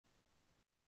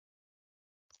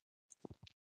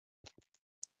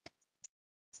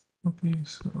Okay,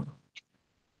 so I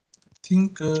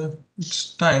think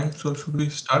it's time. So should we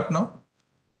start now?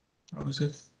 How is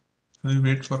it? Will we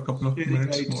wait for a couple of Yeah,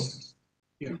 minutes more?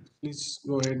 yeah, please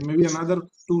go ahead. Maybe another 2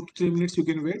 to 3 minutes you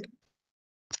can wait.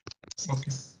 Okay.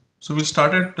 So we'll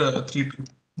start at 3-2.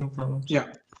 No problem.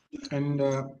 Yeah, and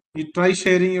you try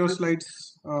sharing your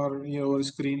slides or your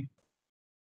screen.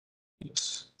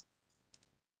 Yes.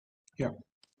 Yeah,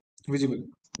 visible.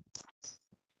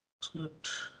 That's good.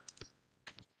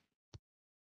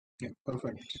 Yeah,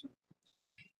 perfect.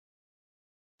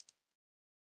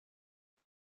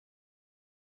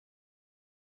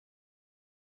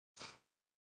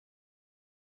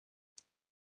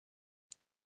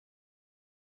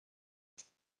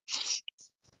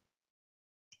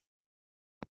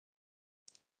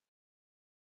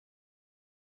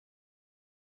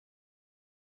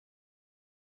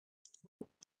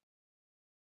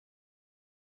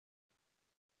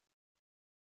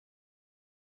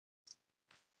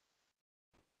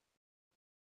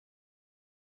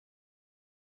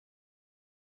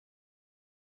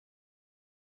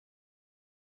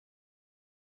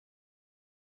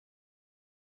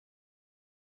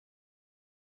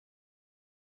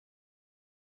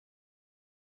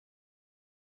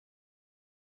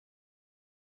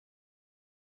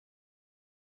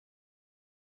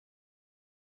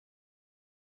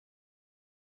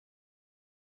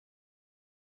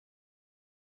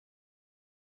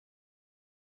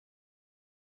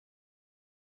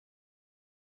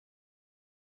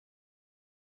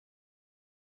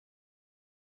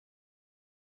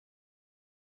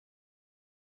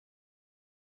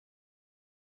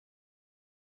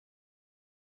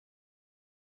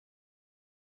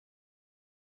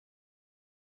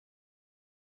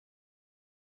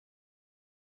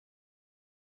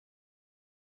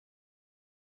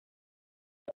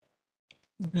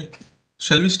 Okay.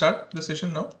 Shall we start the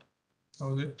session now?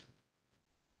 How is it?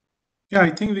 Yeah, I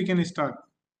think we can start.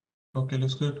 Okay,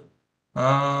 looks good.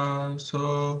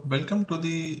 So welcome to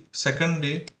the second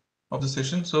day of the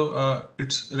session. So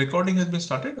its recording has been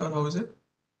started, or how is it?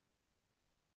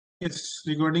 Yes,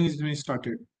 recording is being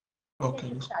started.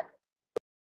 Okay.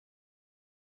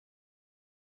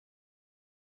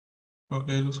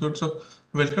 Okay, looks good. So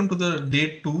welcome to the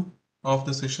day 2 of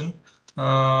the session.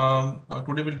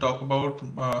 Today we'll talk about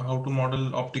how to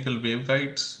model optical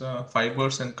waveguides,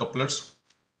 fibers, and couplers.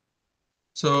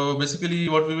 So basically,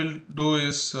 what we will do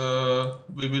is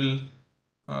we will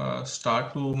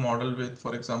start to model with,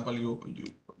 for example,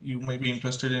 you may be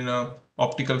interested in a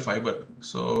optical fiber.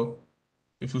 So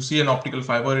if you see an optical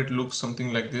fiber, it looks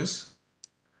something like this.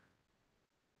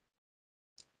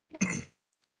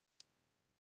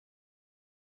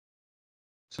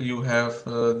 So you have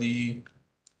the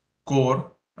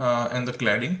core and the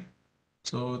cladding.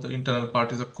 So the internal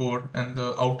part is a core and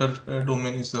the outer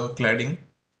domain is the cladding.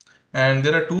 And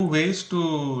there are two ways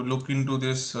to look into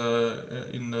this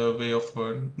in the way of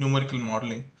numerical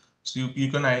modeling. So you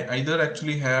can either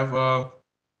actually have a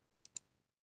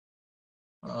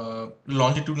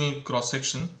longitudinal cross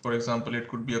section. For example, it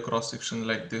could be a cross section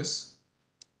like this.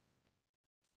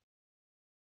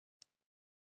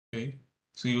 Okay.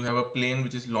 So you have a plane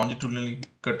which is longitudinally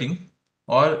cutting,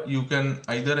 or you can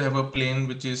either have a plane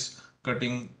which is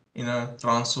cutting in a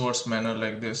transverse manner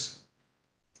like this.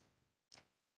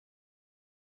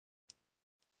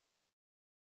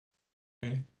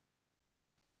 Okay.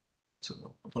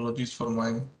 So apologies for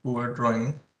my poor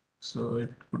drawing. So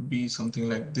it could be something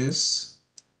like this.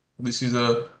 This is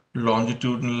a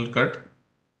longitudinal cut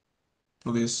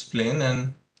to this plane,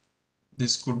 and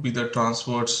this could be the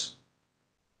transverse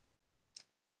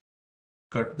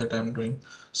cut that I'm doing.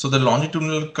 So the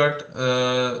longitudinal cut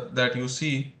that you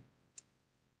see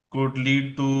could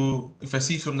lead to, if I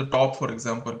see from the top, for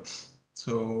example,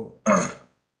 so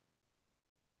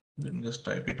let me just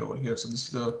type it over here. So this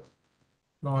is the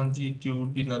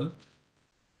longitudinal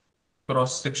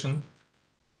cross section,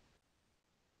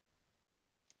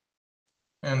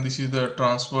 and this is the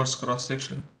transverse cross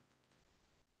section.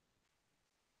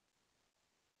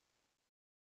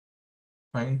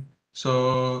 Fine.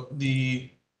 So the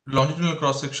longitudinal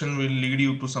cross section will lead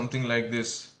you to something like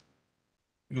this.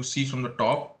 You see from the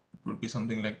top, it would be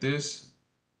something like this.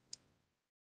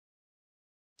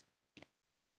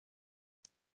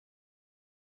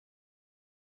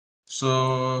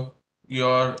 So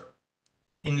your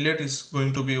inlet is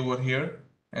going to be over here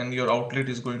and your outlet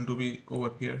is going to be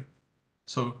over here.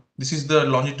 So this is the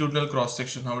longitudinal cross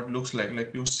section, how it looks like.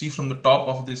 Like you see from the top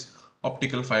of this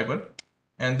optical fiber,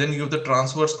 and then you have the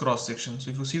transverse cross section.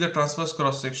 So if you see the transverse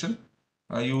cross section,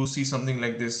 you see something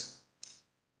like this.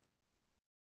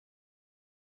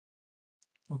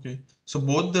 Okay, so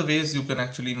both the ways you can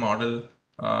actually model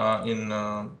in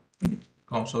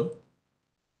COMSOL.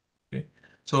 Okay,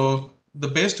 so the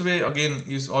best way again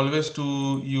is always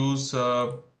to use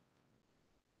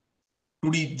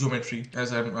 2D geometry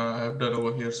as I have done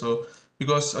over here. So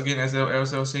because again, as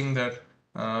I was saying that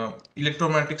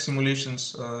electromagnetic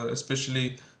simulations,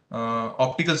 especially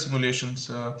optical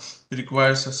simulations,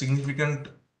 requires a significant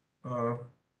uh,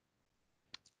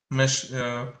 mesh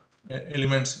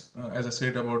elements, as I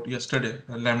said about yesterday,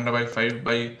 lambda by 5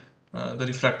 by the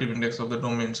refractive index of the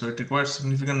domain. So it requires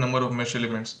significant number of mesh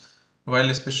elements, while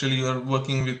especially you are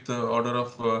working with the order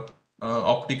of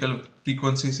optical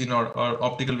frequencies or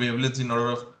optical wavelengths in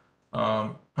order of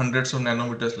hundreds of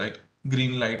nanometers, like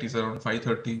green light is around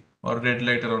 530 or red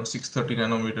light around 630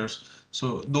 nanometers.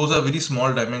 So those are very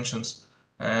small dimensions,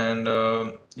 and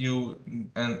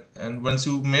and once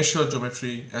you mesh your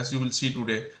geometry, as you will see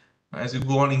today, as you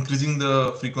go on increasing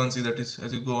the frequency, that is,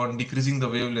 as you go on decreasing the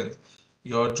wavelength,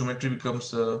 your geometry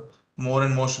becomes more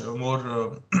and more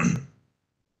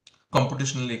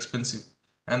computationally expensive,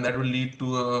 and that will lead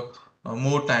to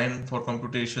more time for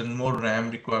computation, more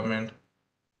RAM requirement.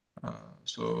 Uh,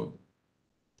 so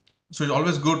so it's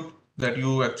always good that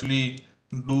you actually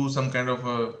do some kind of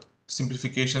a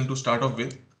simplification to start off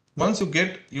with. Once you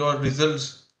get your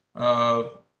results, uh,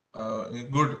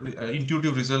 good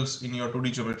intuitive results in your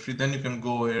 2D geometry, then you can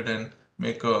go ahead and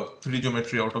make a 3D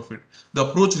geometry out of it. The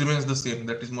approach remains the same.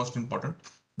 That is most important.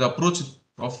 The approach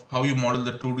of how you model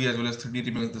the 2D as well as 3D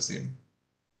remains the same.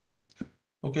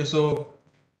 Okay, so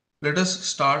let us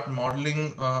start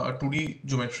modeling a 2D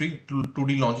geometry,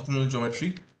 2D longitudinal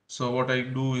geometry. So what I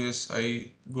do is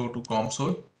I go to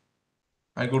COMSOL,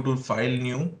 I go to File,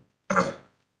 New,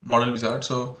 Model Wizard.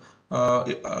 So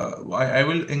I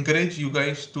will encourage you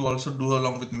guys to also do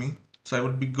along with me. So I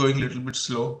would be going a little bit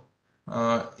slow.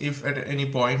 If at any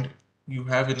point you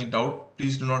have any doubt,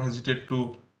 please do not hesitate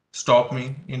to stop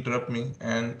me, interrupt me,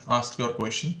 and ask your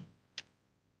question.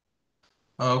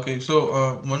 Okay,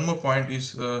 so one more point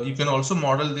is you can also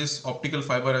model this optical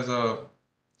fiber as a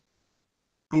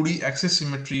 2D axis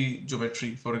symmetry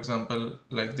geometry, for example,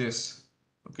 like this.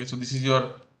 Okay, so this is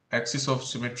your axis of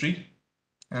symmetry,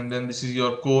 and then this is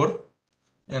your core,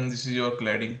 and this is your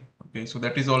cladding. Okay, so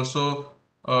that is also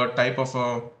a type of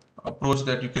approach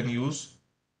that you can use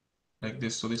like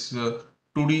this. So this is a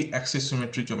 2D axis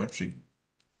symmetry geometry.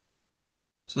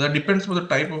 So that depends on the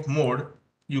type of mode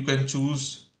you can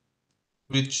choose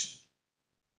which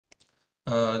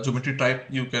geometry type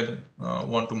you can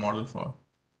want to model for.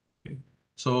 Okay.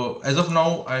 So as of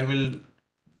now, I will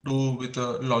do with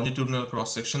a longitudinal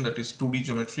cross section, that is 2D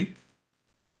geometry.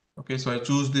 Okay, so I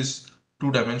choose this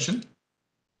 2 dimension,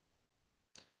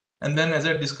 and then as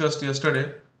I discussed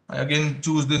yesterday, I again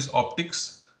choose this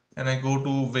optics, and I go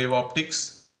to wave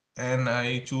optics, and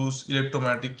I choose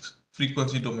electromagnetic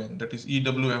frequency domain, that is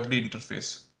EWFD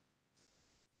interface.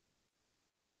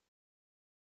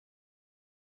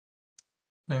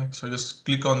 And so just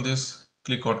click on this,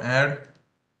 click on add,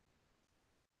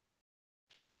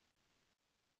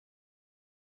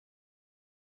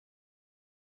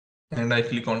 and I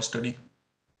click on study.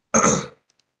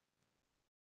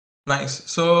 Nice.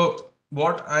 So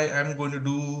what I am going to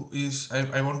do is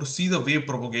I want to see the wave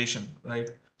propagation, right?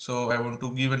 So I want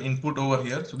to give an input over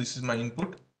here. So this is my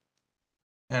input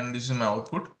and this is my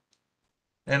output.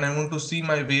 And I want to see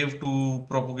my wave to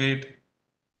propagate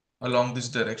along this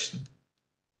direction.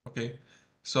 Okay.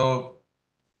 So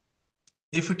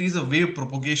if it is a wave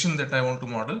propagation that I want to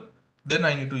model, then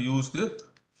I need to use the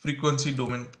frequency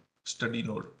domain study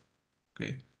node.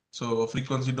 Okay. So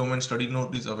frequency domain study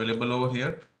node is available over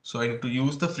here. So I need to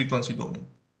use the frequency domain.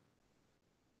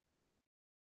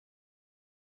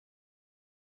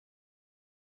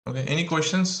 Okay. Any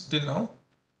questions till now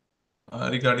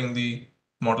regarding the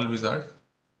model wizard?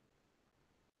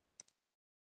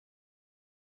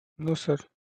 No, sir.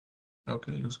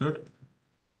 Okay, looks good.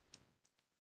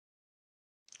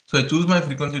 So I choose my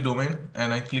frequency domain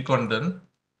and I click on done.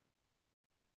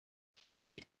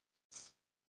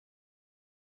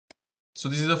 So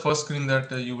this is the first screen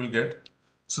that you will get.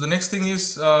 So the next thing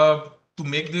is to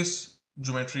make this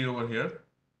geometry over here.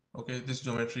 Okay, this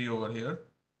geometry over here.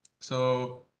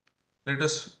 So let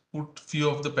us put few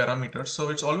of the parameters. So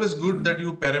it's always good that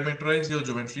you parameterize your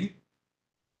geometry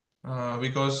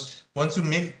because once you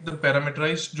make the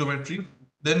parameterized geometry,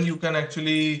 then you can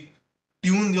actually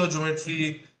tune your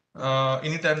geometry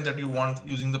anytime that you want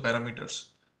using the parameters.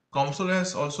 COMSOL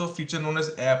has also a feature known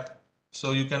as app.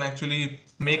 So you can actually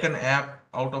make an app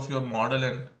out of your model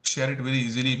and share it very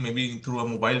easily, maybe through a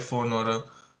mobile phone or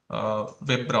a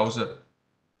web browser.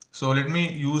 So let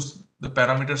me use the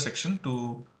parameter section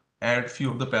to add few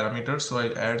of the parameters. So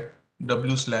I add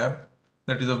W slab,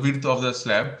 that is the width of the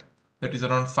slab, that is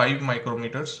around 5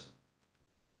 micrometers.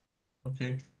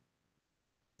 Okay,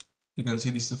 you can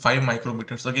see this is 5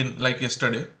 micrometers again, like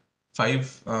yesterday,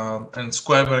 5 and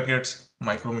square brackets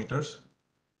micrometers.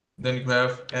 Then you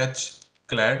have H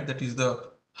clad, that is the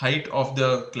height of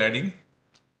the cladding,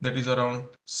 that is around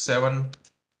 7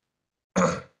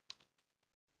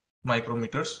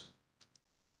 micrometers.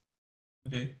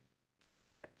 Okay,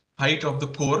 height of the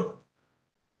core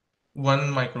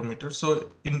 1 micrometer.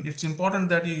 So it's important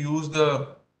that you use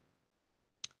the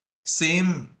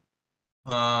same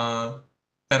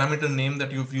parameter name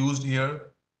that you've used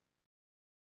here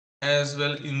as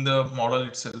well in the model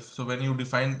itself. So when you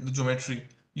define the geometry,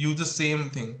 use the same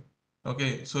thing.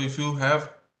 Okay, so if you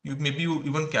have, maybe you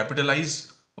even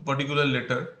capitalize a particular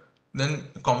letter, then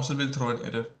COMSOL will throw an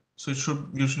error. So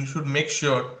you should make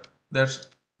sure that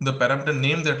the parameter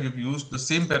name that you've used, the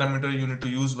same parameter you need to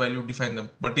use while you define the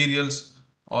materials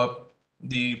or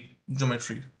the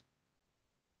geometry.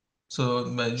 So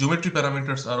my geometry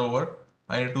parameters are over.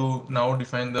 I need to now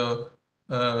define the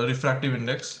refractive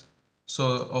index.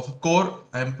 So of core,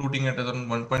 I am putting it as on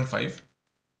 1.5,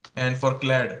 and for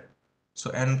clad, so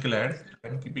N clad,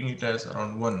 I'm keeping it as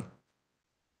around 1.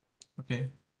 Okay,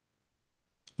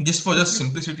 just for just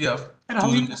simplicity of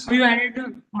choosing this. How you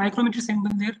added micrometer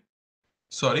symbol there?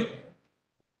 Sorry,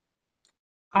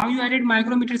 How you added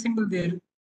micrometer symbol there?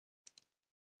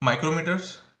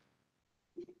 micrometers.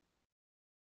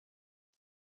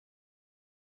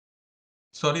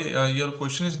 Sorry, your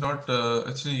question is not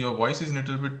actually, your voice is a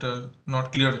little bit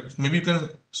not clear. Maybe you can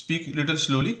speak a little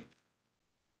slowly.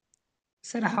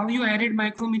 Sir, how you added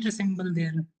micrometer symbol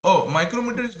there? Oh,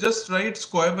 micrometer is just write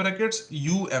square brackets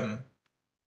UM.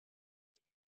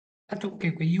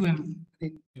 Okay, UM.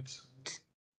 Yes.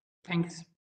 Thanks.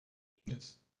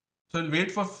 Yes. So I'll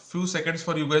wait for a few seconds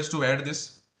for you guys to add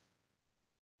this.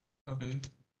 Okay.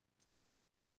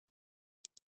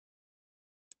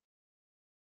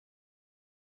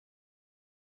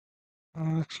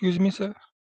 Excuse me, sir.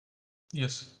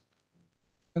 Yes.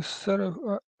 Sir,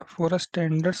 for a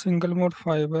standard single mode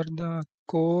fiber, the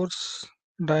core's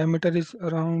diameter is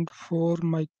around 4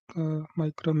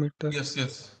 micrometer. Yes,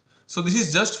 yes. So this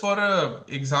is just for a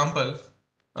example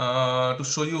to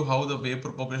show you how the wave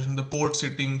propagation, the port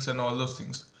settings and all those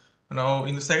things. Now,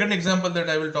 in the second example that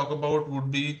I will talk about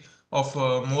would be of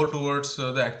more towards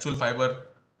the actual fiber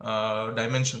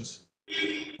dimensions.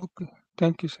 Okay,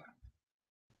 thank you, sir.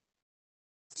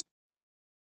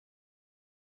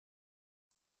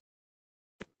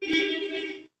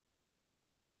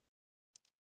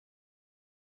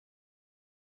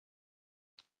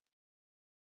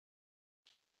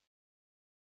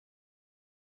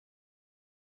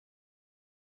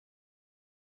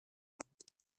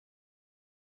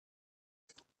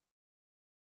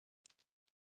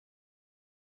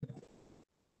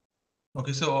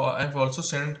 Okay, so I've also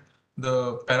sent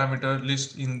the parameter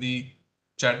list in the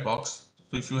chat box.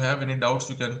 So if you have any doubts,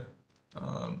 you can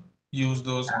use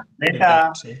those.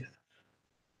 बेटा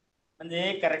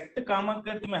म्हणजे correct काम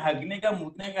कर तुम्ही हगने का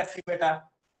मुतने का सी बेटा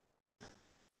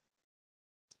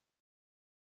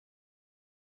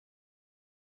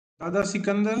Dada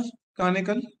Sikandar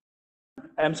Kanekal.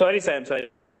 I'm sorry sir, I'm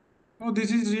sorry. No,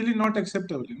 this is really not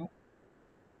acceptable, you know.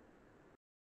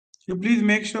 You please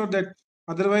make sure that,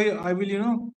 otherwise I will, you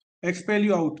know, expel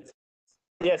you out.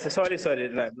 Yes, sorry, sorry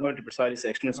sir,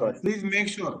 extremely sorry. Please make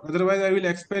sure, otherwise I will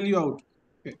expel you out.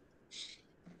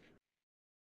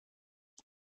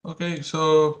 Okay,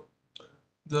 so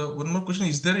the one more question,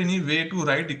 is there any way to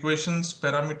write equations,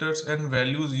 parameters and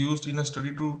values used in a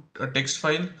study to a text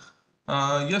file?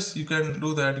 Yes, you can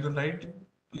do that. You can write,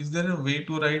 is there a way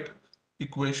to write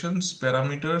equations,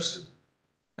 parameters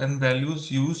and values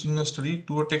used in a study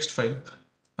to a text file?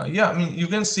 Yeah, I mean, you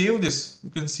can save this. You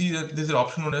can see that there's an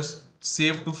option known as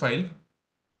save to file.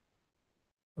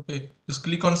 Okay, just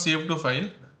click on save to file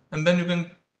and then you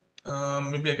can,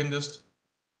 maybe I can just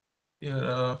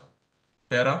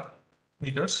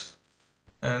parameters,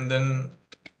 and then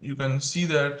you can see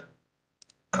that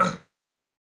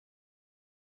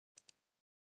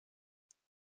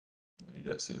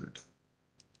just save it.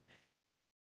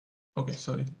 Okay,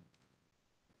 sorry.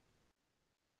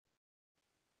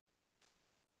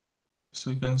 So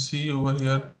you can see over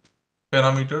here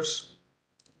parameters.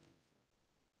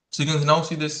 So you can now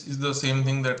see this is the same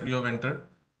thing that you have entered.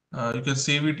 You can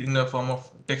save it in the form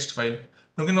of text file.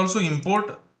 You can also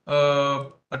import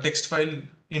a text file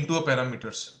into a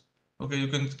parameters. Okay, you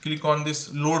can click on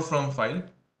this load from file.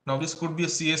 Now this could be a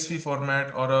CSV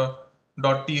format or a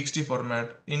 .txt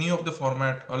format, any of the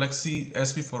format, or like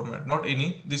CSV format, not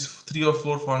any, these 3 or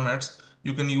 4 formats,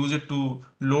 you can use it to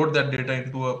load that data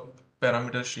into a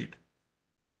parameter sheet.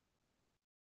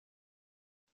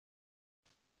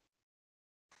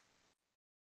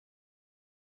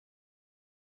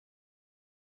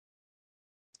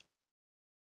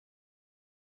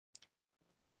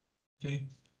 Okay,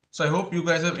 so I hope you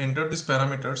guys have entered these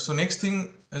parameters. So next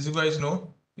thing, as you guys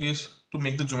know, is to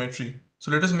make the geometry.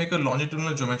 So let us make a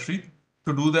longitudinal geometry.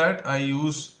 To do that, I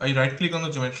right click on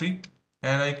the geometry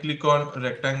and I click on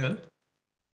rectangle.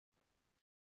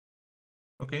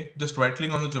 Okay, just right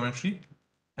click on the geometry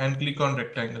and click on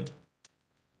rectangle.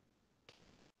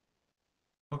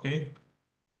 Okay,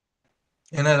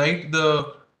 and I write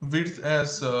the width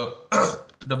as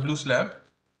W slab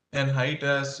and height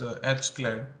as H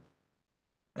clad,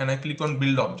 and I click on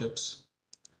build objects.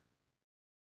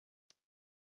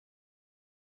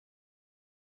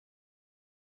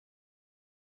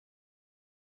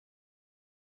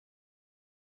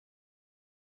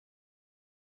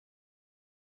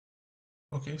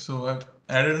 Okay, so I've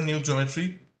added a new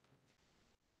geometry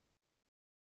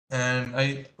and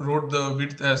I wrote the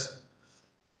width as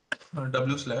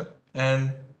W slab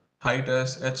and height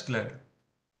as H clad.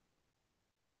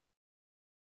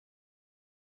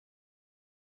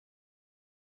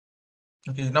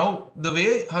 Okay, now the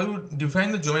way how you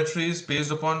define the geometry is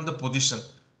based upon the position.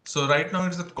 So right now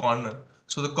it's the corner.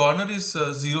 So the corner is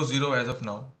 0, 0 as of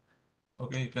now.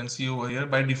 Okay, you can see over here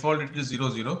by default it is 0,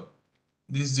 0.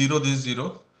 This 0, this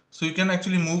 0. So you can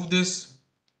actually move this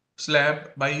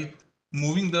slab by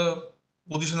moving the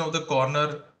position of the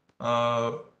corner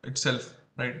itself,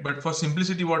 right? But for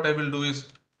simplicity, what I will do is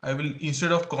I will,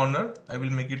 instead of corner, I will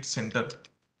make it center.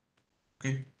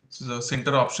 Okay, so the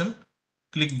center option,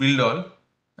 click build all,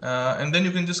 and then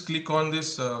you can just click on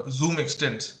this zoom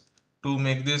extents to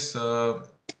make this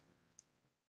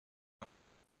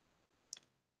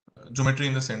geometry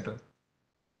in the center.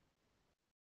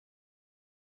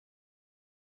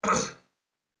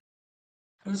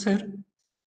 Hello, sir.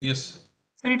 Yes.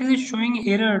 Sir, it is showing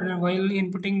error while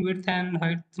inputting width and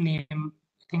height name.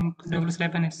 I think double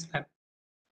slab and S slab.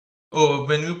 Oh,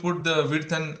 when you put the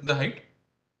width and the height,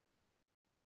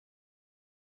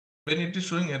 when it is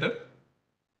showing error.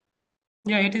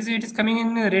 Yeah, it is coming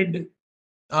in red.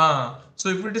 So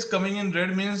if it is coming in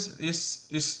red means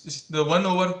is the one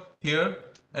over here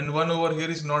and one over here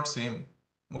is not same.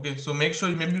 Okay, so make sure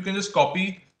maybe you can just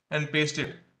copy and paste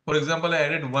it. For example, I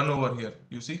added one over here.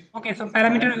 You see? Okay, so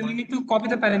parameter, we need to copy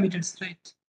the parameters,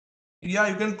 right? Yeah,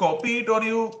 you can copy it or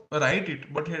you write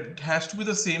it, but it has to be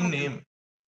the same Okay. name.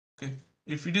 Okay.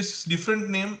 If it is different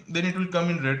name, then it will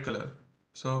come in red color.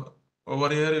 So over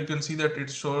here you can see that it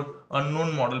showed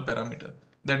unknown model parameter.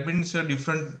 That means a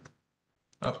different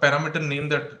parameter name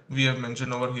that we have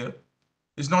mentioned over here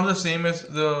is not the same as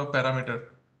the parameter.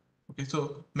 Okay,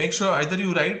 so make sure either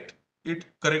you write it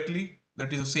correctly,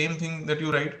 that is the same thing that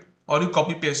you write, or you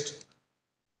copy paste.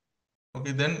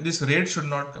 Okay, then this red should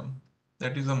not come.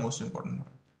 That is the most important.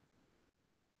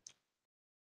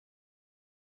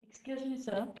 Excuse me,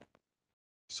 sir.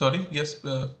 Sorry, yes.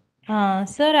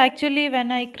 Sir, actually,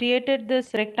 when I created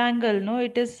this rectangle, no,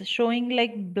 it is showing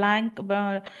like blank,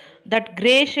 that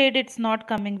gray shade, it's not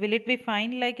coming. Will it be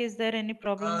fine? Like, is there any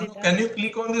problem with No, that? can you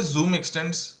click on this zoom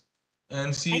extents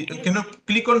and see? I Can you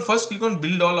click on first? Click on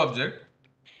build all object.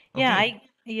 Yeah, Okay,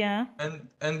 yeah.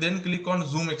 and then click on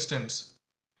zoom extents.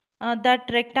 That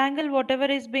rectangle, whatever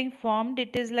is being formed,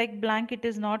 it is like blank, it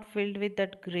is not filled with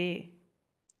that gray.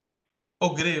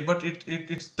 Oh, gray, but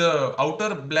it's the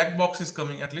outer black box is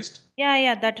coming at least.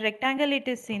 Yeah, that rectangle it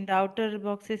is seen, the outer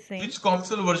box is same. Which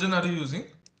COMSOL version are you using?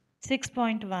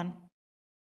 6.1.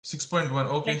 6.1.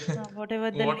 Okay. Like whatever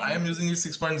the What I am link. using is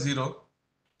 6.0.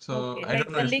 So Okay, I don't like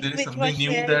know the if link there is which was something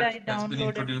new shared, I that has been downloaded.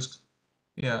 introduced.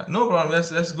 Yeah, no problem.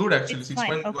 That's good actually. It's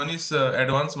fine. 6.1 Okay. is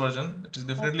advanced version. It is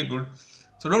definitely Okay. good.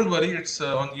 So don't worry. It's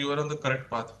on you are on the correct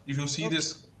path. If you see Okay.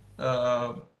 this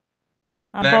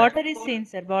black, Border is same,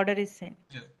 sir. Border is same.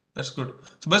 yeah, that's good.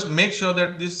 So but make sure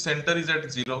that this center is at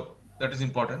 0. That is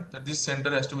important. That this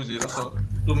center has to be 0. So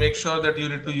to make sure that you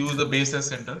need to use the base as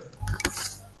center.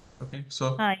 Okay,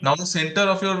 so Yeah. now the center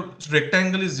of your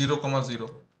rectangle is 0, comma 0.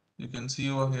 You can see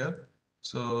over here.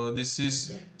 So this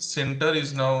is center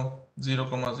is now 0,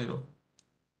 comma 0.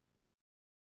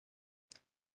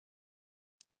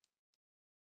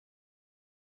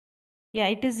 Yeah,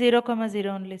 it is 0,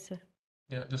 0 only, sir.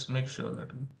 Yeah, just make sure that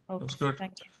Okay, looks sir. good.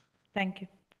 Thank you. Thank you.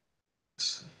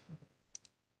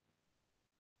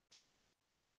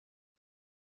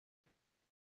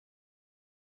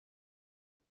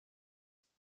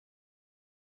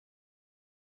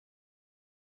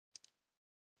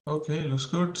 Okay, looks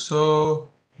good. So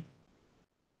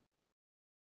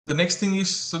the next thing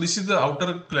is, so this is the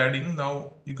outer cladding.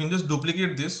 Now you can just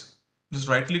duplicate this. Just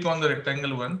right click on the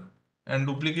rectangle one and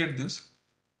duplicate this.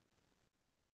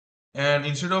 And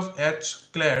instead of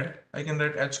H clad, I can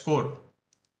write H core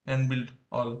and build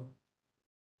all.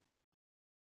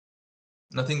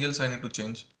 Nothing else I need to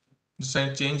change. Just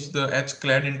I change the H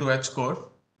clad into H core,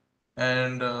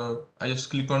 and I just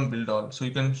click on build all. So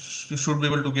you should be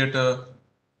able to get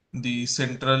the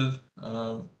central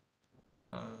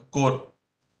core.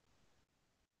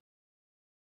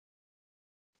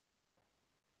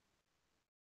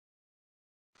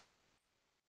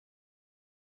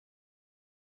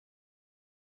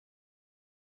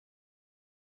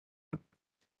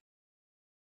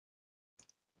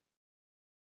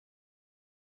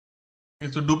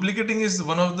 Okay, so duplicating is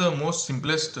one of the most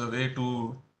simplest way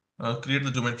to create the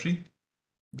geometry,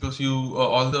 because you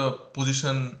all the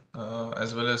position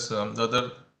as well as the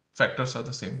other factors are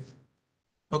the same.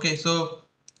 Okay, so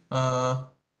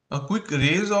a quick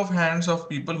raise of hands of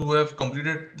people who have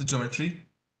completed the geometry,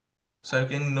 so I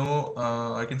can know,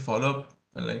 I can follow up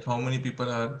like how many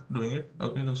people are doing it.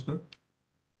 Okay, looks good.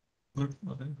 Good.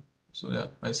 Okay. So yeah,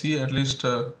 I see at least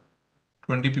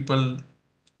 20 people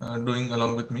doing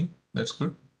along with me. That's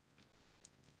good.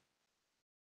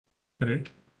 Great.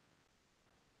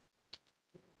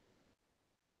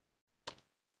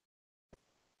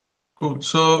 Cool.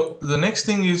 So the next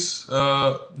thing is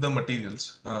the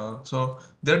materials. So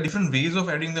there are different ways of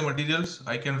adding the materials.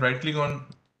 I can right click on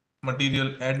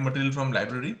material, add material from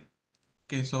library.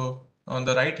 Okay, so on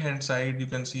the right hand side, you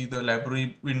can see the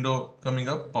library window coming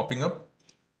up, popping up.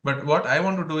 But what I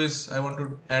want to do is I want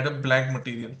to add a blank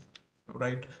material,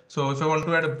 right? So if I want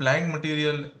to add a blank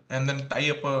material and then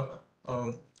tie up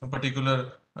a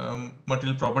particular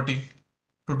material property,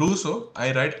 to do so,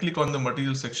 I right click on the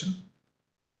material section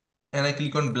and I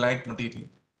click on blank material.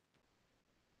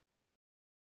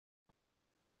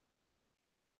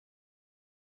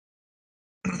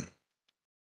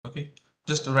 Okay,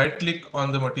 just right click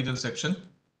on the material section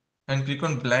and click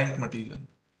on blank material.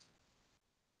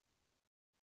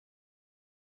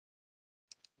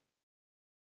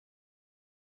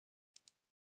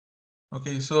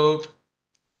 Okay, so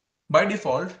by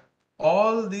default,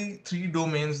 all the three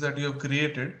domains that you have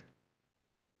created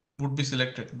would be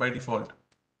selected by default.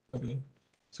 Okay,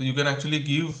 so you can actually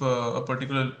give a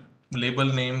particular label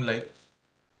name like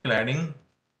cladding,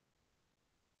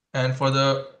 and for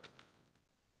the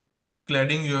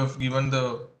cladding you have given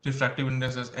the refractive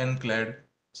index as n clad.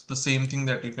 It's the same thing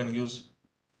that you can use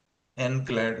n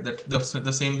clad, that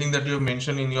the same thing that you have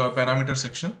mentioned in your parameter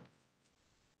section,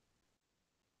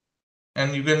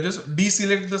 and you can just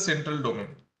deselect the central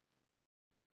domain.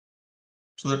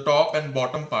 So the top and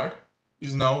bottom part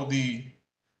is now the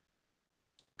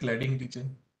cladding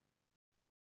region.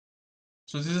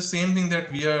 So this is the same thing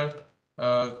that we are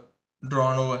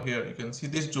drawn over here. You can see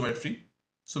this geometry.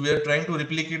 So we are trying to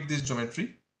replicate this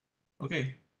geometry.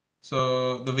 Okay.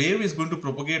 So the wave is going to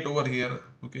propagate over here.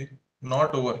 Okay.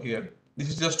 Not over here. This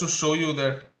is just to show you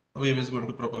that wave is going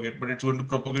to propagate, but it's going to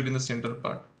propagate in the center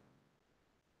part.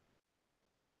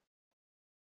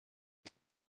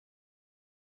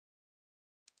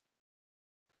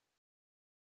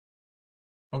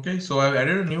 Okay. So I've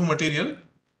added a new material.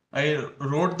 I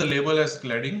wrote the label as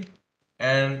cladding,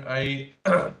 and I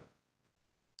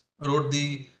wrote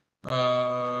the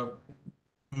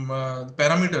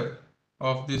parameter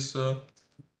of this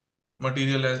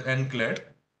material as n-clad,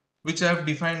 which I have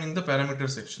defined in the parameter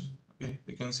section. Okay,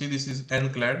 you can see this is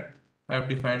n-clad. I have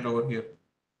defined over here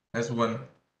as 1.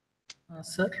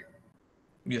 Sir,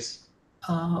 Yes.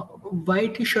 why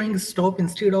it is showing stop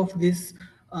instead of this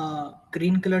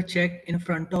green color check in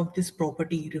front of this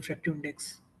property refractive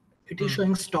index? It is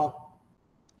showing stop.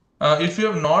 If you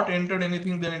have not entered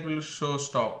anything, then it will show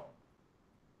stop.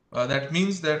 That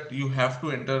means that you have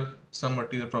to enter some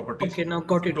material properties. Okay, now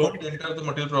got it. Don't enter the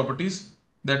material properties.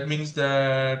 That means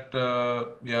that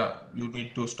yeah, you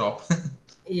need to stop.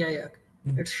 Yeah,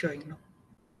 it's showing now.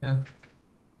 Yeah.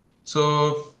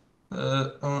 So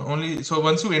only so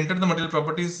once you enter the material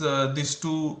properties, these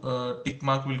two tick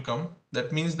mark will come.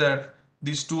 That means that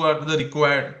these two are the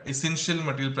required essential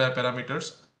material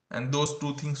parameters, and those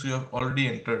two things you have already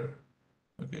entered.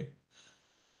 Okay,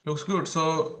 looks good.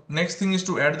 So next thing is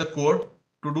to add the code.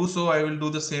 To do so, I will do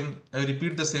the same. I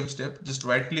repeat the same step. Just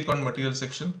right click on material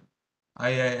section.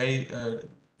 I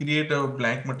create a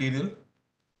blank material.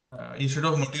 Instead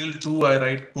of material 2, I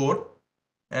write code,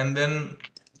 and then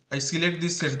I select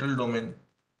this central domain.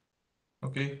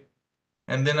 Okay,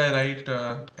 and then I write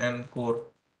n core.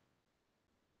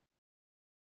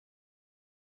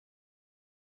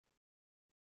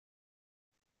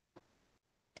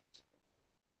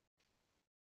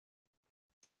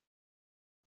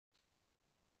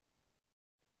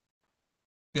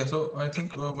 Yeah, so I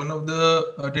think one of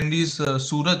the attendees,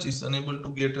 Suraj, is unable to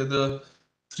get the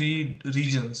 3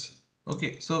 regions.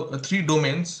 Okay, so 3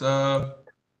 domains.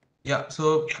 Yeah,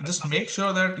 so just make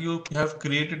sure that you have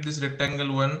created this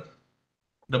rectangle one,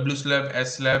 W slab,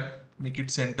 S slab, make it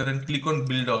center and click on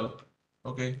build all.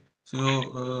 Okay,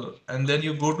 so and then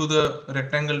you go to the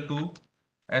rectangle 2,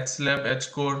 H slab,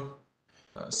 H core,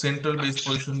 central base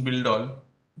position, build all.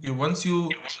 Okay, once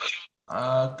you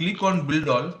click on build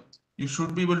all, you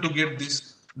should be able to get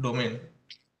this domain.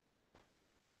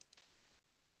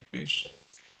 Okay.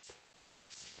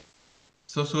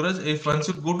 So Suraj, if once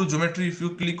you go to geometry, if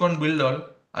you click on build all,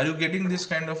 are you getting this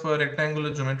kind of a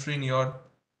rectangular geometry in your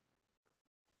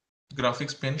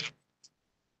graphics pane?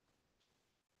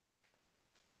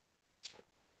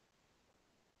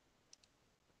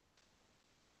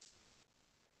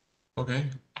 Okay,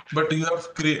 but you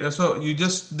have created, so you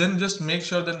just make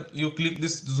sure that you click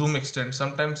this zoom extend.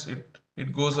 Sometimes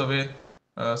it goes away.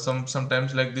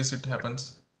 Sometimes like this it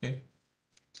happens. Okay,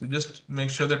 so just make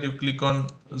sure that you click on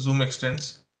zoom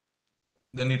extends,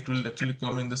 then it will actually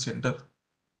come in the center.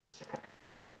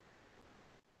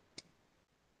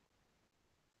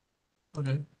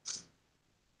 Okay.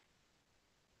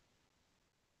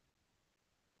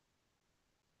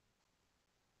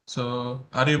 So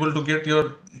are you able to get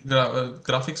your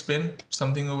graphics pane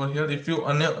something over here? If you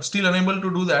still unable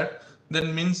to do that,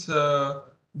 then means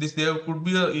there could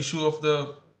be a issue of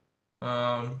the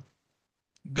um,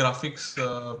 graphics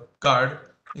card.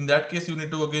 In that case, you need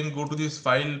to again go to this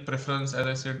file preference, as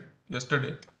I said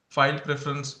yesterday, file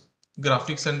preference,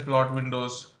 graphics and plot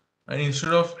windows, and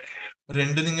instead of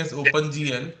rendering as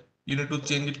OpenGL, you need to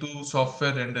change it to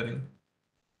software rendering.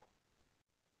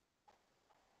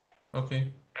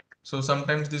 Okay. So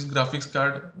sometimes this graphics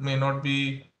card may not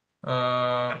be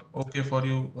okay for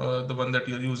you, the one that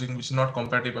you're using, which is not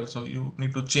compatible. So you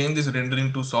need to change this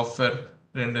rendering to software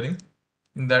rendering.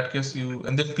 In that case, you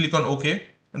and then click on OK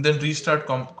and then restart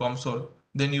COMSOL.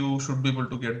 Then you should be able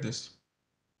to get this.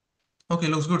 Okay,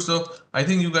 looks good. So I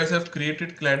think you guys have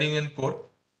created cladding and core.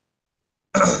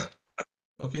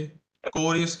 Okay,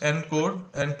 core is N core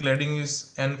and cladding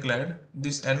is N clad.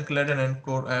 This N clad and N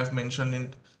core I have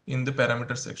mentioned in the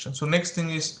parameter section. So next thing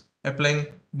is applying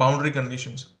boundary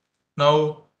conditions.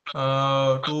 Now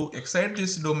to excite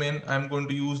this domain, I'm going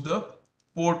to use the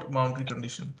port boundary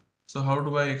condition. So how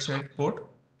do I excite port?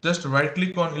 Just right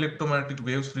click on electromagnetic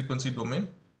waves frequency domain,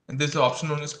 and there's an option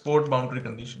known as port boundary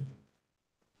condition.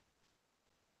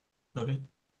 Okay,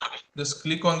 just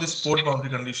click on this port boundary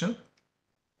condition.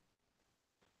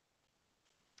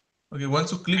 Okay,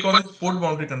 once you click on the port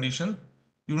boundary condition,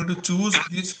 you need to choose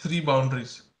these 3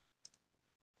 boundaries.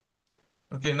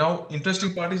 Okay, now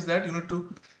interesting part is that you need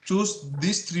to choose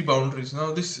these 3 boundaries.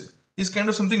 Now this is kind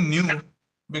of something new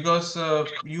because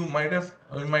you might have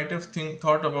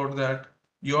thought about that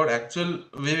your actual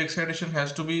wave excitation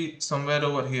has to be somewhere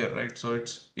over here, right? So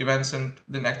it's evanescent,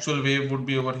 then actual wave would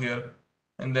be over here,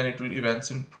 and then it will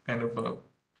evanescent kind of a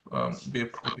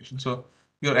wave propagation. So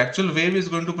your actual wave is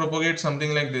going to propagate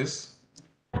something like this.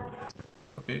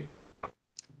 Okay,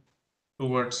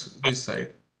 towards this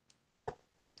side.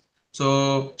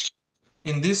 So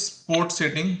in this port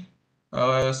setting,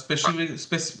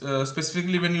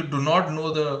 specifically when you do not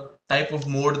know the type of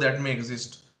mode that may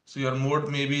exist. So your mode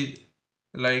may be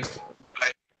like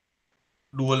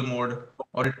dual mode,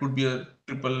 or it could be a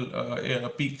triple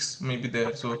peaks may be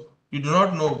there. So you do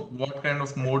not know what kind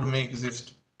of mode may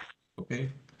exist.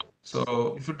 Okay.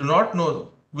 So if you do not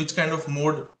know which kind of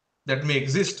mode that may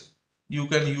exist, you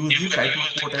can use the type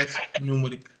of port as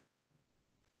numeric.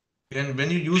 And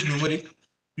when you use numeric,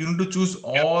 you need to choose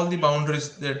all the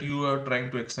boundaries that you are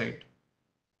trying to excite.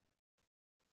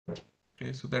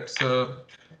 Okay, so that's a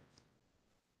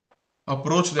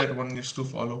approach that one needs to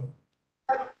follow.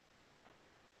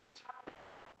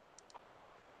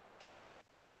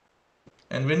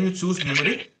 And when you choose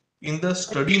numeric, in the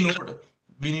study node,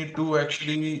 we need to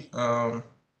actually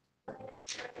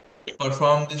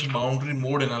perform this boundary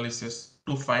mode analysis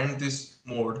to find this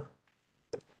mode.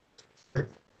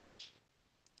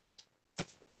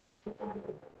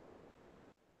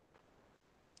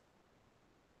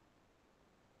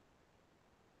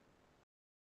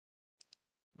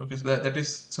 Okay, so that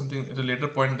is something at a later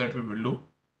point that we will do.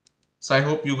 So I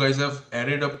hope you guys have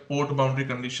added a port boundary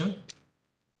condition.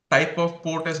 Type of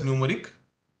port as numeric.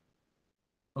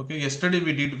 Okay, yesterday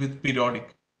we did with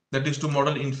periodic. That is to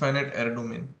model infinite error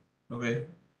domain. Okay,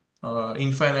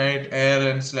 infinite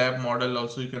air and slab model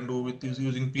also you can do with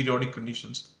using periodic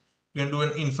conditions. You can do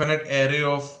an infinite array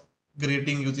of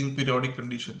grating using periodic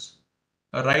conditions.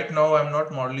 Right now I'm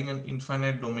not modeling an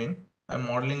infinite domain. I'm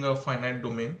modeling a finite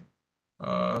domain.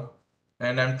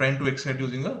 and I'm trying to excite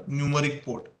using a numeric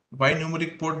port. Why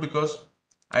numeric port? Because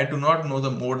I do not know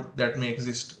the mode that may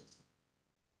exist.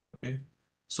 Okay,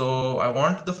 so I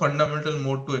want the fundamental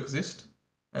mode to exist,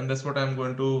 and that's what I'm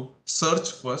going to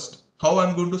search first. How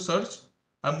I'm going to search?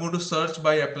 I'm going to search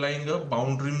by applying a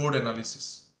boundary mode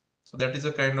analysis. So that is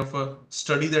a kind of a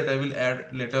study that I will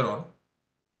add later on.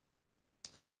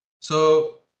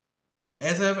 So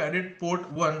as I have added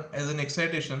port 1 as an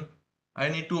excitation, I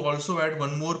need to also add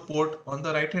one more port on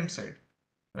the right hand side,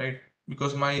 right?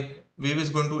 Because my wave is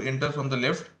going to enter from the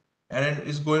left and it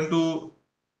is going to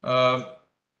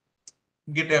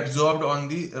get absorbed on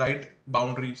the right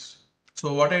boundaries.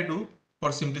 So what I do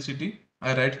for simplicity,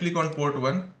 I right click on port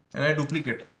 1 and I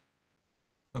duplicate.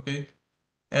 Okay.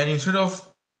 And instead of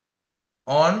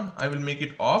on, I will make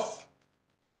it off.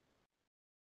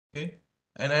 Okay.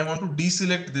 And I want to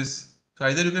deselect this. So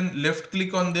either you can left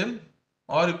click on them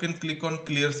or you can click on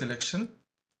clear selection.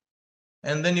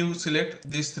 And then you select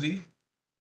these three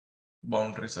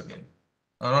boundaries again.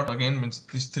 Not again, means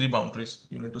these three boundaries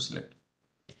you need to select.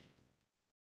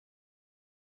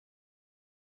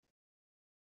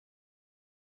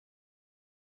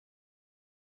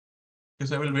 Okay,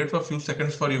 so I will wait for a few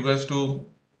seconds for you guys to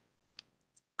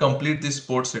complete these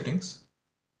port settings.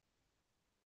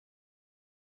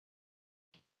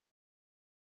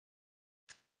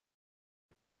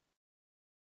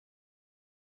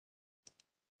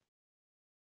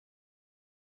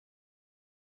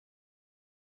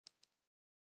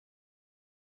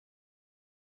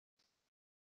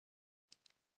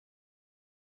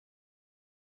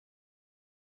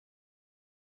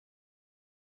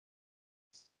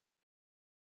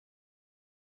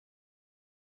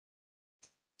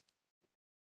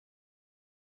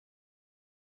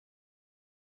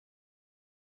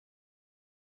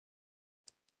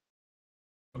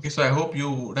 Okay, so I hope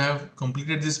you would have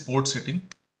completed this port setting.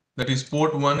 That is,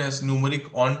 port 1 has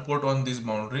numeric on port on these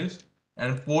boundaries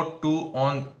and port 2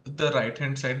 on the right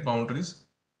hand side boundaries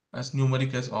as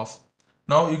numeric as off.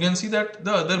 Now you can see that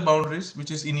the other boundaries, which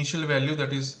is initial value,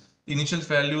 that is initial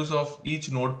values of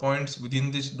each node points within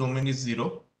this domain is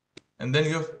 0. And then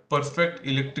you have perfect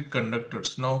electric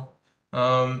conductors. Now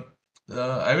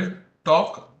I will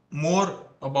talk more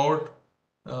about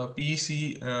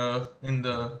PEC in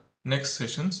the next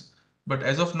sessions. But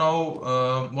as of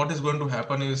now, what is going to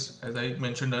happen is, as I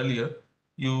mentioned earlier,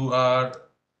 you are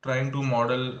trying to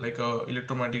model like a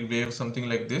electromagnetic wave, something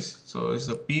like this. So it's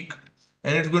a peak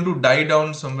and it's going to die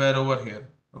down somewhere over here.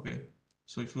 Okay.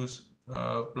 So if you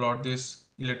plot this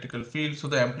electrical field, so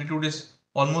the amplitude is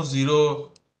almost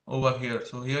 0 over here.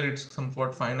 So here it's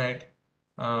somewhat finite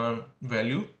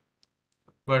value,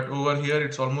 but over here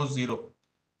it's almost 0.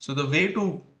 So the way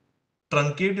to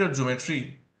truncate your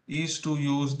geometry is to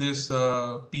use this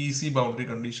PEC boundary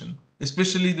condition,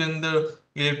 especially when the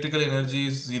electrical energy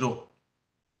is 0.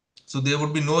 So there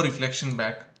would be no reflection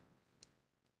back.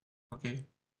 Okay.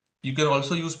 You can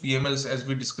also use PMLs as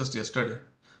we discussed yesterday.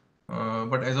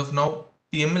 But as of now,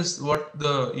 PMLs, what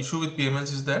the issue with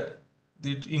PMLs is that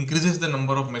it increases the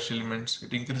number of mesh elements,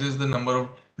 it increases the number of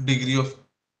degree of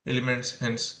elements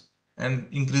hence, and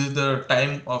increases the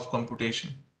time of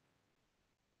computation.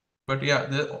 But yeah,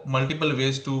 there are multiple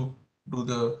ways to do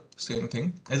the same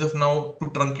thing. As of now, to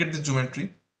truncate the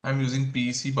geometry, I'm using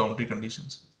PEC boundary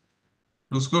conditions.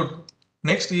 Looks good.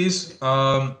 Next is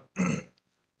I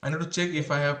need to check if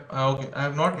I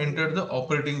have not entered the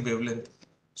operating wavelength.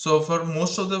 So for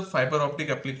most of the fiber optic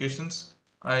applications,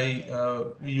 I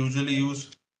usually use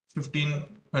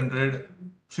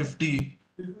 1550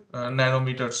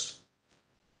 nanometers.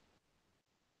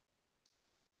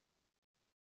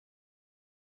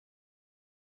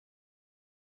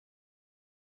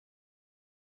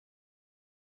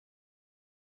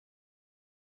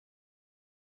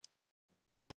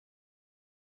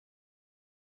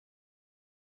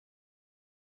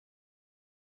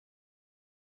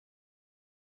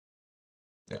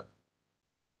 Yeah.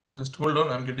 Just hold on,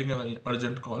 I'm getting an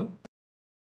urgent call.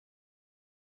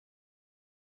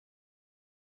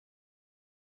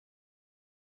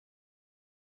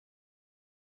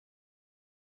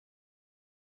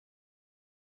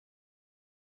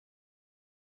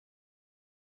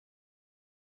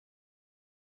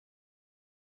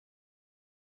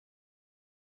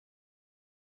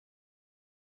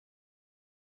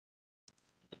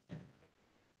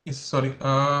 Yes, sorry.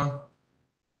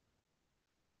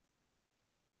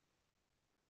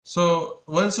 So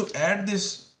once you add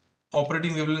this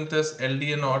operating wavelength as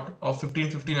LDA naught of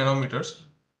 1550 nanometers,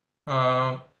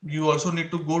 you also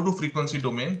need to go to frequency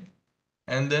domain,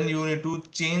 and then you need to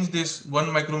change this 1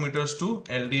 micrometers to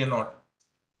LDA naught.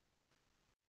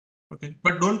 Okay,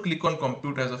 but don't click on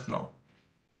compute as of now.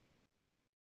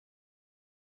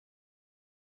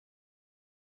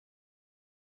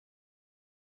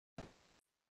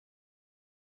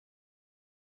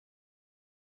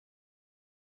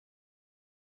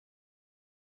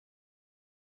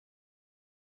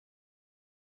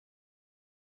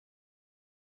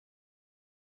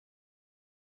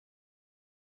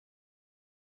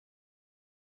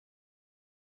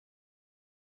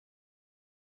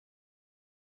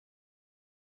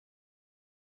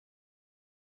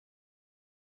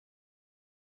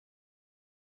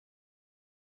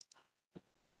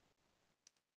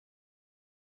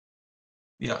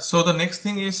 Yeah, so the next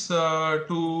thing is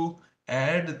to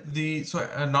add the, so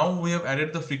now we have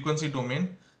added the frequency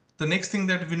domain. The next thing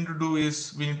that we need to do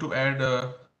is we need to add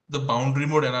the boundary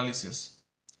mode analysis.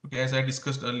 Okay, as I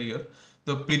discussed earlier,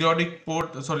 the periodic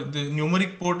port, sorry, the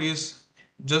numeric port is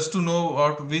just to know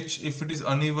about which, if it is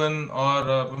uneven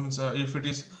or if it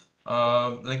is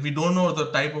like we don't know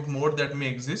the type of mode that may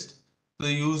exist. So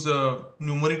they use a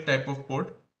numeric type of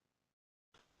port.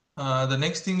 The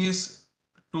next thing is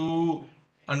to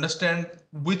understand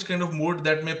which kind of mode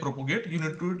that may propagate. You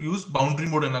need to use boundary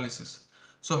mode analysis.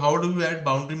 So how do you add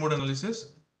boundary mode analysis?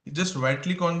 You just right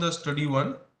click on the study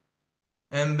one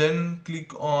and then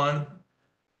click on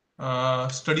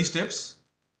study steps,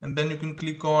 and then you can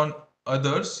click on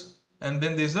others, and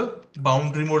then there's a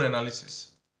boundary mode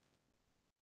analysis.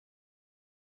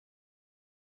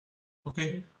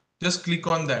 Okay, just click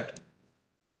on that.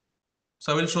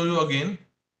 So I will show you again.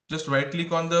 Just right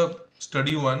click on the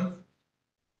study one,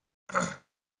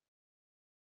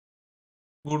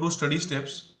 go to study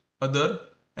steps, other,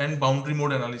 and boundary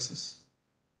mode analysis.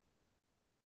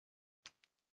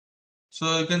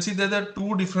 So you can see that there are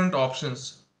two different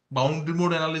options, boundary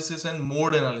mode analysis and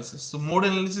mode analysis. So mode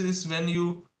analysis is when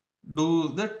you do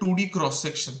the 2D cross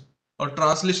section or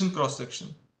translation cross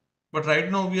section. But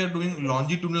right now we are doing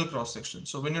longitudinal cross section.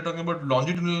 So when you're talking about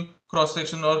longitudinal cross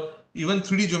section or even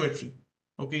 3D geometry,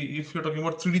 okay, if you're talking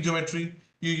about 3D geometry,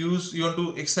 you want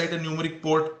to excite a numeric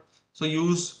port, so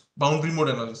use boundary mode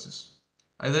analysis.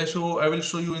 As I will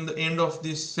show you in the end of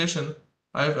this session.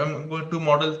 I'm going to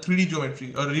model 3D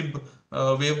geometry, a RIB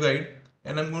waveguide,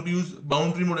 and I'm going to use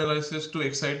boundary mode analysis to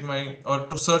excite my, or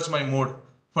to search my mode,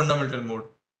 fundamental mode,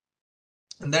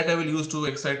 and that I will use to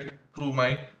excite through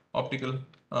my optical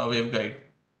waveguide,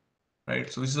 right?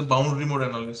 So this is a boundary mode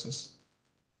analysis.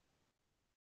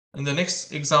 In the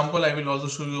next example, I will also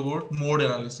show you about mode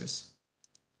analysis.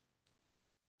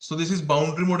 So this is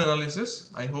boundary mode analysis.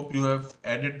 I hope you have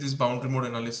added this boundary mode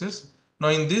analysis. Now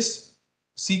in this,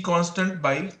 C constant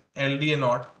by LDA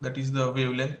naught, that is the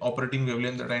wavelength, operating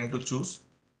wavelength that I need to choose.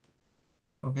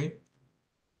 Okay.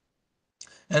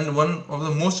 And one of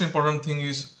the most important thing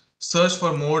is search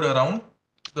for mode around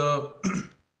the,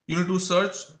 you need to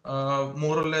search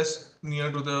more or less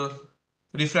near to the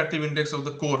refractive index of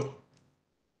the core.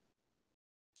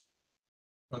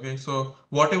 Okay, so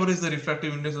whatever is the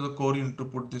refractive index of the core, you need to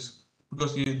put this,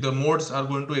 because the modes are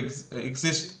going to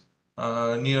exist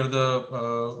near the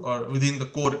or within the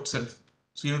core itself.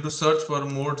 So you need to search for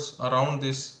modes around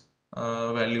this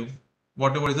value,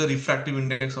 whatever is the refractive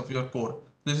index of your core.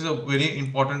 This is a very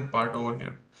important part over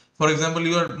here. For example,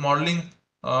 you are modeling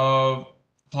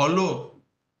hollow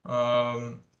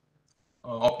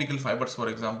optical fibers, for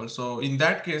example. So in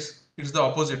that case, it's the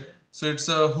opposite. So it's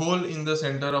a hole in the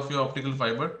center of your optical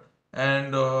fiber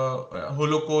and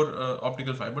hollow core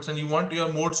optical fibers, and you want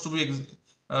your modes to be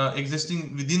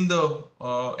existing within the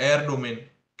air domain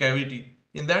cavity.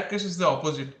 In that case, it's the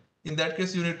opposite. In that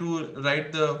case, you need to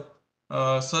write the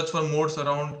search for modes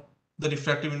around the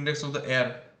refractive index of the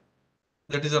air,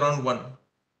 that is around 1.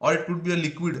 Or it could be a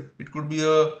liquid, it could be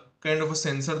a kind of a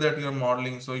sensor that you are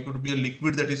modeling, so it could be a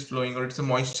liquid that is flowing, or it's a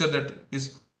moisture that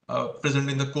is present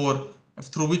in the core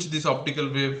through which this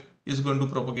optical wave is going to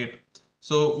propagate.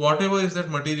 So whatever is that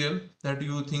material that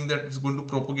you think that is going to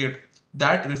propagate,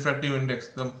 that refractive index,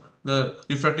 the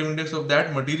refractive index of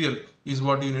that material is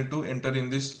what you need to enter in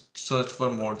this search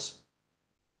for modes.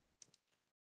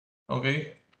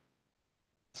 Okay,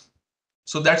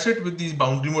 so that's it with the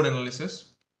boundary mode analysis.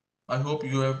 I hope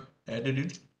you have added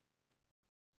it.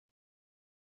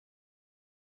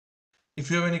 If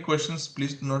you have any questions,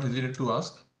 please do not hesitate to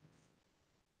ask.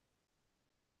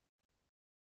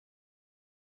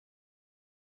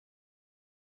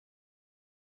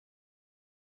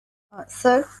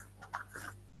 Sir?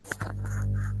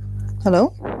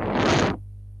 Hello?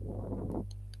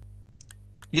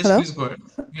 Yes, Hello? please go ahead.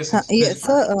 Yes, yes, please. Yes,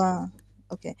 sir.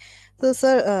 Okay. So,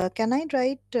 sir, can I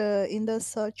write in the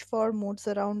search for modes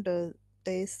around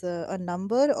this a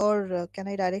number, or can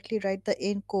I directly write the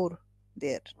N core?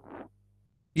 there.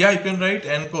 Yeah, you can write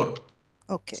encore.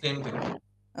 Okay. Same thing.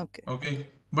 Okay. Okay.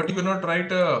 But you cannot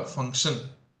write a function.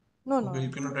 No, Okay. You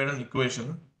no. cannot write an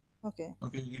equation. Okay.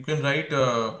 Okay. You can write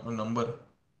a number.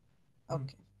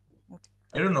 Okay.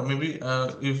 I don't know. Maybe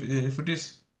if it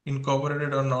is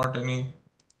incorporated or not, any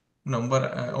number,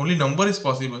 only number is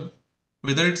possible.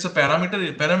 Whether it's a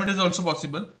parameter is also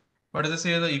possible. But as I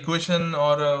say, the equation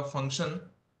or a function,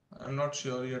 I'm not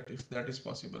sure yet if that is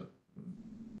possible.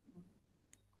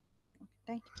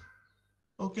 Thank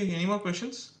you. Okay, any more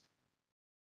questions?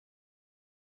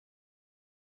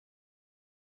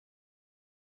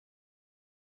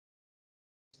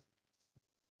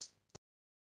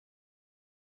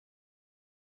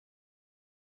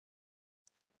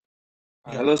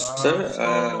 Yeah, Hello, sir.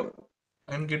 so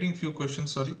I'm getting few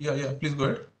questions. Sorry. Yeah. Please go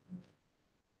ahead.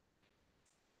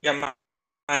 Yeah,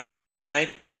 my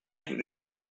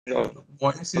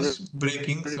Voice is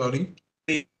breaking. Sorry.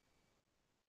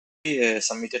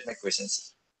 submitted my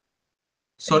questions.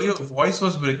 Sorry, your voice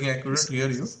was breaking. I couldn't hear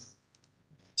you.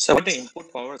 So what the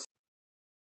input power?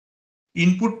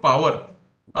 Input power.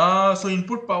 So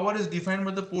input power is defined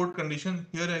by the port condition.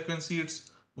 Here I can see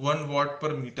it's 1 watt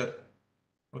per meter.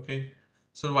 Okay.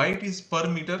 So why it is per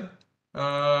meter?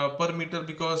 Per meter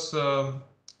because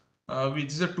which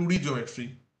is a 2D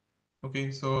geometry.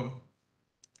 Okay. So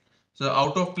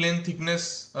out of plane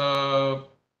thickness, we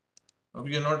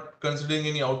are not considering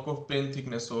any out of plane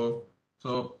thickness. So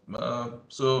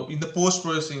in the post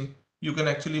processing, you can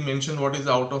actually mention what is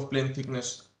out of plane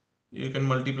thickness. You can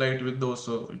multiply it with those.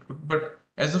 So it could, but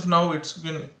as of now, it's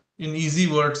in easy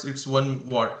words, it's 1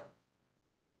 watt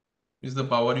is the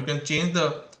power. You can change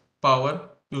the power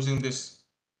using this.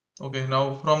 Okay,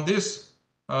 now from this,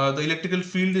 the electrical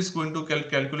field is going to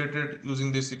calculated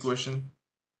using this equation.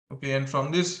 Okay, and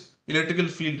from this electrical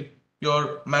field,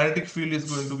 your magnetic field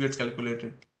is going to get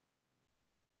calculated.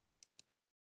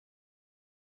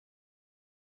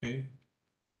 Okay.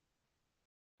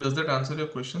 Does that answer your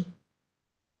question?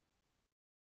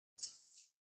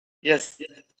 Yes,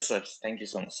 sir. Thank you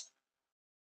so much.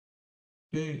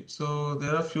 Okay, so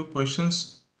there are a few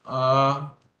questions.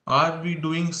 Are we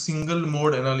doing single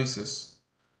mode analysis?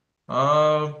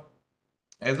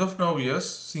 As of now, yes,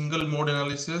 single mode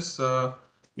analysis.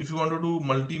 If you want to do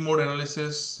multi-mode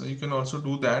analysis, you can also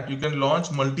do that. You can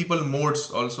launch multiple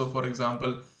modes also. For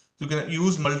example, you can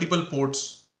use multiple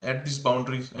ports at these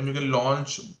boundaries and you can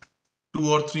launch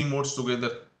 2 or 3 modes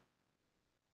together.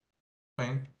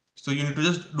 Fine. So you need to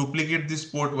just duplicate this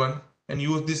port 1 and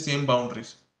use the same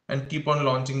boundaries and keep on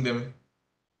launching them.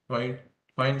 Right.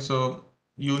 Fine. So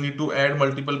you need to add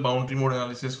multiple boundary mode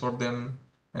analysis for them,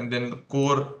 and then the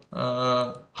core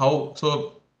how.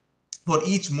 So for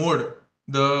each mode,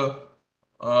 the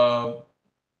uh,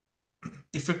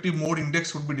 effective mode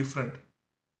index would be different.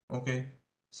 Okay.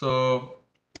 So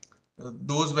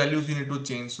those values you need to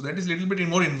change. So that is a little bit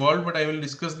more involved, but I will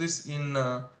discuss this in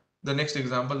the next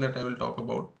example that I will talk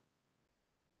about.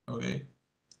 Okay.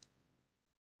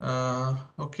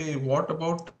 Okay. What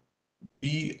about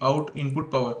B out input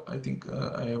power? I think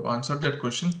I have answered that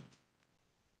question.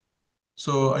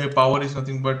 So your power is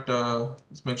nothing but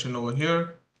it's mentioned over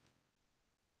here.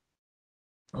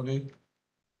 Okay.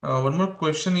 One more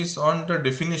question is on the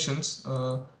definitions.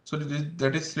 So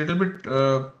that is little bit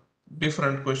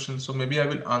different question. So maybe I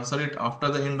will answer it after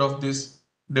the end of this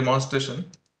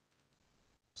demonstration,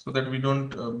 so that we don't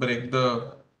break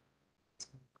the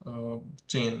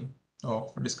chain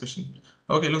of discussion.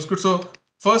 Okay, looks good. So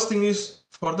first thing is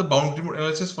for the boundary mode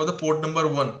analysis for the port number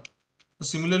 1. So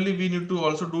similarly, we need to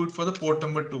also do it for the port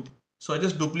number 2. So I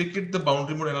just duplicate the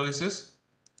boundary mode analysis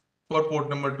for port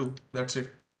number 2. That's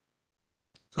it.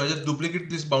 So I just duplicate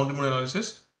this boundary mode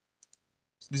analysis.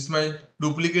 This is my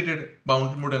duplicated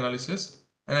boundary mode analysis,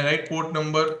 and I write port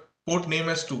name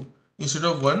as 2. Instead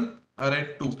of 1, I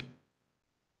write 2. Okay,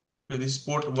 this is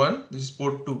port 1, this is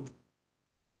port 2.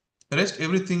 The rest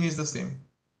everything is the same.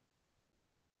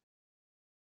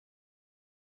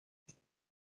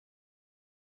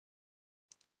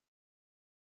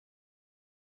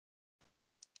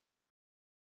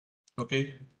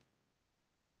 Okay.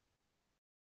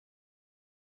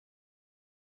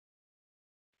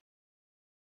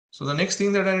 So the next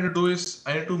thing that I need to do is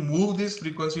I need to move this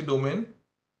frequency domain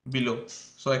below.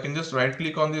 So I can just right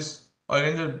click on this, or I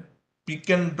can just pick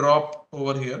and drop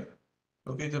over here.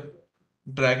 Okay, the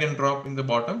drag and drop in the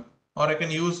bottom, or I can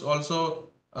use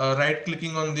also right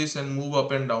clicking on this and move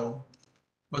up and down.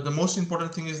 But the most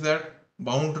important thing is that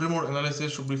boundary mode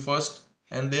analysis should be first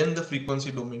and then the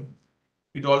frequency domain.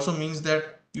 It also means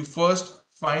that you first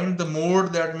find the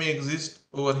mode that may exist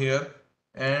over here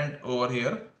and over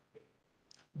here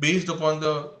based upon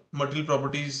the material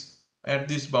properties at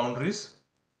these boundaries.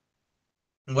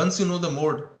 Once you know the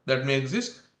mode that may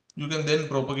exist, you can then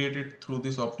propagate it through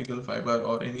this optical fiber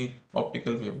or any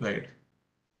optical waveguide.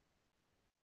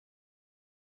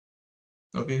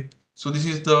 Okay, so this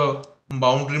is the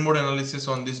boundary mode analysis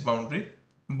on this boundary,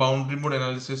 boundary mode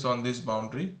analysis on this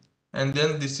boundary, and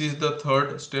then this is the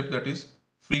third step, that is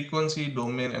frequency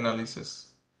domain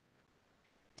analysis.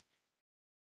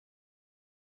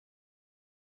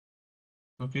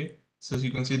 Okay, so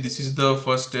you can see this is the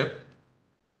first step,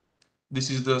 this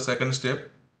is the second step,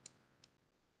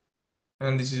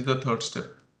 and this is the third step.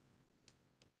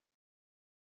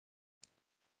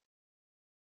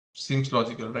 Seems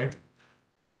logical, right?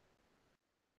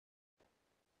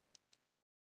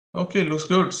 Okay, looks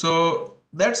good. So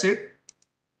that's it.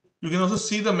 You can also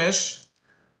see the mesh.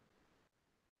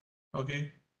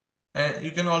 Okay, and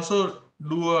you can also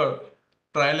do a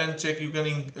trial and check. You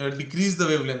can decrease the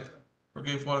wavelength.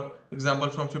 Okay, for example,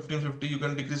 from 1550 you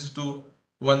can decrease it to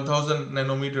 1000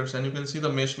 nanometers, and you can see the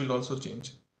mesh will also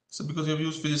change. So because you have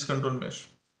used physics control mesh.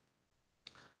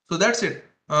 So that's it.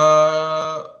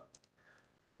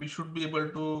 We should be able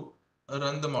to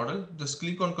run the model. Just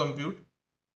click on compute,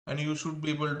 and you should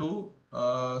be able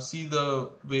to see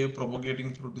the wave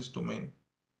propagating through this domain.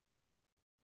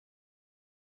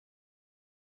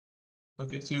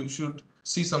 Okay, so you should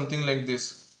see something like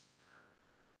this.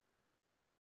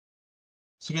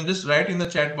 So you can just write in the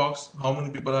chat box how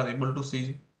many people are able to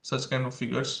see such kind of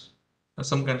figures,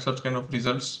 such kind of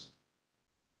results.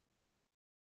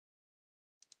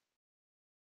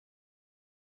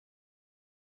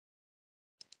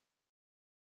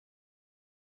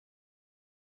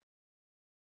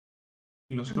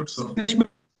 Looks good. So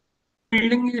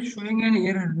Building is showing an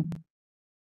error.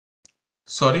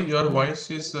 sorry, your voice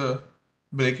is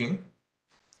breaking.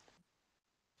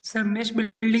 Sir, mesh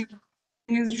building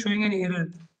is showing an error.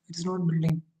 It is not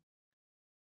building.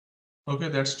 Okay,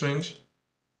 that's strange.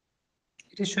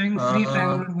 It is showing free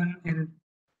triangular one error.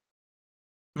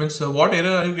 Means what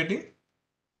error are you getting?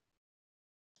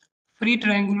 Free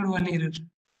triangular one error.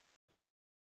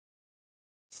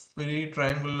 Free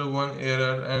triangular one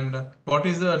error. And what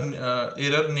is the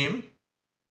error name?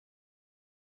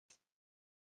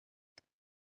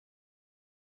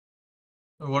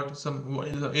 What is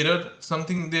the error?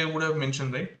 Something they would have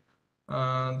mentioned, right?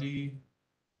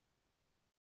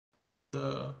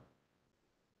 The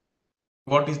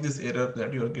what is this error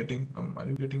that you are getting? Are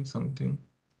you getting something?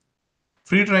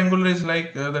 Free triangular is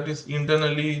like that is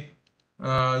internally.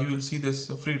 You will see this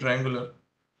free triangular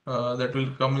that will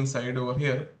come inside over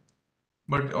here.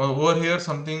 But over here,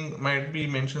 something might be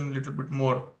mentioned a little bit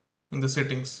more in the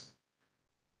settings.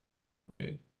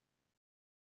 Okay.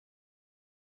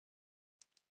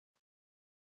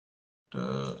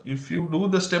 If you do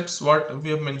the steps what we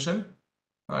have mentioned,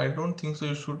 I don't think so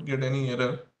you should get any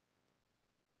error.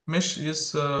 Mesh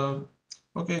is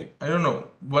okay. I don't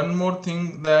know. One more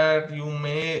thing that you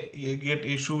may get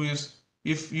issue is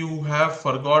if you have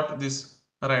forgot this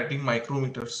writing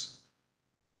micrometers.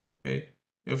 Okay.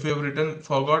 If you have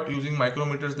forgot using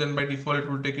micrometers, then by default it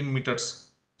will take in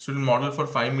meters. So it will model for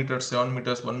 5 meters, 7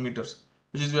 meters, 1 meters,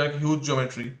 which is like huge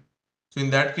geometry. So in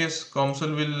that case,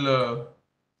 COMSOL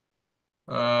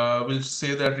will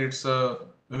say that it's a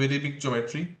very big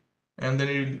geometry, and then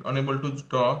it will unable to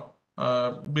draw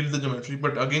build the geometry.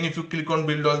 But again, if you click on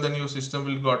build all, then your system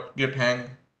will get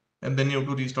hang, and then you have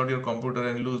to restart your computer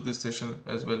and lose this session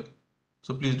as well.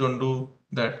 So please don't do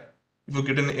that. If you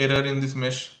get an error in this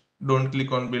mesh, don't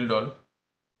click on build all.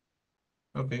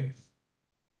 Okay.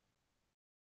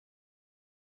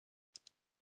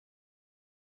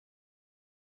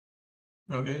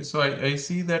 Okay, so I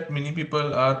see that many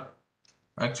people are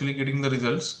actually getting the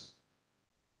results.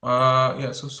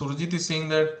 Yeah, so Surjit is saying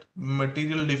that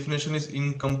material definition is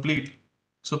incomplete.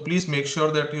 So please make sure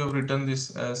that you have written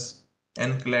this as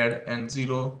N-clad and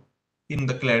 0 in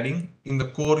the cladding. In the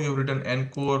core, you have written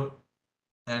N-core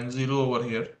and 0 over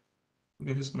here.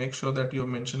 Okay, just make sure that you have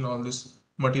mentioned all this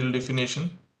material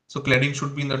definition. So cladding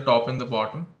should be in the top and the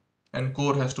bottom, and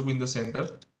core has to be in the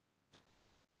center.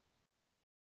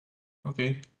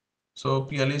 Okay, so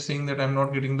PL is saying that I'm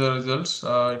not getting the results.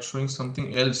 It's showing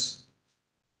something else.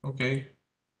 Okay,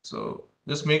 so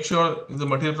just make sure the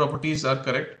material properties are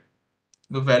correct.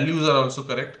 The values are also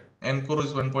correct. N core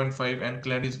is 1.5, N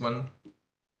clad is 1.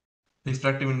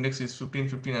 Refractive index is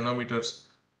 1550 nanometers.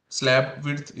 Slab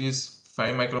width is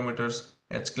 5 micrometers.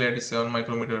 H clad is 7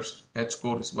 micrometers. H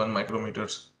core is 1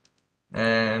 micrometers.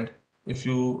 And if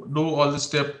you do all the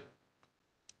step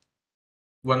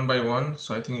one by one,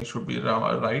 so I think it should be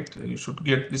right. You should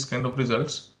get this kind of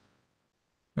results.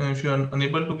 And if you are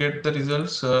unable to get the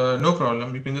results, no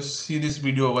problem. You can just see this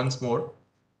video once more.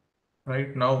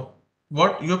 Right now,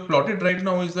 what you have plotted right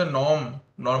now is the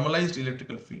normalized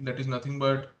electrical field. That is nothing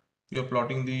but you are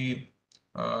plotting the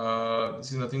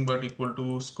this is nothing but equal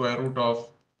to square root of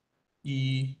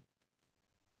E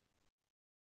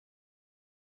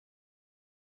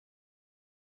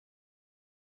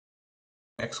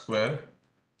x square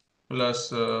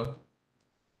plus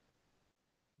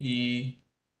E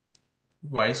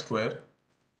y square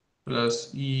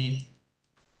plus E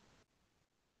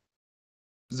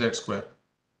z square.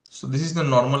 So this is the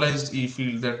normalized E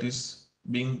field that is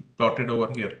being plotted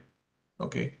over here.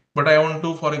 Okay, but I want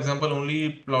to, for example, only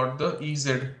plot the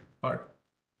EZ part,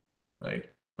 right?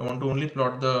 I want to only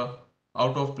plot the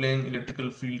out of plane electrical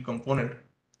field component.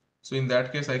 So in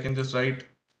that case, I can just write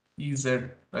EZ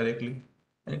directly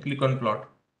and click on plot.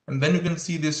 And then you can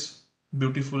see this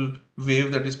beautiful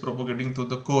wave that is propagating through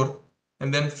the core.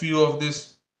 And then few of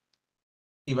these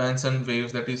events and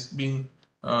waves that is being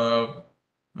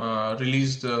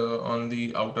released on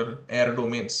the outer air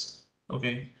domains.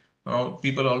 Okay. Now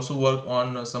people also work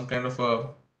on some kind of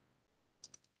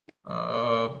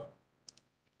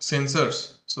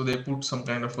sensors. So they put some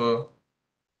kind of a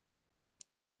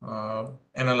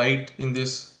analyte in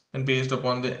this, and based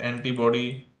upon the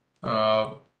antibody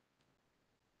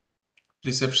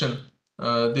reception,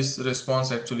 this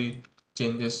response actually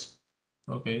changes.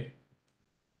 Okay.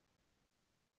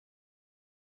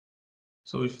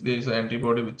 So if there is an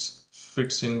antibody which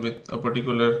fits in with a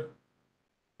particular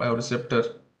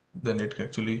bioreceptor, then it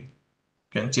actually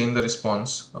can change the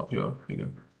response of your figure.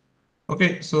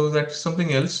 Okay, so that's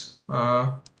something else.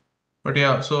 But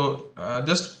yeah, so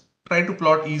just try to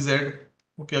plot EZ.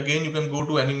 Okay, again, you can go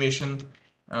to animation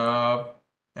and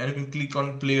you can click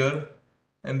on player,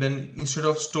 and then instead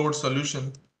of stored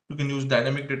solution, you can use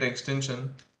dynamic data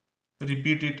extension,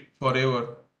 repeat it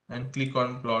forever and click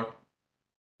on plot.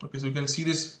 Okay, so you can see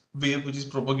this wave which is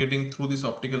propagating through this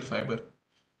optical fiber.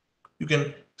 You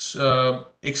can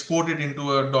export it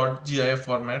into a .gif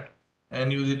format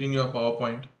and use it in your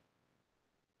PowerPoint.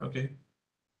 Okay.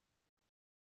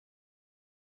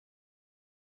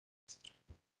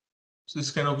 So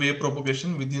this kind of wave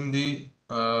propagation within the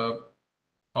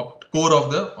core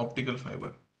of the optical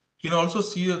fiber. You can also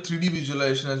see a 3D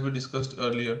visualization as we discussed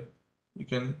earlier. You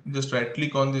can just right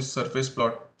click on this surface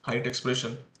plot height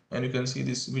expression and you can see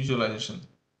this visualization,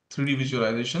 3D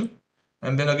visualization.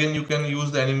 And then again you can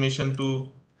use the animation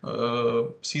to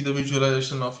see the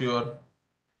visualization of your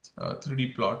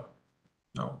 3D plot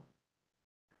now.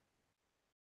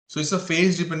 So it's a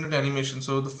phase dependent animation.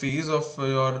 So the phase of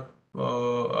your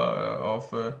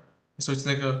so it's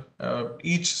like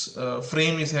each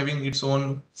frame is having its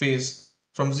own phase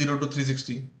from 0 to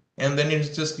 360, and then it's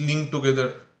just linked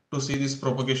together to see this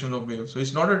propagation of waves. So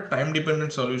it's not a time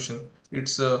dependent solution,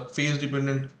 it's a phase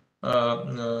dependent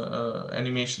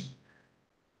animation.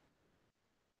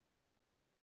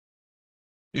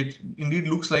 It indeed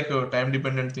looks like a time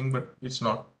dependent thing, but it's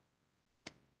not.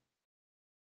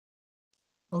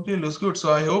 Okay, looks good.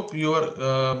 So I hope you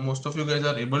are most of you guys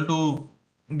are able to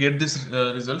get this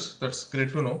results. That's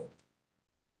great to know.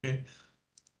 Okay.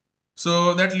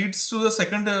 So that leads to the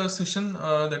second session,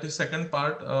 that is second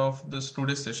part of this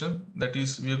today's session. That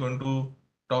is, we are going to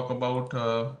talk about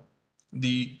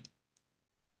the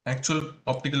actual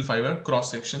optical fiber cross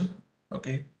section.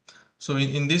 Okay. So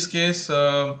in this case,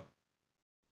 what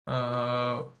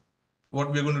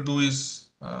we're going to do is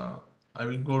I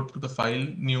will go to the file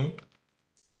new.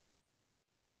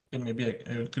 Okay, maybe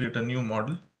I will create a new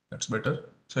model. That's better.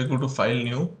 So I go to file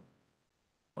new.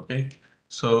 Okay.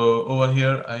 So over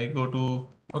here I go to,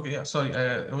 okay, yeah, sorry,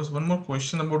 there was one more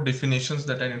question about definitions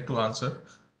that I need to answer.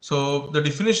 So the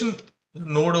definition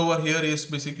node over here is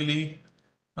basically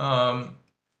a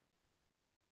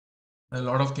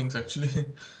lot of things actually.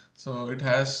 So it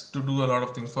has to do a lot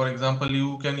of things. For example,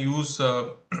 you can use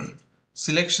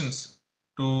selections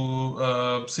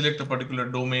to select a particular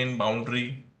domain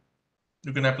boundary.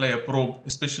 You can apply a probe,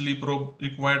 especially probe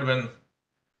required when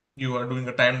you are doing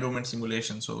a time domain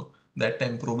simulation. So that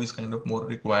time probe is kind of more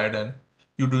required, and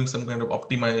you're doing some kind of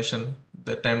optimization.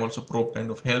 That time also probe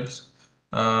kind of helps.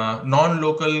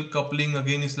 Non-local coupling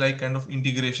again is like kind of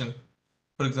integration.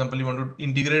 For example, you want to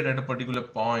integrate at a particular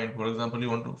point. For example,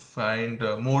 you want to find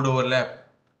mode overlap.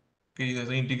 Okay, there's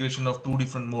an integration of two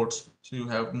different modes. So you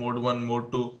have mode 1,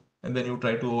 mode 2, and then you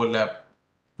try to overlap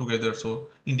together. So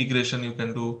integration you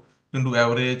can do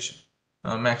average,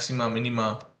 maxima,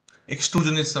 minima.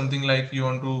 Extrusion is something like you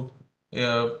want to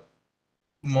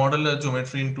model a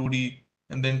geometry in 2D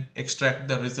and then extract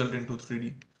the result into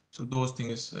 3D. So those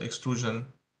things is extrusion.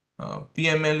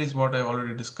 PML is what I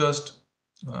already discussed.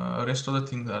 Rest of the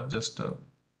things are just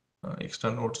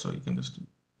extra notes, so you can just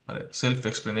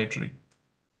self-explanatory.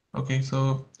 Okay,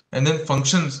 so and then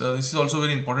functions. This is also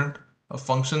very important. A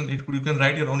function, you can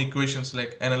write your own equations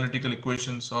like analytical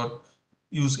equations, or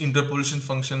use interpolation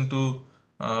function to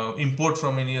import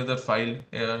from any other file,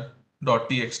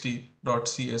 .txt,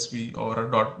 .csv, or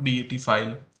a .dat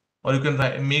file, or you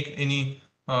can make any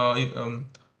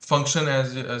function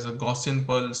as a Gaussian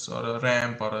pulse, or a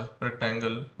ramp, or a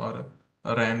rectangle, or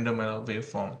a random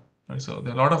waveform. Right? So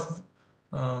there are a lot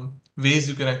of ways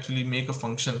you can actually make a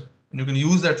function, and you can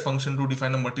use that function to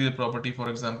define a material property, for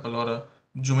example, or a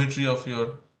geometry of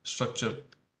your structure.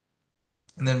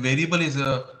 And then variable is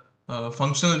a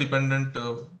functional dependent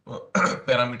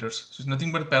parameters. So it's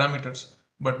nothing but parameters,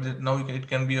 but now it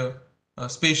can be a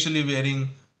spatially varying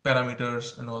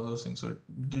parameters and all those things. So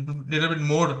little bit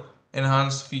more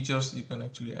enhanced features you can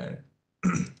actually add.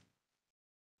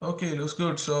 Okay, looks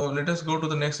good. So let us go to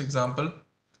the next example.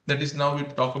 That is, now we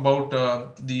talk about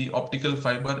the optical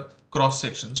fiber cross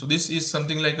section. So this is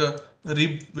something like a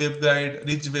ridge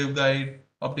waveguide,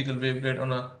 optical waveguide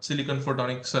on a silicon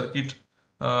photonic circuit,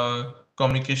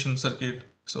 communication circuit.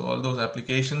 So all those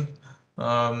applications.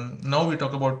 Now we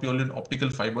talk about purely optical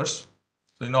fibers.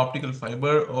 So in optical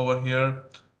fiber over here,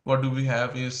 what do we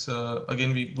have is,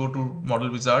 again, we go to model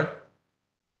wizard,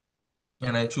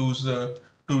 and I choose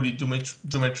 2D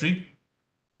geometry,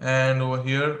 and over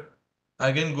here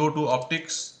again go to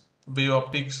optics, wave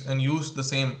optics, and use the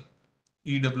same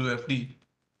EWFD.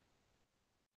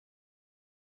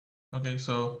 Okay,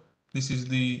 so this is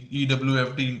the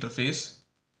EWFD interface.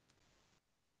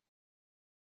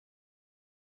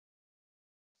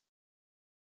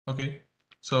 Okay,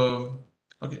 so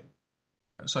okay,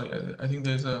 sorry, I think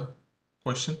there's a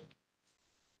question.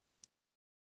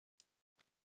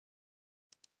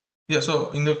 Yeah, so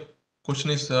in the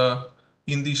question is,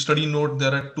 in the study note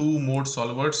there are two mode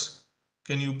solvers.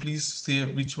 Can you please say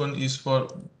which one is for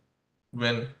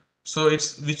when? So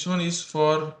it's which one is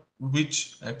for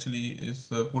which actually is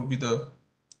would be the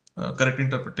correct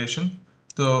interpretation.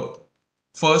 The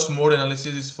first mode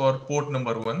analysis is for port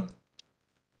number 1.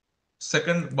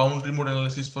 Second boundary mode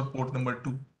analysis for port number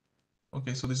 2.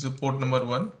 Okay, so this is port number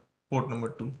 1, port number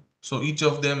 2. So each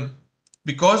of them,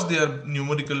 because they are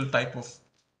numerical type of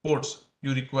ports,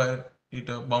 you require it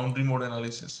a boundary mode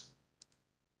analysis.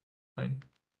 Fine.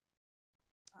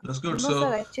 That's good. No, So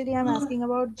sir, actually, I'm asking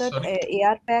about that sorry.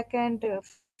 AR pack and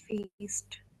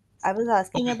feast. I was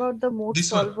asking Okay, about the mode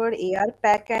this one. solver, AR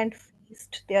pack and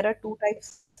feast. There are two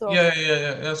types of.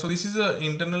 Yeah. So this is an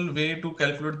internal way to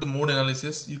calculate the mode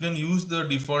analysis. You can use the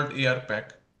default AR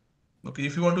pack. Okay,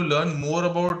 if you want to learn more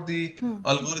about the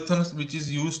algorithms which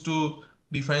is used to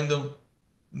define the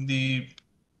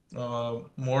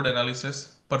mode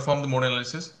analysis, perform the mode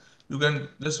analysis, you can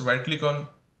just right click on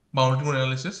boundary mode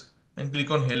analysis and click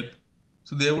on help.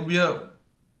 So there would be a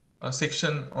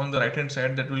section on the right hand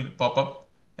side that will pop up,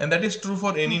 and that is true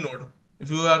for any node.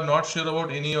 If you are not sure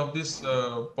about any of this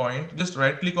point, just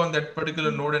right click on that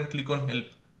particular node and click on help.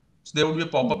 So there will be a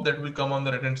pop-up that will come on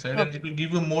the right hand side, and it will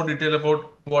give you more detail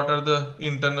about what are the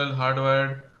internal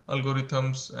hardwired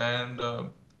algorithms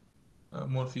and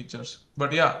more features.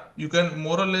 But yeah, you can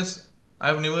more or less, I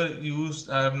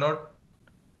have not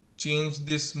changed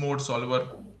this mode solver.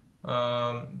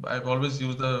 I've always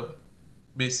used the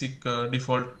basic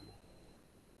default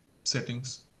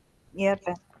settings. AR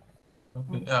pack.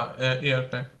 Okay, yeah, AR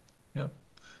pack. Yeah.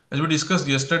 As we discussed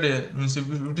yesterday, means if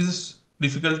it is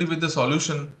difficulty with the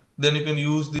solution, then you can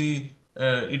use the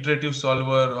iterative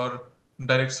solver or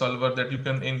direct solver that you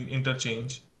can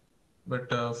interchange. But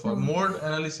for mode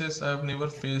analysis, I have never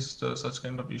faced such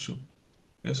kind of issue.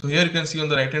 Okay, so here you can see on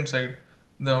the right hand side,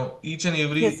 now each and Yes,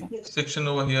 every sir. section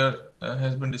over here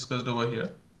has been discussed over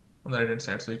here on the right hand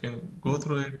side. So you can go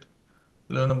through it,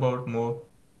 learn about more.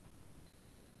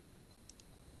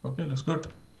 Okay, that's good.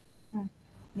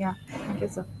 Yeah, thank you,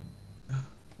 sir.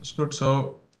 That's good.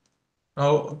 So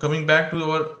now coming back to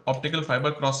our optical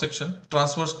fiber cross section,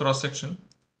 transverse cross section,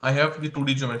 I have the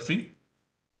 2D geometry,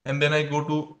 and then I go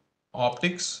to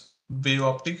optics, wave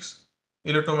optics,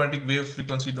 electromagnetic wave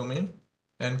frequency domain,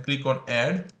 and click on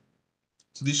add.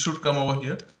 So this should come over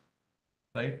here,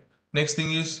 right? Next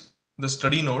thing is the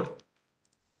study node.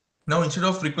 Now instead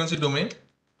of frequency domain,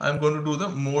 I'm going to do the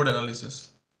mode analysis.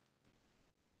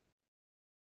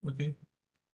 Okay.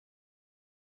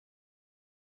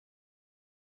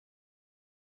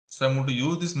 So I'm going to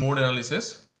use this mode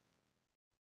analysis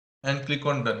and click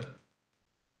on done.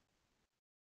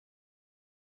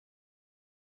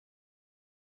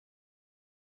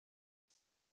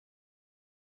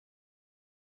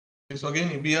 So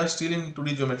again, we are still in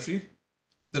 2D geometry.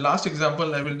 The last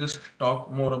example, I will just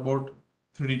talk more about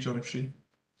 3D geometry.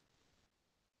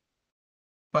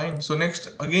 Fine. So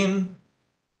next, again,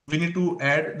 we need to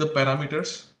add the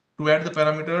parameters. To add the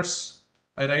parameters,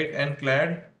 I write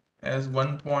nclad as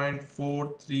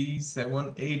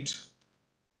 1.4378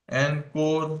 and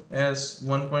core as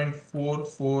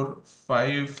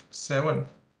 1.4457.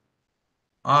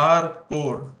 R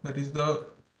core, that is the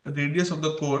radius of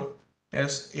the core,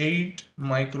 as 8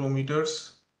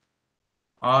 micrometers.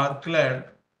 R clad,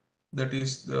 that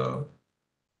is the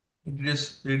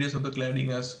radius of the cladding,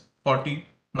 as 40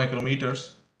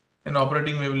 micrometers, and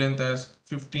operating wavelength as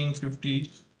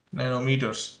 1550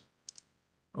 nanometers.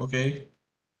 Okay,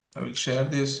 I will share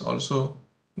this also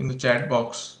in the chat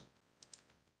box.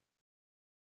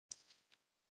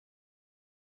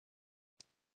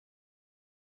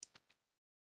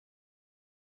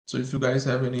 So if you guys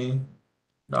have any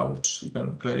doubts, you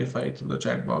can clarify it in the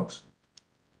chat box.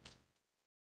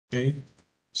 Okay,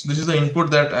 so this is the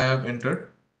input that I have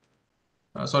entered.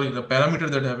 Sorry, the parameter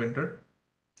that I have entered.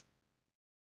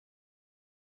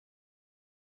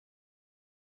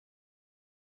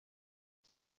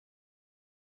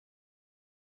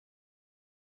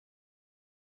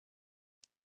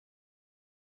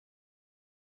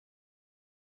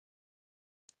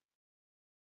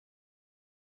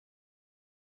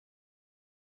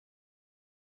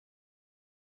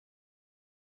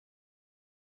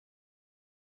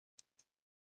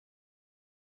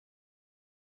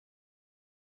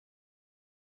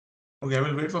 Okay, I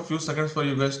will wait for a few seconds for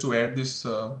you guys to add these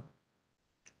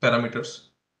parameters.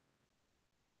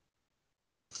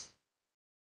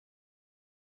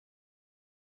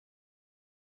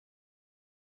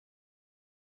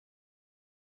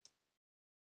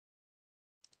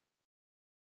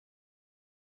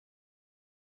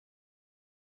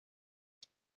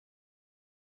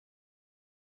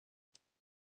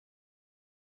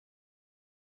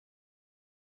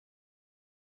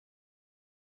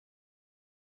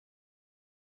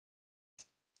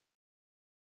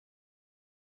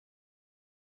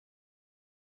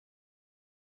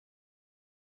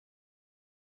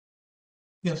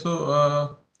 Yeah,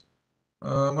 so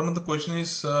one of the question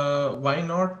is why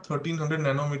not 1300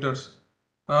 nanometers?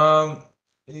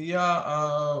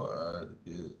 Yeah,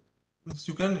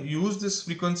 you can use this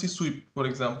frequency sweep, for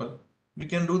example. We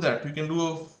can do that. We can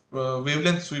do a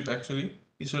wavelength sweep actually.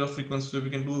 Instead of frequency sweep, we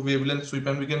can do a wavelength sweep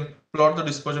and we can plot the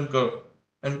dispersion curve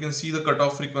and we can see the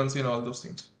cutoff frequency and all those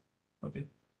things. Okay,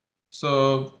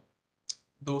 so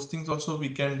those things also we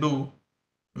can do.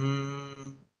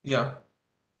 Yeah.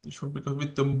 Should, because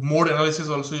with the mode analysis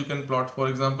also you can plot. For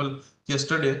example,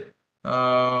 yesterday,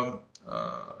 uh,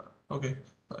 okay,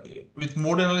 with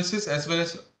mode analysis as well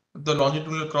as the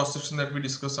longitudinal cross section that we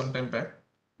discussed some time back,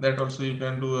 that also you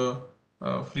can do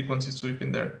a frequency sweep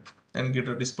in that and get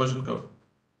a dispersion curve.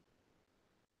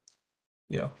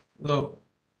 Yeah, so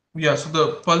yeah, so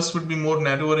the pulse would be more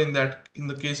narrower in that, in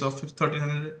the case of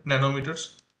 1300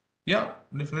 nanometers. Yeah,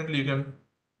 definitely you can.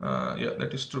 Yeah,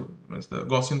 that is true. Means the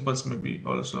Gaussian pulse may be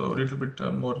also a little bit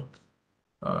more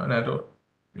narrow.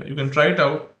 Yeah, you can try it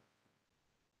out.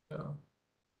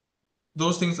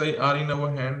 Those things are in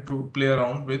our hand to play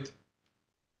around with. It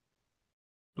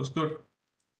was good.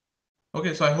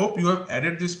 Okay, so I hope you have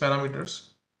added these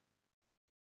parameters.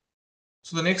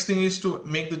 So the next thing is to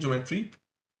make the geometry.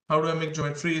 How do I make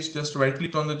geometry? Is just right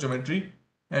click on the geometry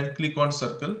and click on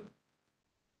circle.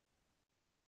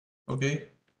 Okay,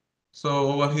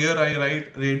 so over here I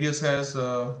write radius as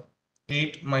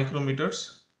 8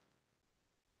 micrometers.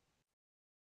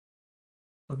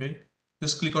 Okay,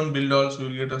 just click on build all, so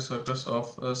you'll get a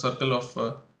circle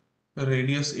of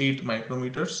radius 8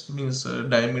 micrometers, means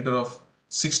diameter of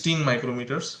 16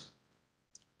 micrometers.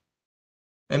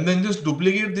 And then just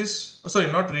duplicate this. Sorry,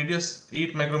 not radius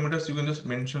 8 micrometers. You can just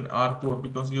mention R4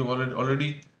 because you have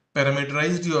already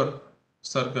parameterized your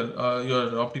circle,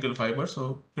 your optical fiber.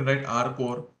 So you can write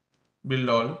R4, build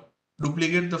all,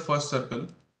 duplicate the first circle,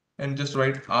 and just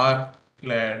write R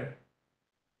clad,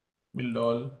 build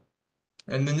all,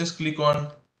 and then just click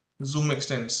on zoom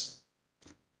extents.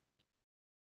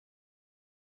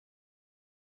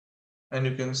 And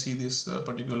you can see this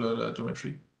particular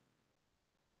geometry.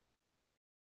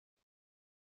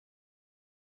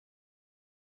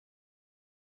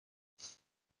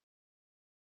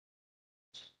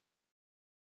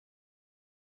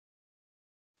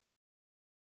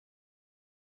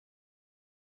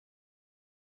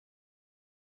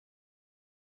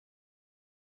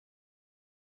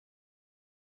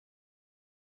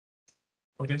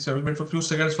 Okay, so I will wait for a few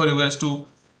seconds for you guys to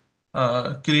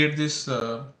create this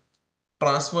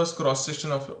transverse cross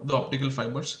section of the optical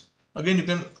fibers. Again, you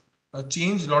can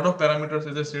change a lot of parameters.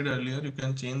 As I said earlier, you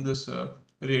can change this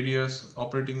radius,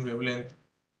 operating wavelength,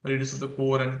 radius of the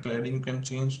core and cladding. You can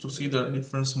change to see the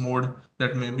difference mode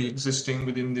that may be existing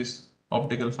within this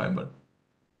optical fiber.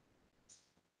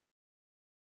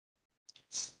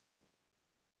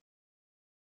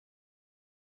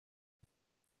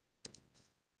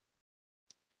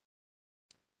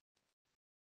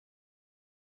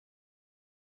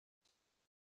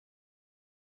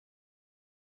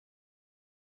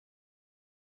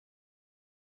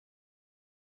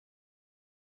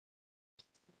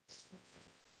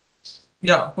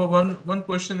 Yeah, for one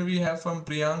question we have from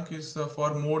Priyank is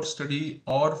for mode study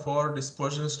or for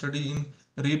dispersion study in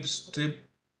RIP strip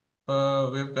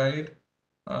waveguide.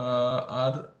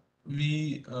 Are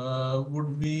we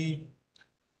would we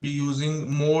be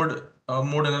using mode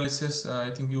analysis? I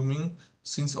think you mean,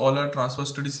 since all are transfer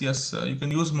studies. Yes, you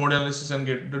can use mode analysis and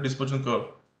get the dispersion curve.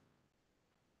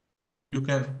 You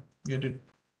can get it.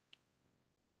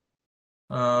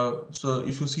 So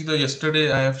if you see the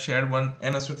yesterday, I have shared one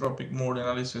anisotropic mode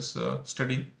analysis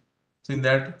study. So in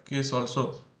that case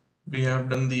also, we have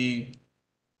done the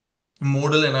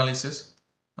modal analysis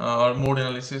or mode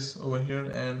analysis over here,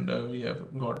 and we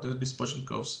have got the dispersion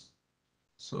curves.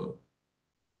 So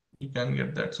you can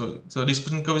get that. So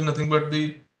dispersion curve is nothing but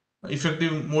the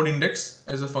effective mode index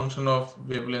as a function of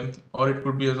wavelength, or it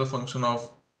could be as a function of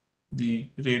the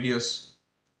radius.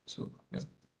 So yeah.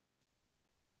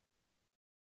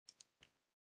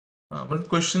 One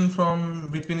question from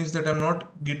Vipin is that I'm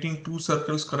not getting two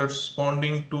circles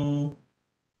corresponding to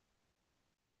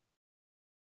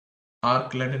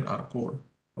R-clad and R-core.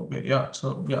 Okay, yeah.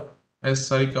 So yeah, as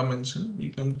Sarika mentioned,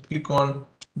 you can click on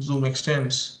zoom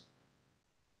extents.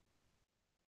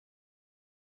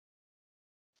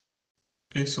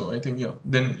 Okay, so I think yeah,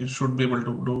 then you should be able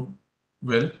to do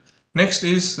well. Next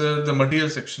is the material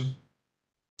section.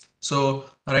 So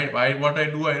what I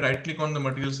do, I right click on the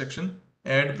material section,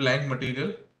 add blank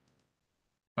material.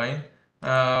 Fine.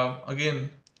 Again,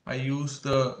 I use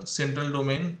the central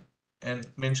domain and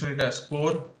mention it as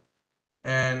core,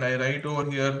 and I write over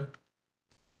here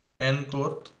N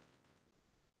core.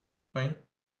 Fine.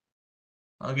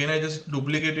 Again, I just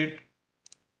duplicate it,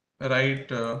 write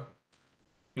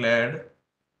clad,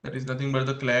 that is nothing but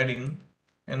the cladding,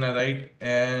 and I write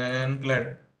N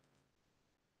clad.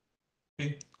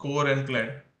 Okay, core and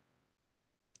clad.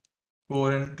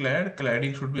 Core and clad,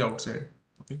 cladding should be outside.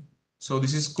 Okay, so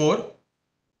this is core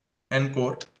and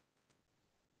core,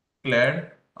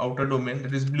 clad, outer domain,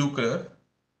 that is blue color,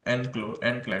 and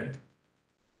clad.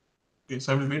 Okay,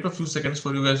 so I will wait a few seconds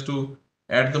for you guys to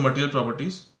add the material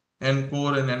properties and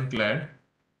core and clad.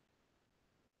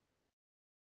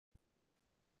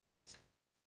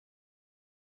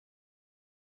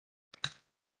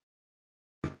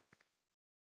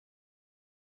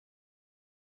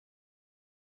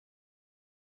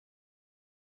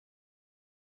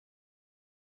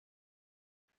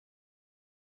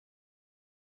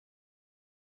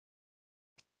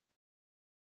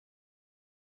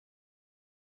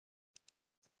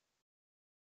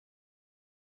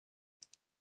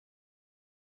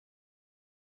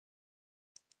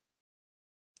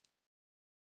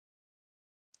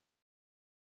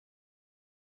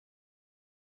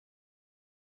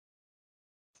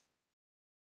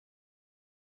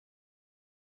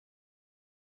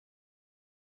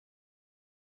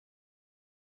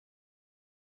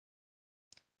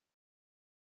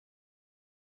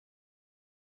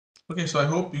 Okay, so I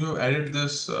hope you have added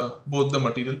this both the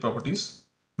material properties.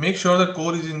 Make sure the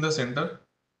core is in the center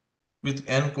with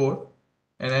N core,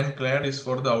 and N clad is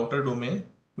for the outer domain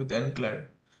with N clad.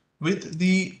 With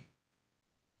the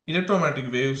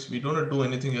electromagnetic waves, we don't do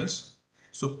anything else.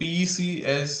 So PEC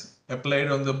is applied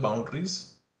on the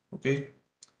boundaries. Okay,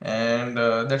 and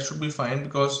that should be fine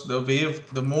because the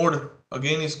wave, the mode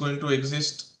again is going to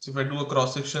exist. So if I do a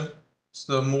cross section,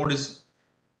 so the mode is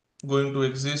going to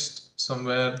exist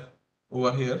somewhere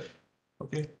over here.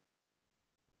 Okay,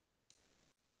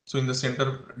 so in the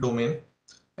center domain,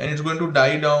 and it's going to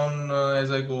die down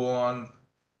as I go on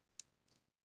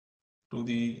to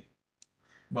the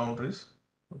boundaries.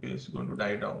 Okay, it's going to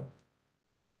die down.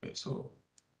 Okay, so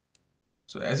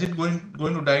as it going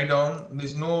to die down,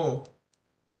 there's no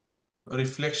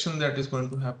reflection that is going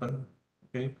to happen.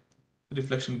 Okay,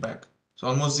 reflection back, so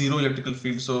almost zero electrical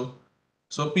field. So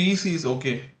PEC is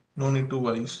okay, no need to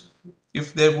worry.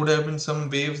 If there would have been some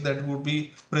waves that would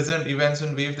be present, events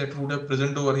and waves that would have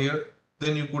present over here,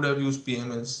 then you could have used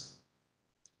PMS.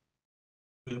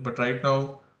 But right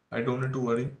now I don't need to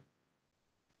worry.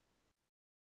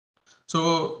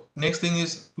 So next thing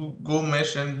is to go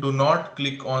mesh and do not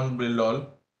click on build all.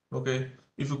 Okay,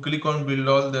 if you click on build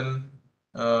all, then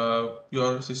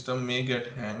your system may get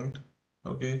hanged.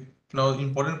 Okay. Now,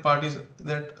 important part is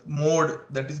that mode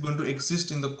that is going to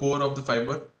exist in the core of the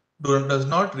fiber does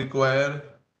not require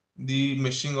the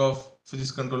meshing of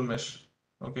physics control mesh.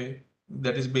 Okay,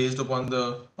 that is based upon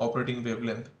the operating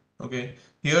wavelength. Okay,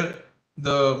 here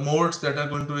the modes that are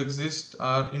going to exist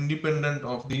are independent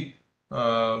of the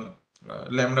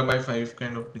lambda by 5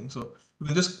 kind of thing. So you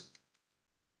can just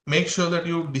make sure that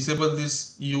you disable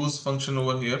this use function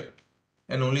over here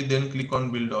and only then click on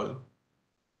build all.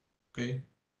 Okay,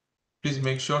 please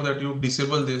make sure that you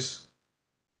disable this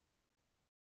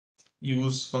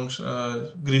use function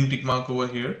green tick mark over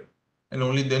here and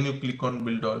only then you click on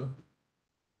build all.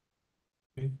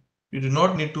 Okay. You do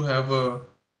not need to have a,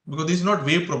 because this is not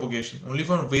wave propagation. Only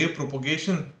for wave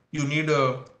propagation you need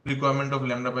a requirement of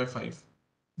lambda by 5.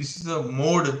 This is a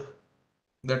mode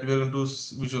that we are going to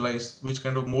visualize, which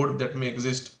kind of mode that may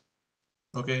exist.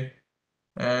 Okay,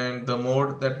 and the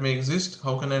mode that may exist,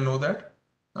 how can I know that?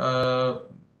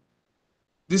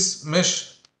 This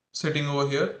mesh setting over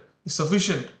here is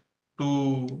sufficient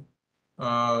to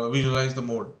visualize the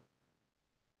mode.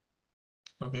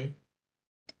 Okay,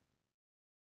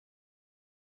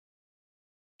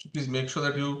 so please make sure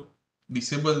that you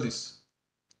disable this.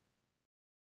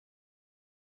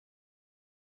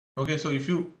 Okay, so if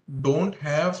you don't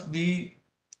have the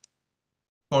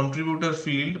contributor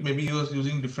field, maybe you was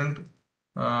using different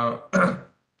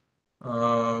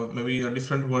maybe a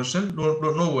different version,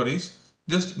 don't no worries,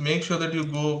 just make sure that you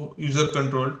go user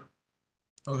controlled.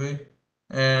 Okay,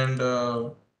 and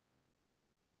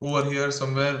over here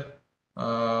somewhere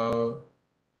uh,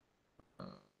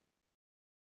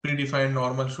 predefined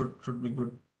normal should be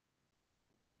good.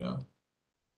 Yeah,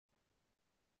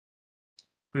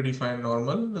 predefined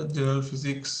normal, general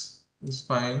physics is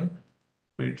fine,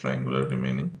 pre-triangular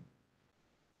remaining.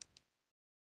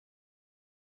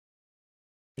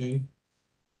 Okay,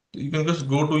 you can just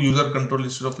go to user control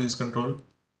instead of physics control,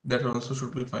 that also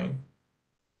should be fine.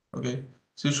 Okay,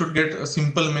 so you should get a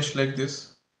simple mesh like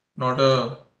this, not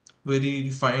a very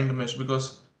refined mesh,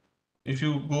 because if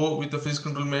you go with the physics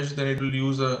control mesh, then it will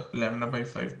use a lambda by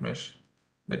 5 mesh.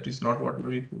 That is not what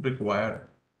we require.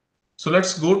 So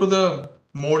let's go to the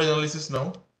mode analysis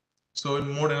now. So in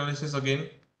mode analysis again,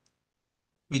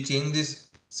 we change this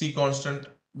C constant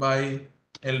by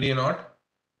LDA naught.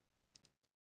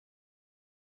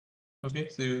 Okay,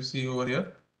 so you see over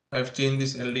here, I've changed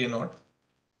this LDA naught.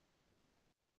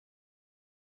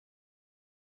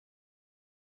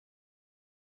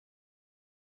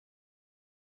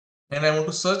 And I want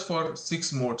to search for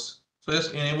 6 modes. So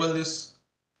just enable this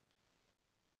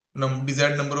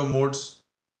desired number of modes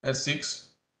as 6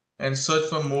 and search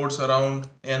for modes around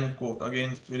n quote.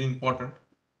 Again, very important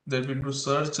that we do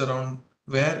search around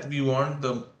where we want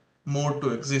the mode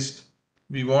to exist.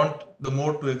 We want the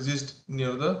mode to exist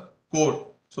near the core.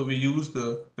 So we use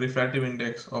the refractive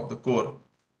index of the core.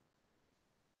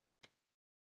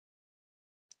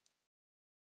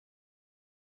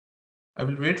 I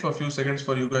will wait for a few seconds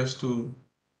for you guys to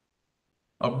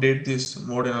update this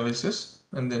mode analysis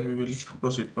and then we will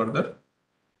proceed further.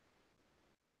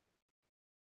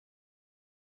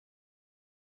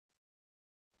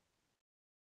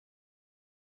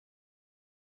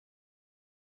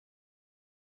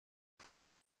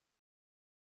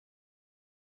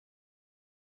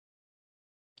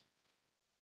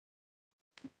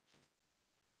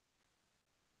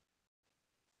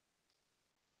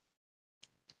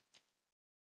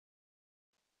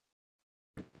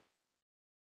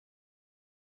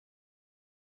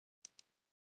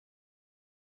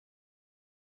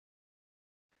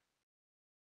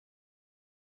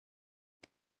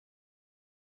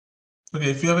 Okay,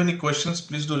 if you have any questions,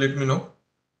 please do let me know.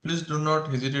 Please do not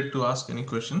hesitate to ask any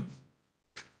question.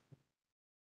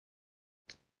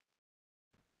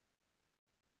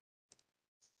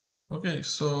 Okay,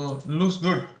 so looks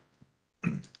good.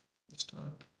 Just,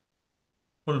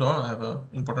 hold on, I have an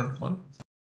important call.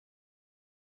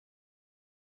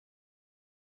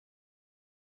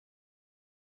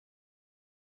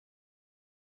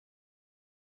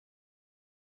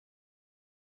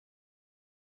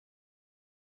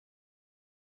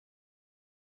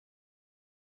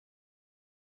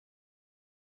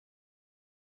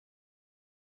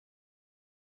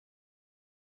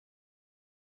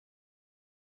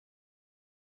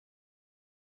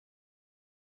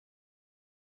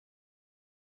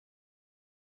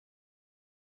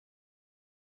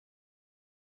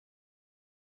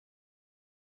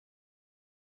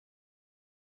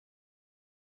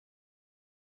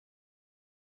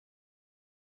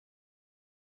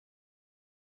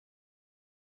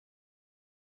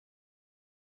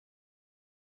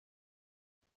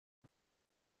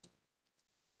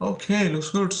 Okay,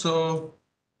 looks good. So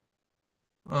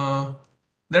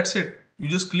that's it. You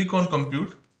just click on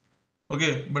compute.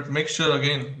 Okay, but make sure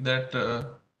again that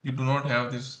you do not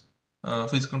have this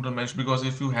phase control mesh, because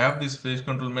if you have this phase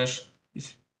control mesh,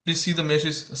 if please see the mesh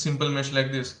is a simple mesh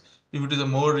like this. If it is a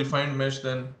more refined mesh,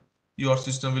 then your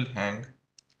system will hang.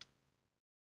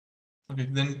 Okay,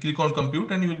 then click on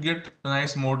compute and you will get a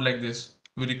nice mode like this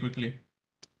very quickly.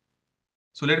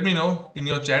 So let me know in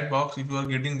your chat box if you are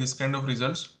getting this kind of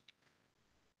results.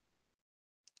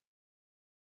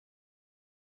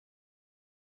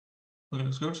 Okay,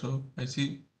 looks good. So I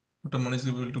see Uttam is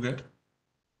able to get.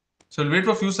 So I'll wait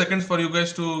for a few seconds for you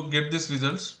guys to get these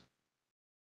results.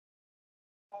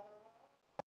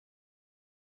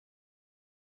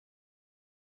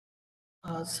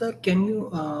 Sir, can you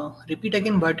repeat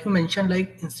again what you mentioned?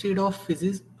 Like instead of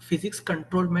physics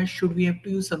control mesh, should we have to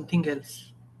use something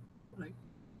else? Right.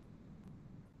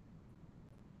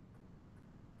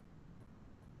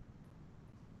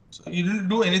 So you didn't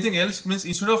do anything else, means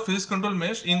instead of physics control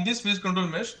mesh, in this physics control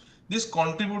mesh, this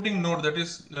contributing node, that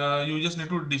is you just need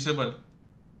to disable.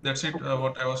 That's it,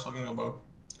 what I was talking about.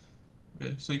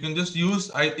 Okay, so you can just use,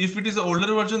 if it is an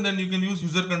older version, then you can use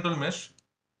user control mesh,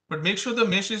 but make sure the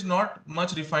mesh is not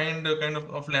much refined kind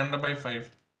of lambda by 5.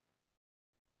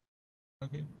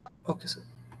 Okay. Okay, sir.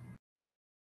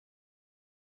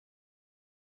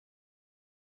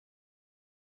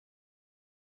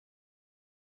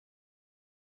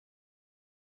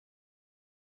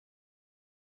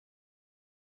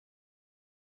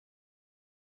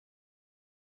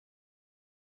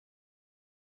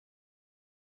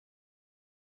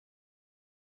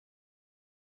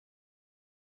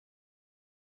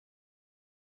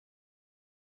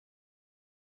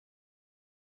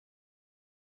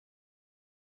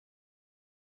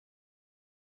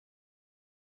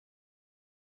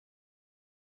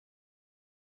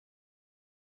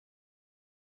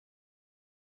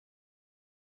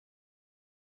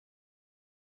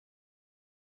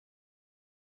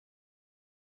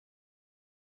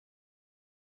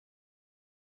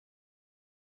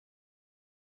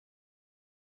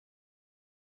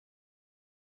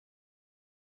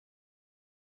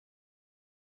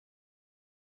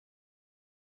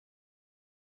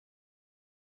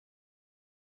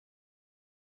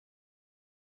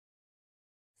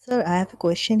 Sir, I have a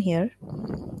question here.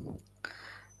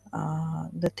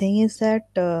 The thing is that,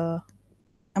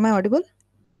 am I audible?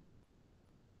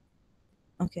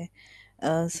 Okay. So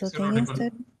Yes, you're thing is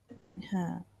audible.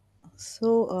 that,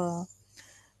 so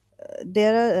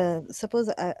there are, suppose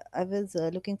I was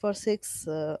looking for 6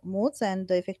 modes and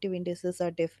the effective indices are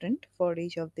different for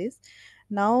each of these.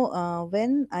 Now,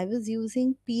 when I was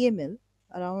using PML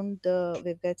around the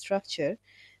waveguide structure,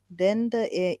 then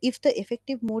if the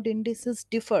effective mode indices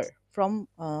differ from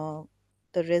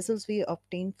the results we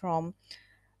obtain from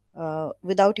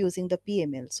without using the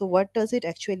PML, so what does it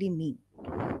actually mean?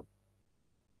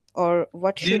 Or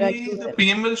what should I Ideally, do the then?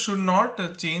 PML should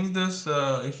not change this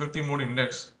effective mode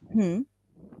index. Hmm.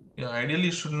 Yeah, ideally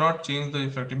it should not change the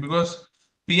effective, because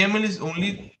PML is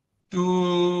only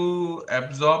to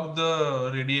absorb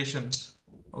the radiations.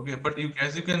 Okay, but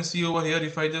as you can see over here,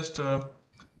 if I just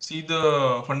see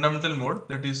the fundamental mode,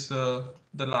 that is the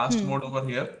last Hmm. mode over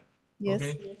here. Yes.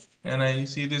 Okay, and I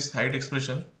see this height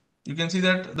expression. You can see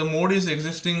that the mode is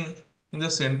existing in the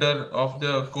center of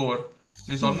the core.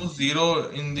 It is Hmm. almost zero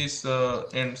in this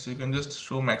end. So you can just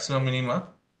show maximum minima.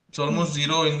 It's almost Hmm.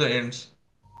 zero in the ends.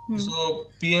 Hmm. So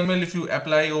PML, if you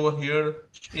apply over here,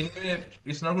 anyway,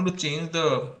 it's not going to change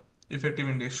the effective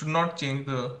index. Should not change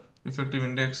the effective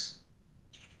index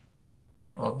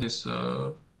of this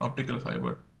optical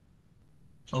fiber.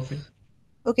 Okay.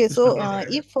 Okay, This so will not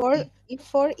add. if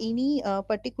for any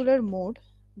particular mode,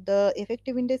 the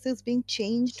effective index is being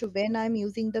changed when I'm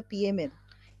using the PML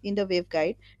in the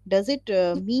waveguide, does it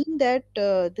mean that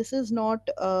this is not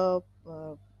a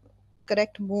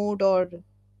correct mode or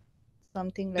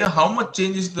something Yeah, like how that? much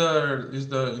change is the in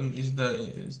the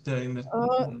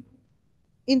Uh,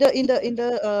 in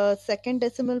the second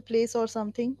decimal place or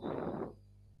something? You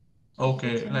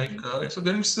Okay, think? like so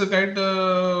then it's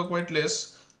quite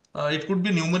less. It could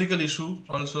be numerical issue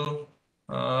also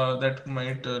that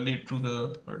might lead to the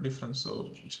difference.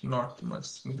 So it's not much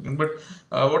significant. But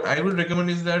what I would recommend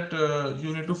is that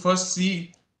you need to first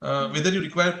see whether you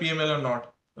require PML or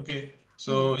not. Okay.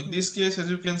 So in this case, as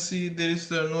you can see, there is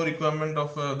no requirement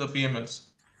of the PMLs.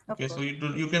 Of Okay, so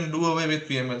course. you can do away with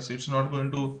PMLs. It's not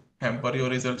going to hamper your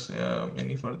results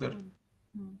any further.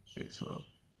 Hmm. Okay, so.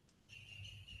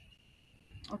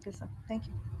 Okay, sir. Thank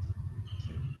you.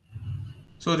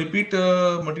 So repeat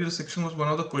material section was one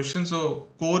of the questions. So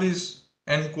core is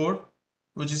N core.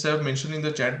 which is I have mentioned in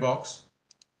the chat box.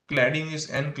 Cladding is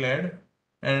nclad,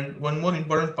 and one more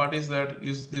important part is that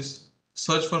is this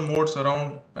search for modes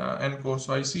around ncore.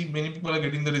 So I see many people are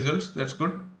getting the results. That's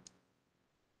good.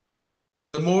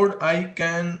 The mode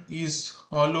ICANN is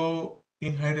hollow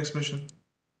in height expression.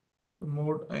 The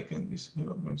mode ICANN is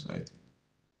here means I think.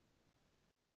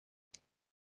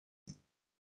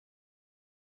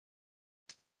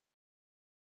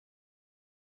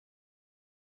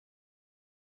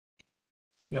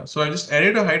 Yeah, so I just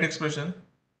added a height expression.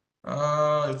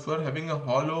 If you are having a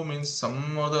hollow means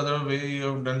some or the other way you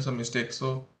have done some mistake.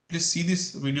 So please see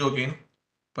this video again.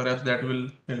 Perhaps that will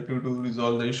help you to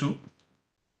resolve the issue.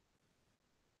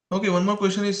 Okay, one more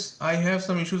question is I have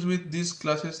some issues with these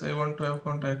classes. I want to have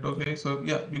contact. Okay, so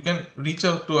yeah, you can reach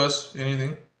out to us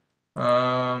anything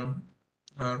to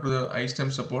the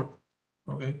IITDM support.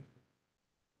 Okay.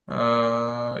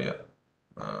 Yeah.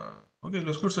 Okay,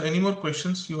 that's good. So any more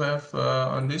questions you have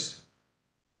on this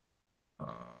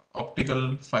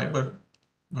optical fiber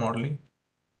modeling?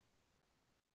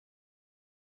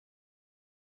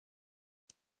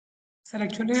 Sir,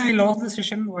 actually, I lost the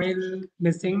session while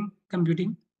missing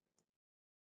computing.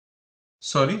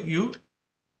 Sorry, you?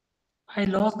 I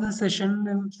lost the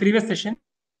session, previous session,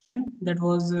 that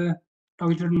was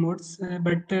toggle modes.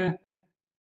 But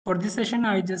for this session,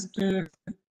 I just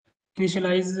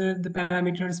initialize the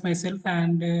parameters myself,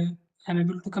 and I'm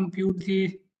able to compute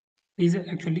these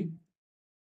actually.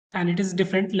 And it is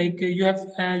different. Like you have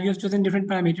chosen different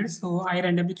parameters, so I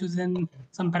randomly chosen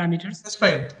some parameters. That's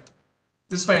fine.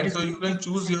 This is fine. That So is you can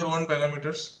choose your own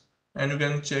parameters and you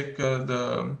can check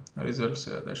the results.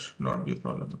 That should not be a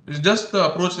problem. It's just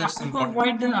the approach that's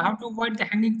important. How to avoid the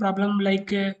hanging problem,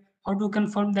 like how to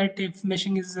confirm that if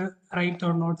meshing is right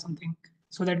or not, something,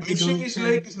 so that we Meshing don't. is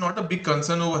like it's not a big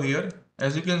concern over here.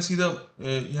 As you can see,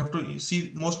 you have to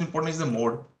see most important is the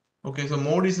mode. Okay, so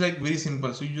mode is like very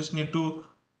simple. So you just need to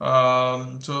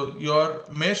so your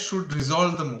mesh should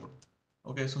resolve the mode.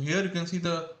 Okay, so here you can see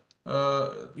the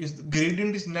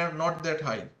gradient is not that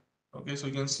high. Okay, so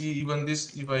you can see even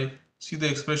this, if I see the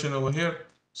expression over here,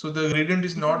 so the gradient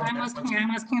is not I'm that much.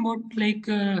 asking about like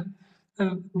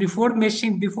before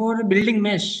meshing, before building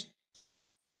mesh,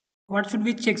 what should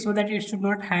we check so that it should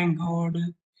not hang or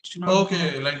it should not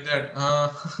Okay, go. like that.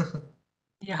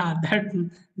 Yeah, that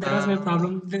was my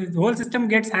problem. The whole system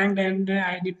gets hanged, and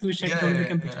I need to shut down the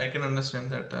computer. I can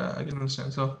understand that. I can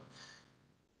understand. So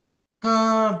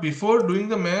before doing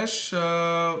the mesh,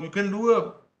 you can do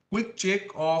a quick check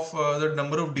of the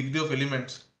number of degree of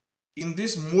elements. In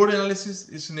this mode analysis,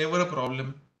 it's never a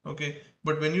problem. Okay,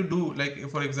 but when you do, like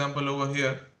for example over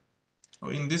here,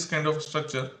 or in this kind of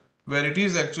structure, where it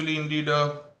is actually indeed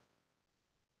a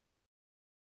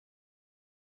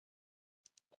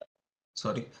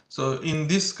sorry. So in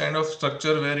this kind of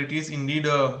structure where it is indeed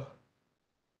a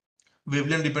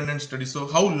wavelength dependent study. So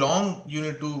how long you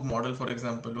need to model, for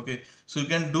example. Okay, so you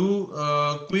can do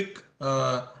quick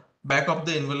back of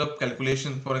the envelope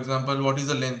calculation. For example, what is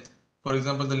the length? For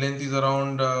example, the length is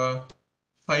around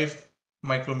 5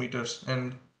 micrometers,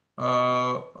 and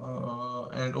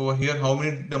over here, how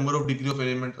many number of degree of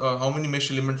element, how many mesh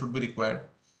elements would be required?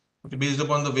 Okay, based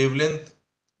upon the wavelength,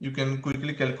 you can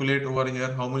quickly calculate over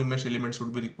here how many mesh elements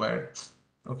would be required.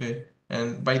 Okay,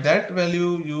 and by that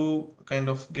value, you kind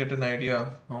of get an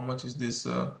idea how much is this.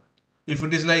 If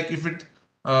it is like if it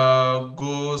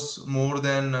goes more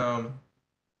than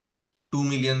 2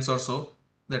 millions or so,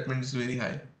 that means it's very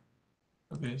high.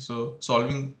 Okay, so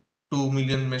solving 2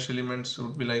 million mesh elements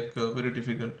would be like very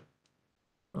difficult.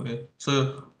 Okay,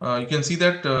 so you can see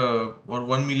that or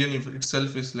 1 million if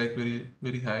itself is like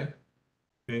very high.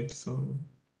 Okay,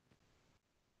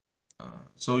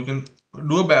 so you can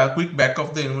do a quick back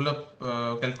of the envelope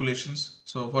calculations.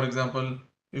 So for example,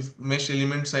 if mesh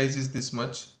element size is this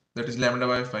much, that is lambda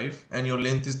by 5, and your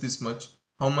length is this much,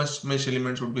 how much mesh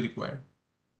elements would be required?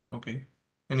 Okay,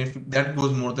 and if that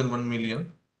goes more than 1 million,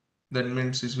 that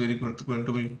means it's going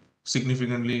to be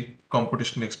significantly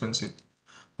computationally expensive.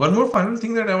 One more final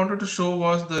thing that I wanted to show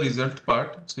was the result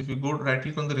part. So if you go right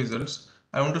click on the results,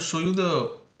 I want to show you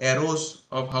the arrows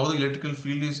of how the electrical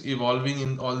field is evolving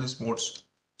in all these modes.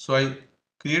 So I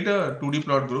create a 2D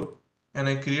plot group and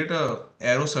I create a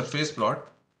arrow surface plot.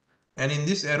 And in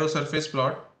this arrow surface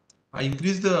plot, I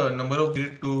increase the number of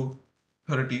grid to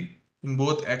 30 in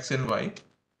both X and Y.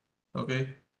 Okay.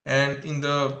 And in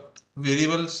the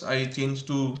variables, I change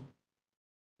to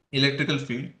electrical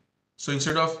field. So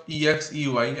instead of EX, EY,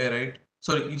 I write,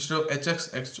 sorry, instead of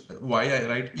HX, XY, I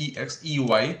write EX,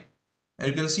 EY. And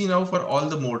you can see now for all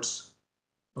the modes.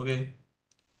 Okay.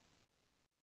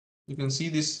 You can see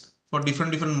this for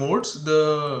different modes,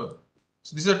 the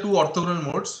So these are two orthogonal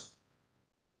modes.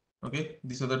 Okay,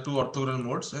 these are the two orthogonal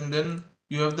modes, and then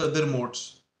you have the other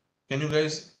modes. Can you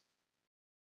guys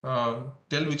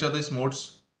tell which are these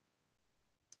modes?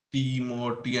 TE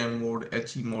mode, TM mode,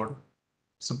 HE mode.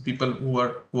 Some people who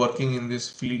are working in this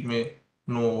field may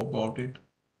know about it.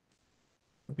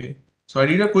 Okay, so I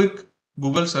did a quick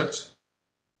Google search,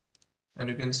 and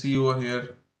you can see over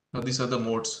here these are the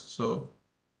modes. So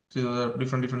these are the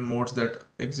different modes that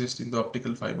exist in the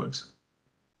optical fibers.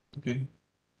 Okay.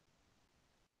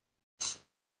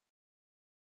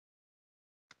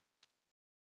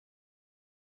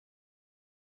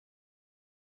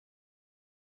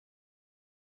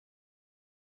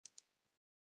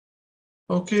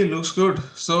 Okay, looks good.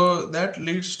 So that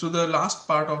leads to the last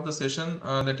part of the session,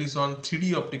 that is on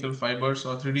 3D optical fibers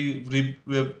or 3D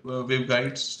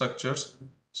waveguide structures.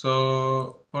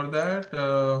 So for that,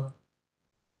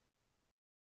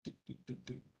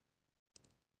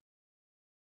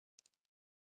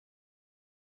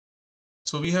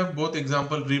 so we have both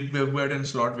example rib waveguide and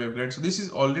slot waveguide. So this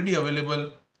is already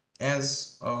available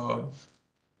as a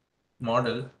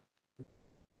model.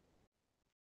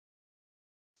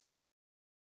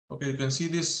 Okay, you can see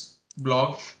this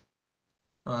blog,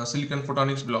 Silicon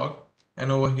Photonics blog, and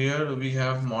over here we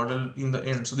have model in the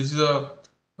end. So this is a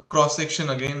cross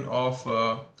section again of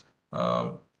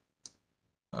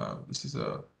this is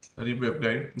a rib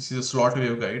waveguide. This is a slot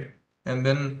waveguide, and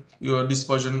then your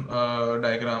dispersion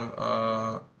diagram,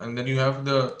 and then you have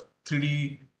the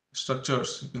 3D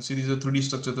structures. You can see these are 3D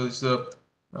structures. This is a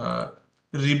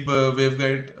rib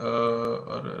waveguide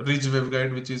or ridge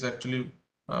waveguide, which is actually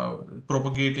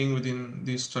propagating within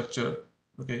this structure.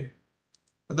 Okay,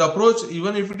 the approach,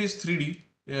 even if it is 3D,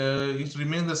 it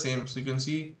remains the same. So you can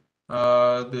see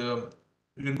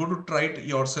you can go to try it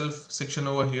yourself section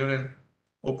over here and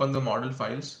open the model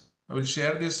files. I will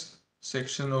share this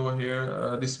section over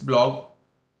here, this blog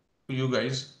to you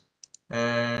guys,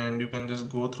 and you can just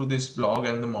go through this blog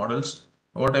and the models.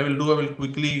 What I will do, I will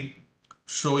quickly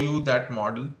show you that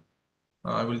model.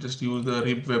 I will just use the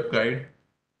rib waveguide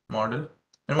model,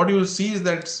 and what you will see is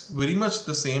that it's very much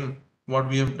the same what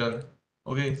we have done.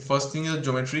 Okay, first thing is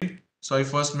geometry. So I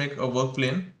first make a work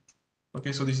plane.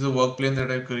 Okay, so this is the work plane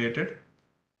that I created,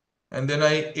 and then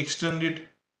I extrude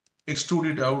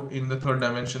it out in the third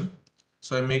dimension.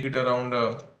 So I make it around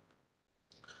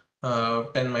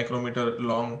 10 micrometer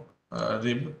long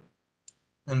rib,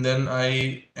 and then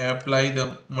I apply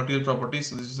the material properties.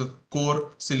 So this is a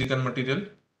core silicon material,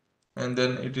 and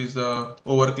then it is the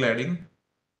overcladding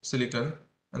silicon,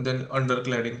 and then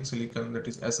undercladding silicon, that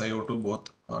is SiO2, both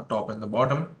top and the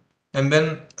bottom. And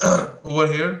then over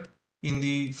here in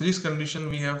the physics condition,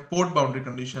 we have port boundary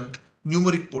condition,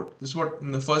 numeric port. This is what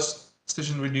in the first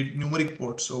session we did, numeric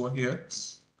ports over here.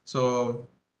 So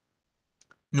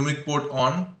numeric port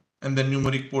on, and then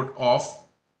numeric port off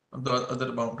of the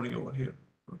other boundary over here.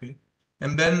 Okay,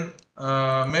 and then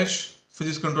mesh,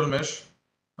 physics control mesh.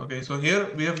 Okay, so here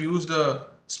we have used a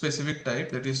specific type,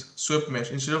 that is swept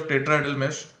mesh. Instead of tetrahedral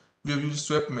mesh, we have used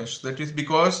swept mesh. That is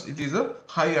because it is a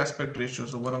high aspect ratio.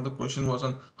 So one of the question was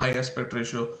on high aspect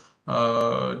ratio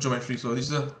geometry. So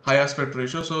this is a high aspect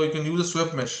ratio. So you can use a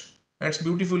swept mesh. And it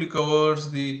beautifully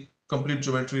covers the complete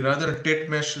geometry. Rather than tet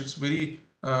mesh, it's very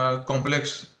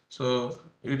complex. So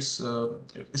it's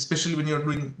especially when you're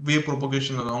doing wave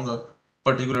propagation along a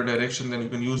particular direction, then you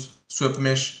can use swept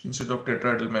mesh instead of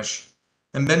tetrahedral mesh.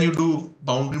 And then you do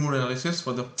boundary mode analysis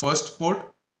for the first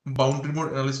port, boundary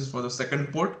mode analysis for the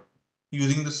second port,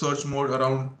 using the search mode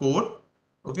around core.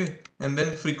 Okay, and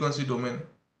then frequency domain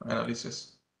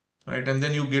analysis, right? And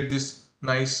then you get this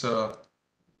nice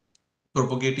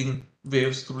propagating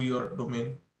waves through your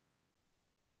domain,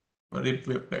 rib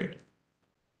waveguide.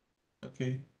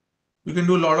 Okay, you can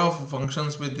do a lot of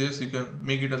functions with this. You can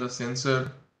make it as a sensor,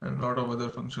 and a lot of other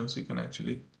functions you can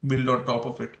actually build on top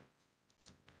of it.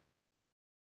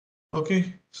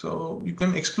 Okay, so you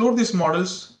can explore these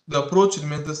models. The approach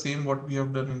remains the same what we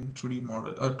have done in 2D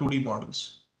model, 2D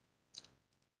models.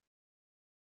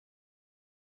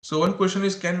 So one question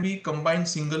is, can we combine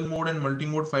single mode and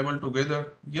multi-mode fiber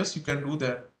together? Yes, you can do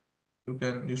that.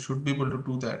 You should be able to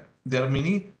do that. There are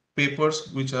many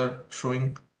papers which are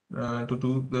showing to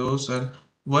do those. And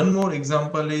one more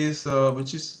example is,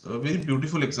 which is a very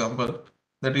beautiful example,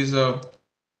 that is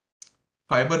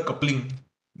fiber coupling.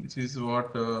 This is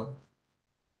what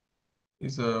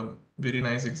is a very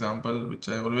nice example which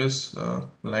I always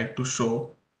like to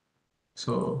show.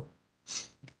 So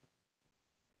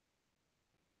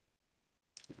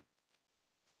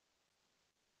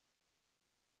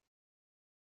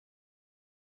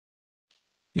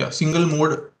yeah, single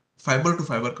mode fiber to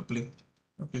fiber coupling.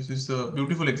 Okay, so this is a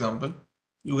beautiful example.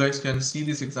 you guys can see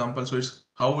this example. So it's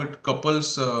how it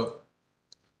couples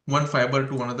one fiber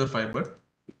to another fiber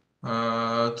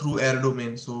through air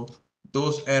domain. So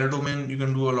those air domain, you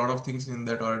can do a lot of things in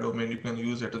that air domain. You can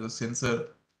use it as a sensor.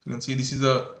 You can see this is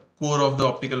the core of the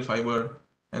optical fiber,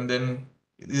 and then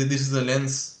this is the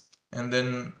lens, and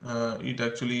then it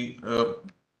actually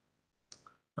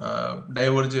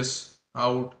diverges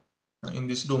out in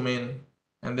this domain,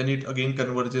 and then it again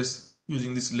converges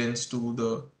using this lens to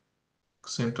the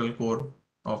central core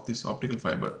of this optical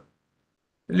fiber.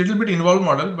 A little bit involved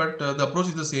model, but the approach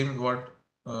is the same what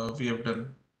we have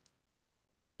done.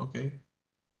 Okay,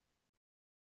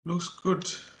 looks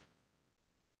good.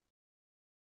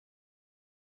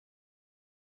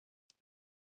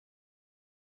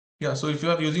 Yeah, so if you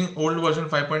are using old version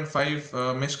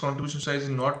 5.5, mesh contribution size is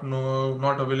not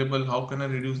available. How can I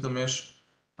reduce the mesh?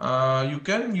 You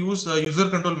can use user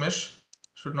control mesh,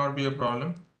 should not be a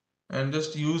problem, and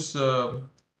just use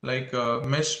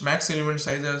mesh max element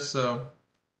size as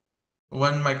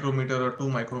 1 micrometer or 2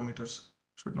 micrometers,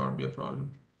 should not be a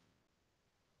problem.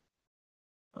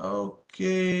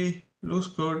 Okay, looks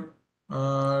good.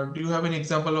 Do you have any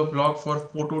example of block for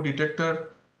photo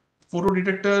detector? Photo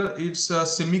detector, it's a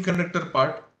semiconductor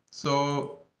part.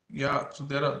 So yeah, so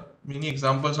there are many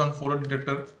examples on photo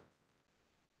detector,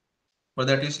 but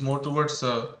that is more towards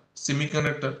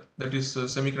semiconductor, that is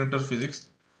semiconductor physics.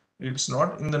 It's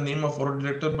not in the name of photo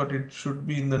detector, but it should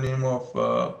be in the name of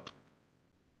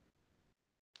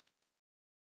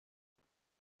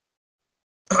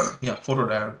yeah,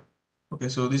 photodiode. Okay,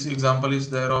 so this example is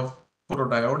there of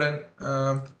photodiode,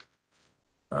 and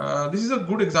this is a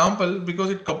good example because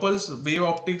it couples wave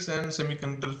optics and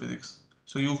semiconductor physics.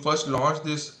 So you first launch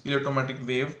this electromagnetic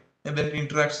wave, and then it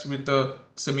interacts with the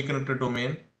semiconductor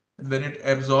domain, and then it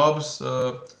absorbs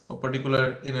a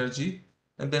particular energy,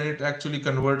 and then it actually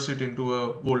converts it into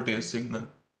a voltage signal.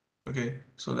 Okay,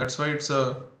 so that's why it's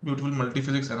a beautiful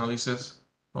multiphysics analysis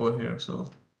over here. So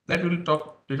that we'll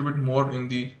talk a little bit more in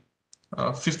the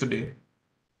fifth day.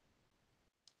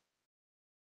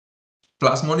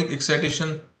 Plasmonic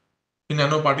excitation in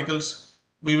nanoparticles,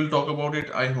 we will talk about it,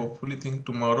 I hopefully think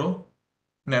tomorrow.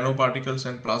 Nanoparticles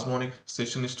and plasmonic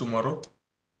session is tomorrow.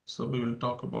 So we will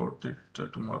talk about it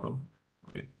tomorrow.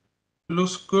 Okay.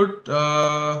 Looks good.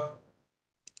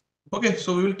 Okay,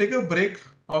 so we will take a break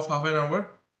of half an hour,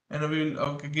 and we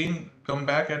will again come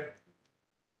back at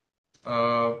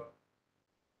 5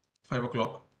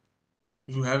 o'clock.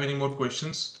 If you have any more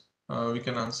questions, we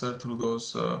can answer through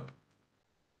those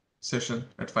session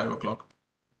at 5 o'clock.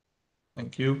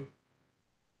 Thank you.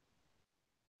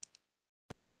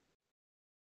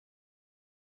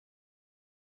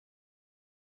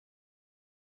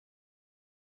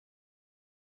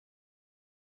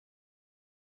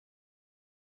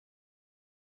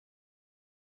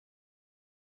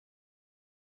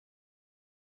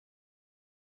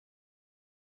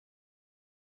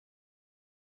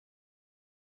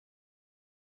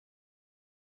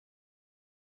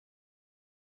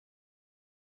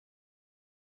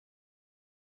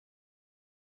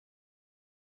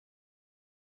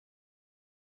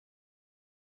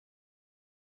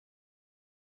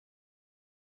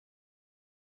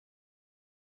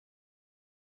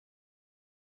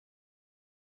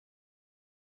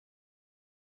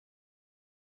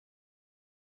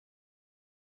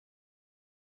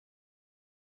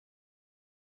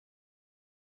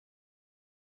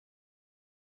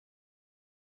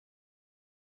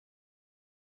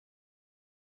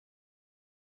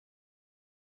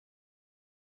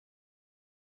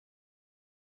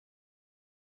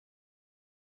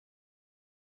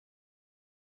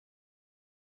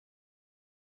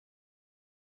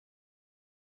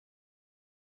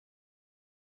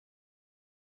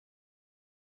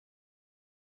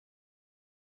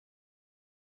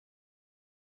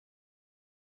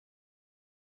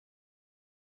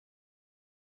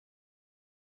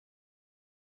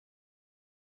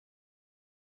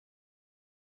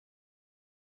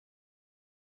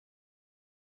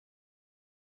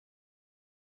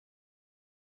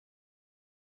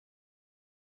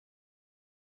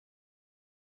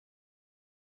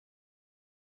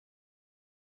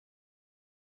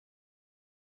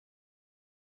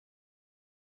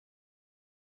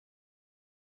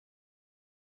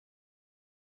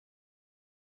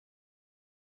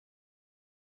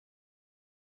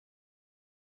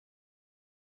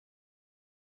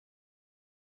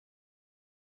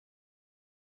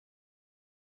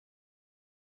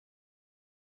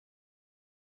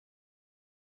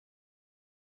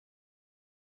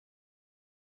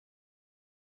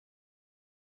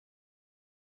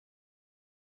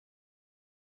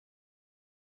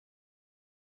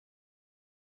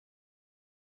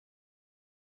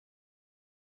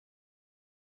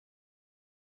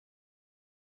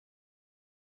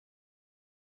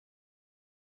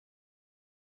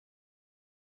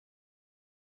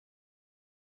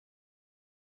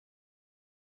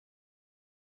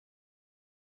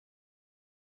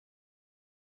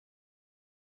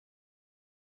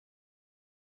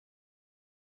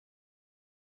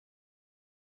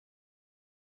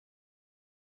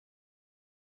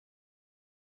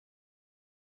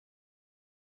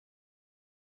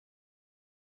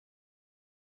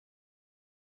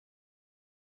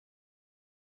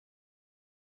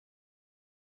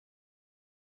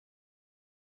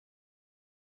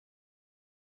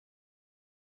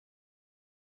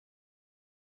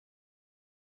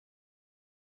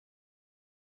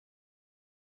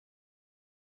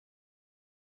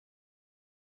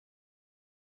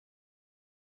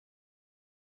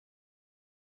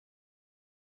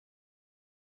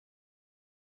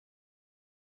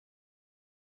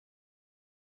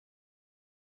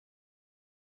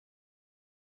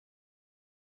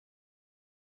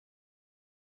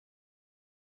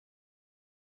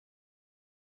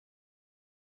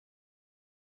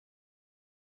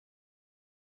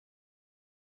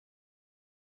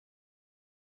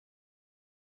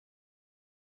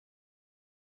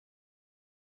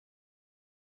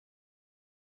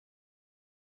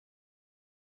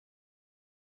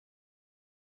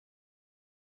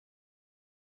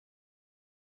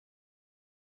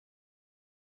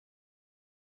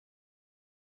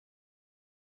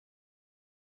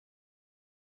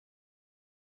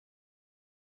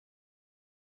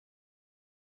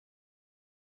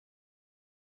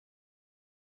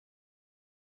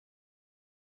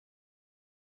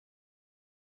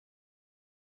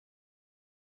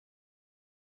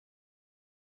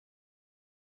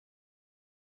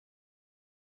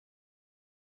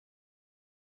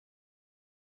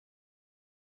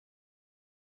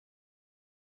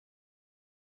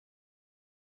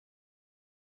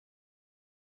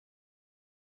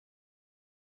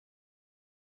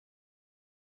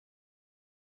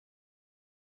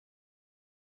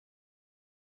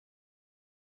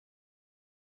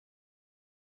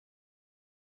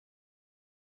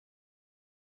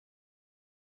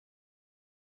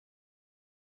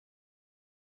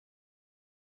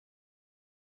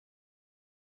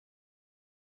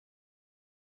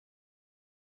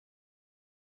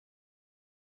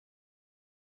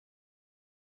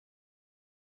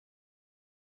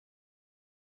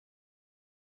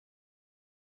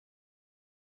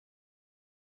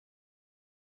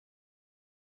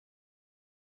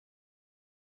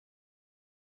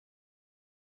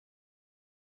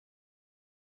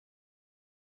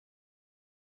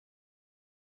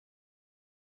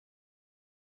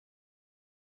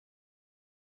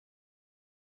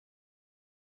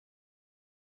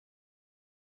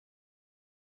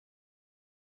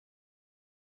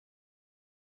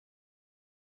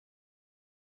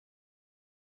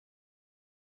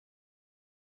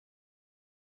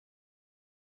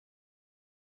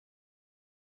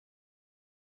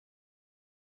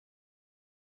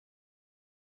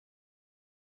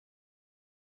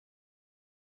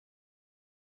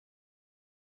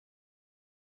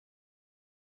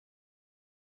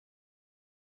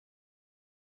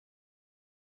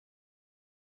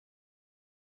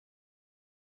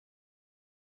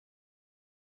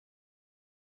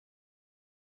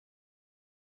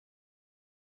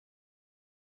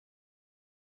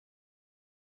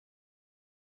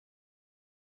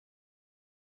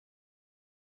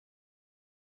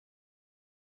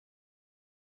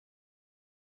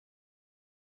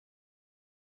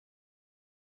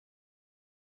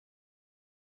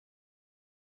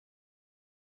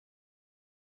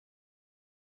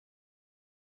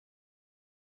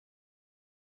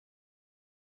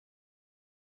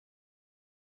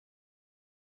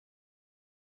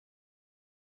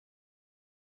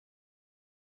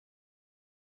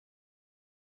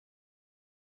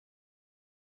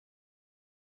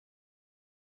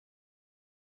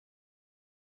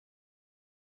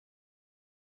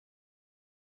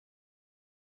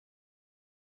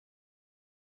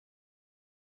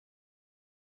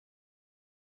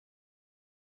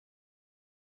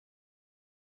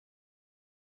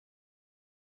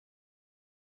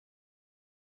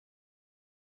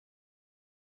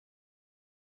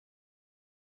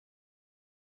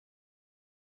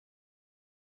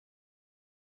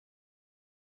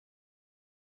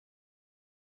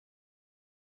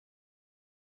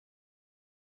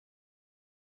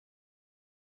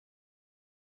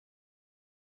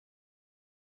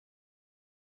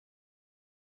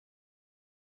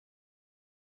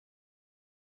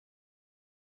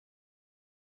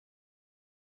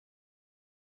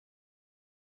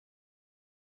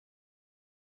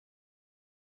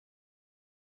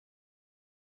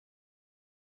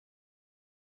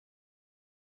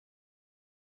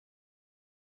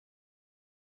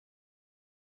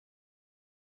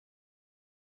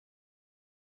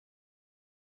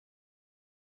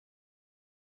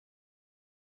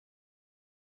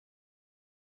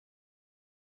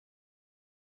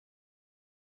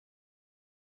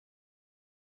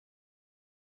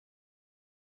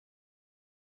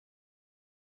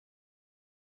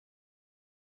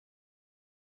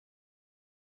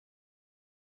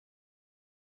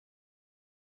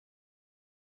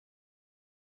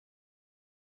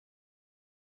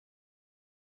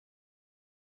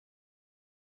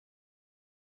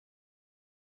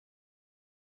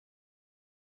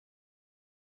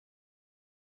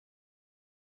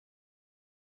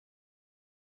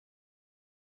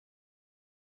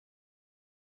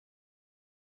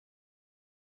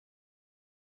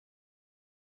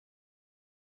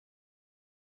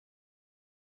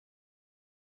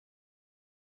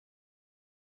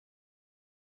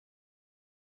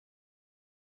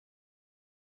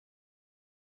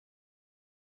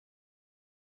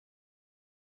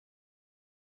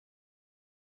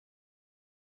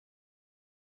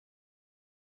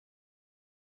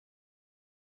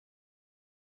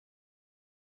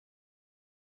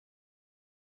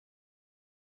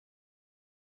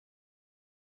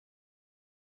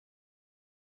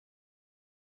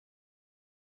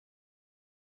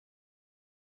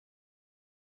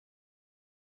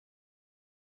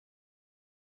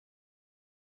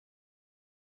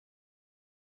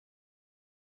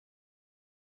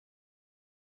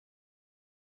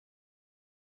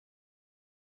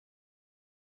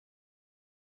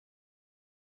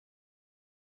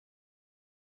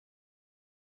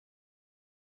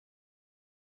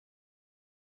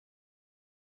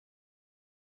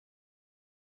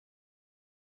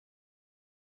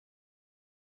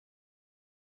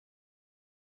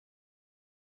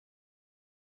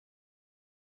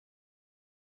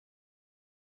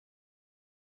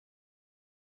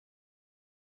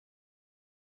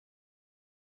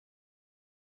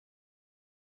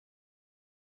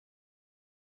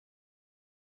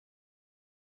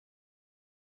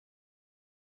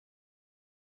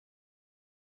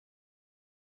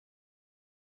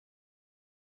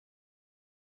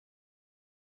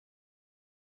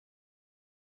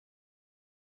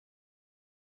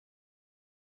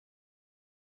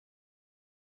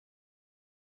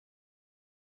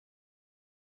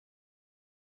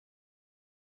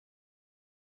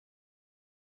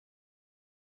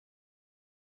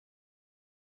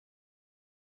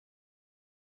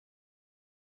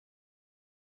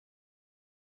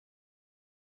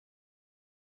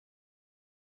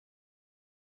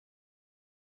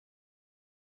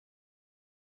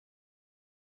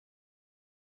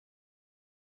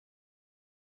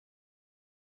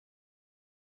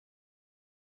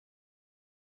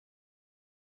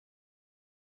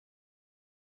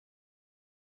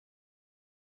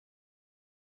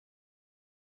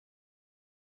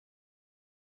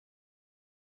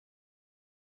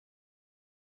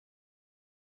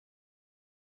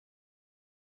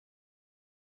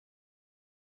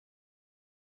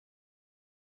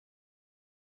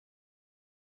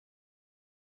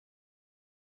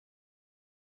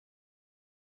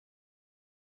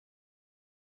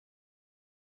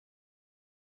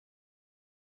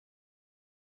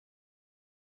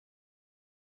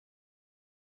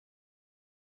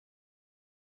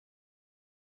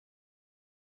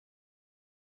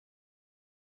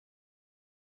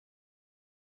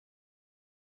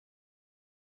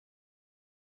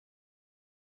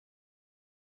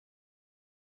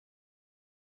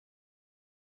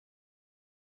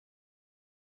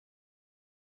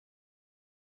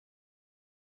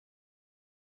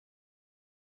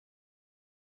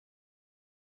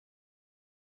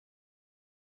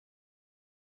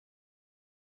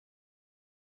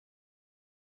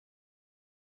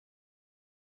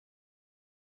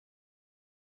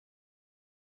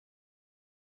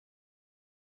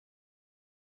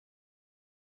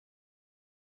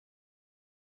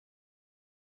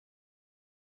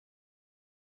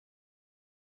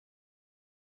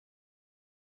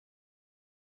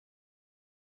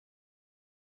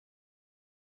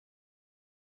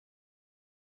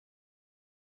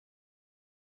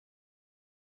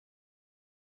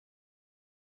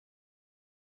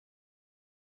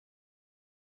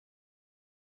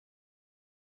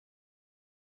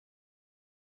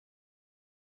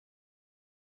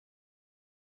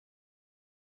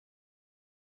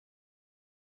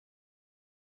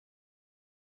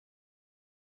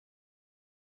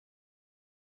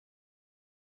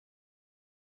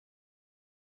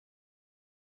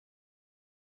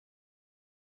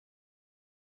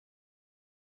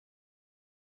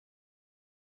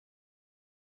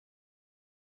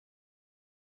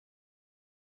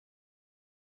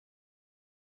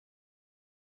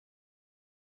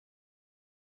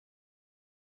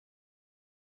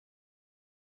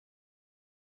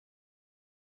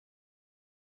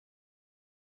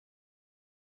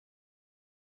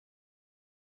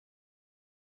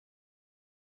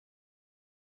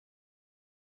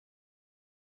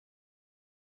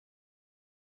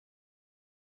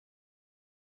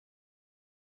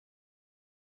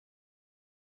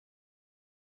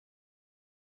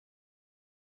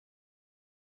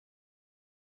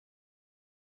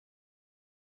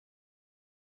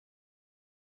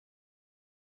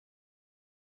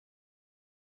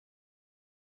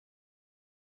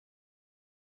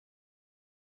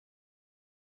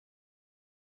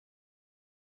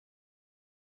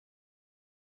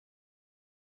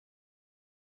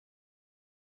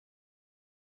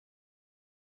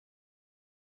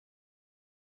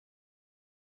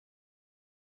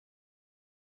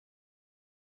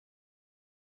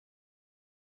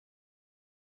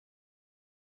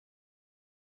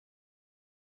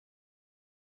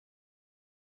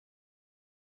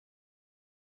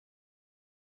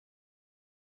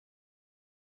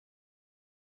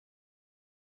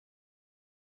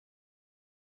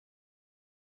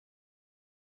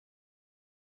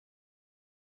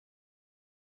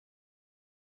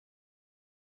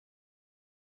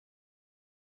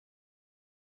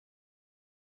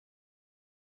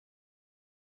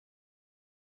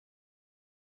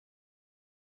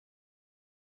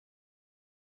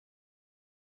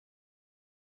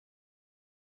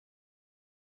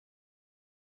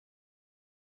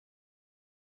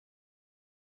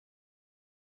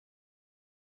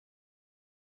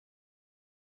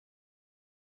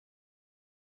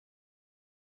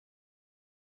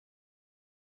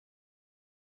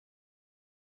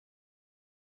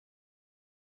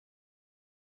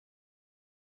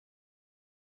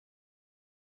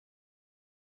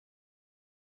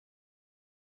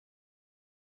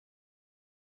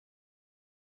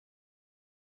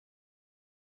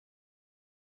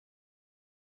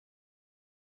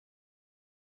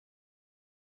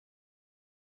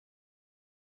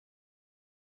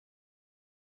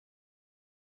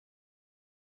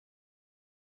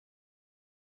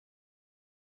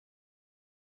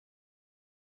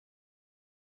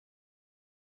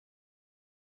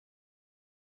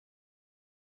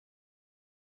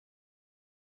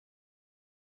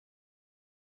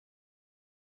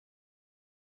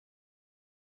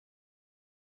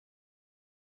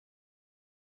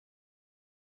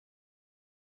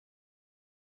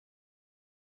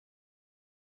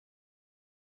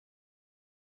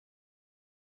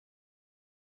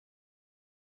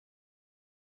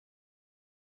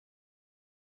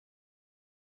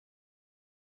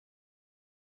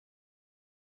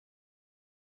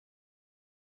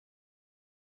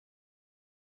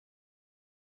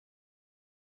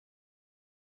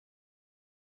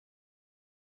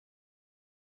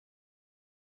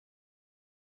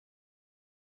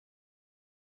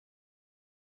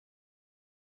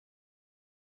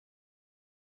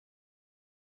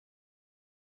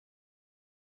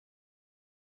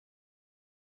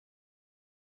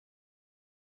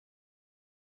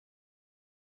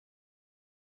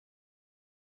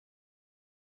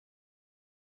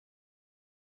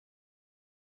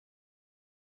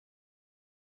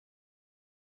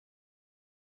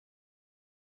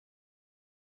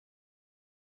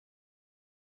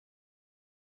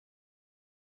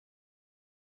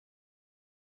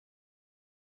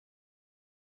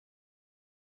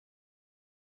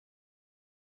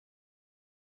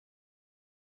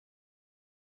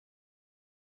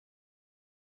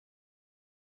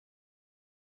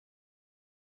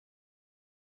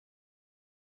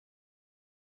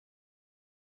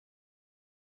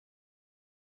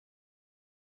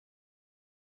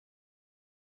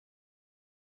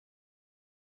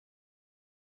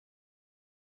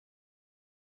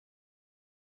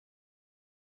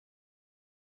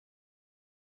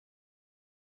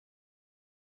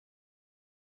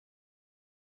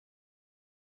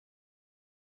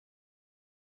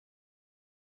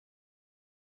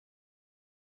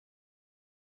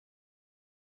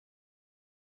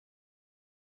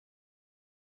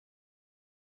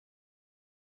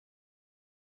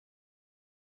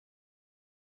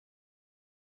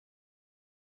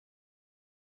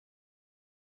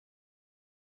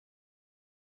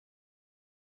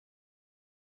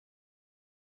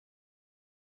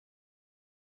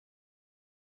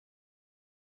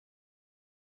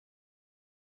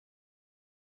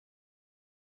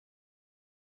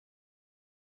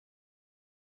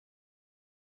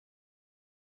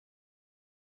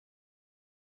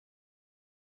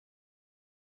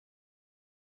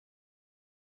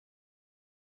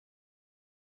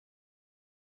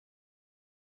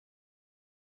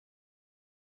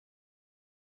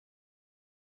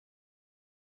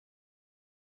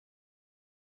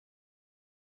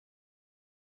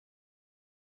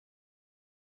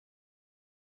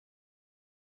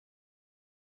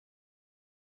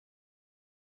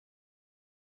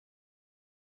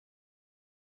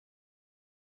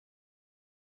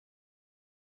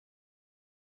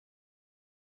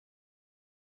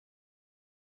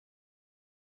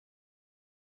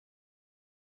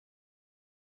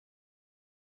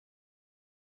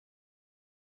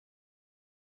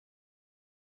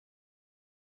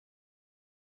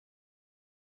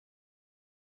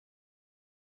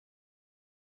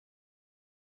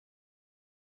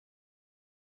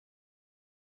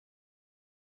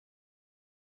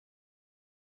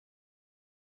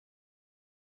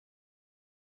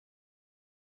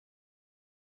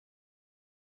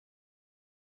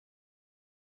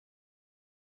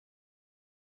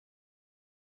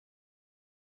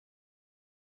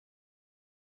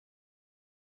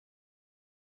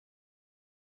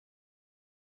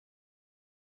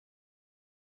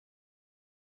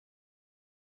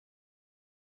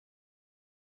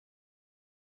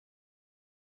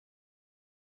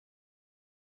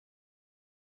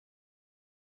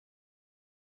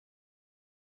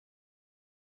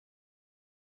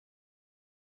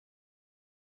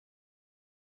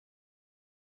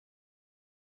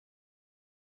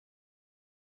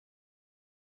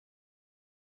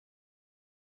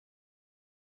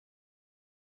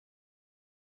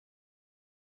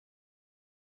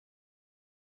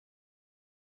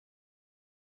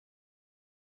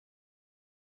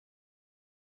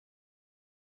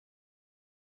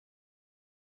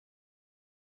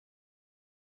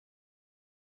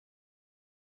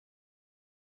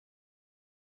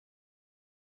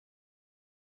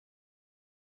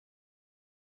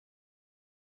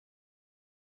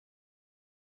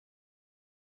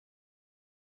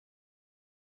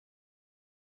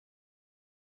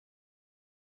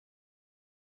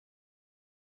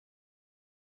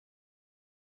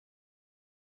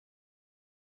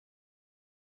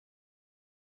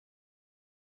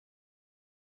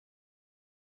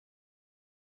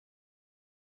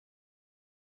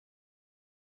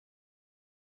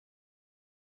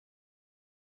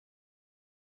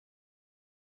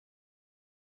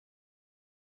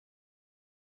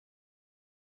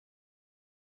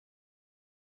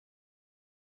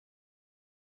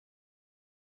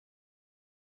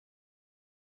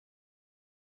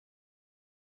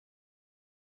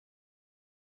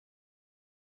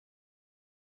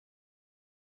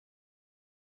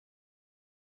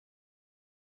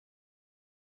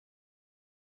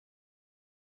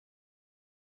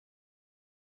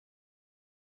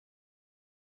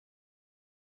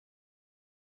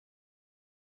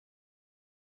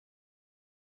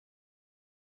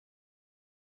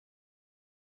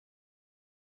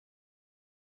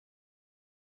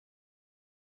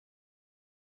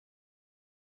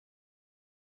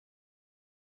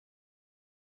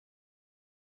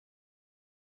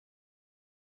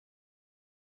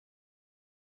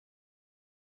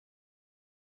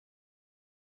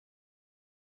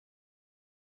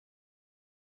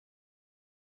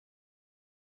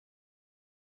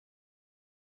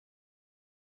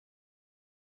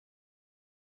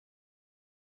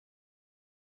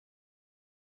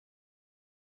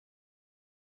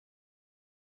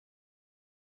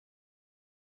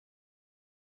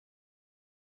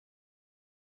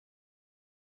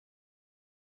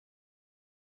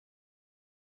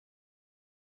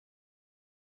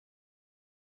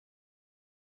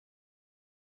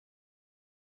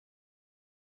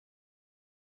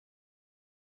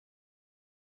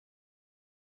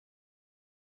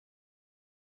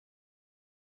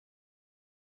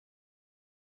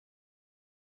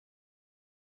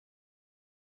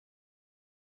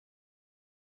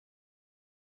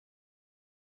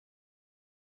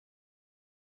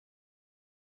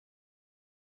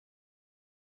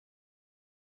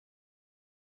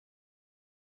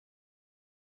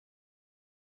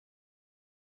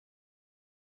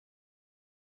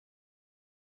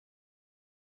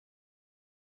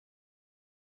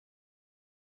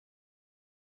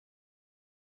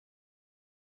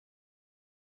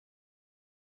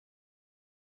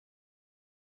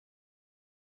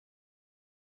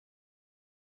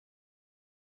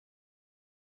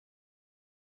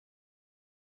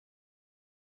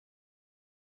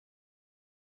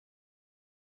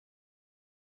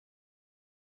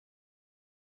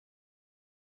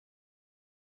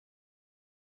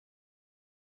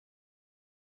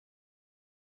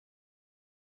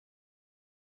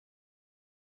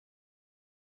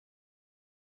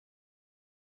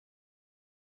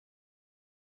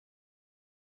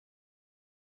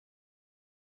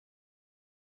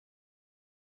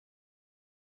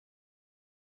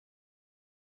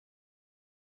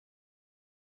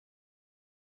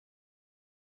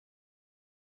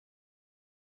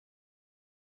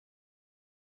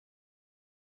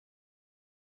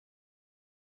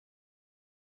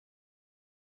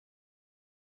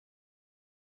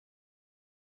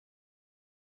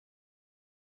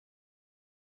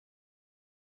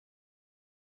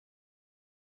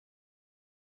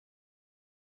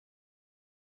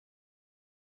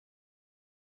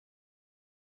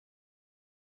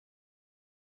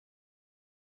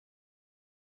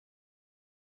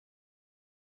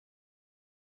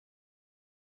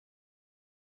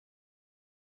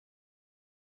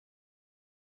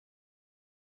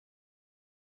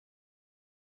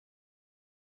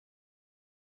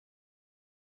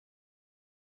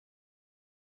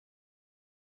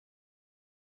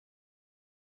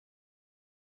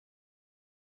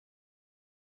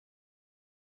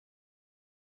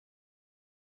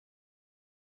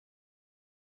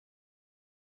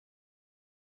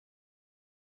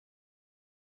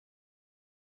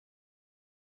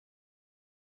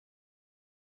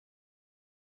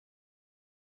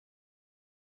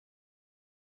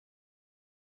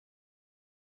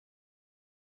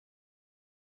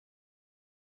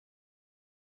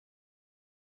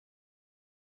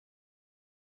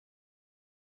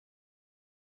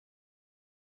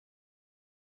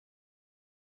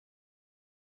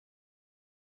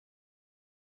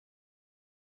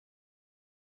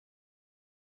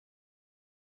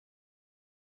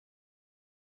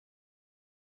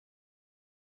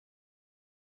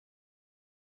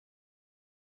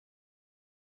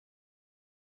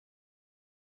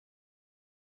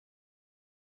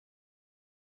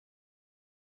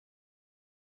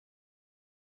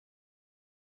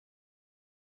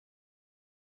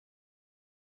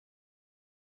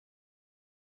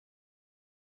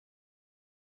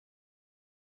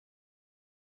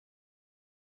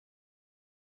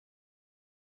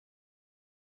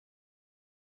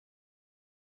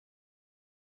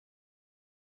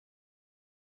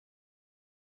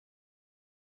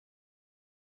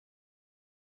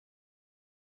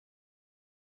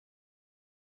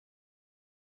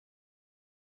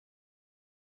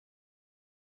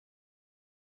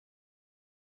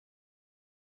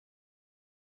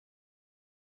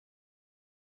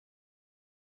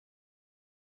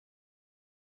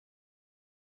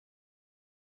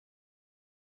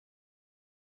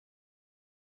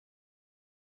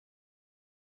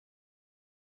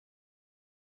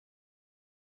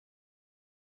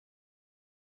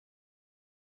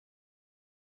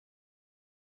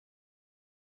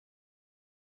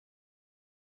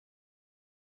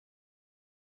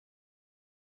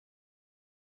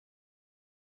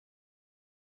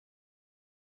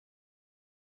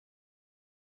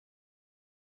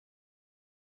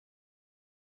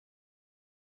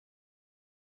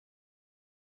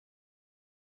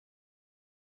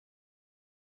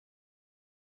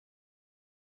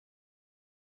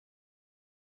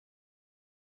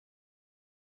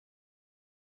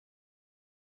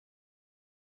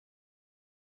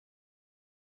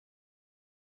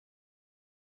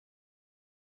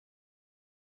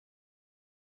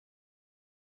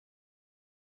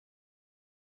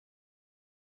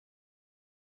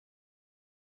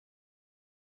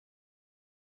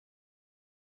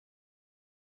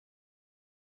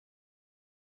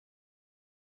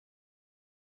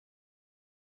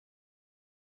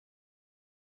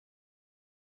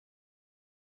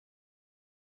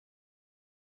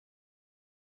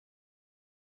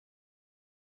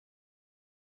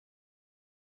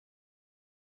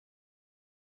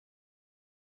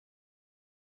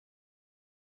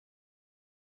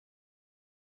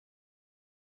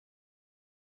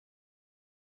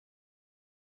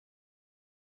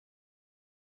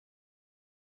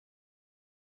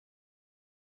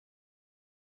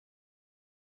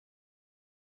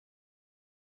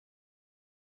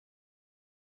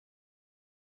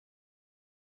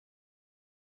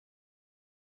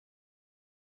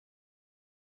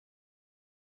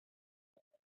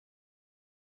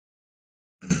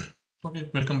 Okay,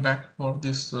 welcome back for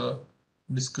this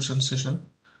discussion session.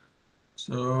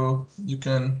 So you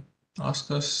can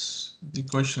ask us the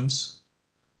questions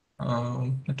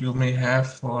that you may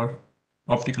have for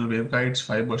optical waveguides,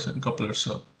 fibers, and couplers.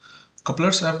 So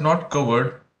couplers I have not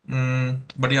covered,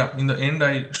 but yeah, in the end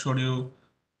I showed you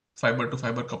fiber to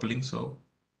fiber coupling. So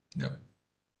yeah.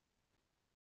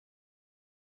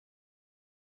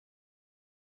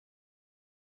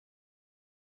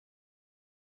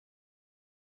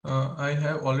 I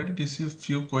have already received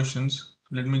few questions.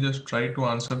 Let me just try to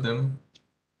answer them.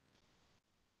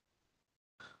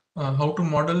 How to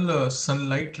model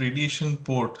sunlight radiation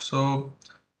port? So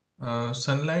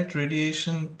sunlight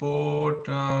radiation port,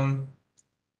 one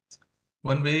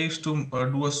way is to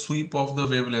do a sweep of the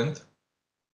wavelength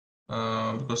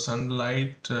because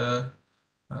sunlight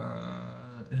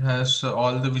has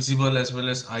all the visible as well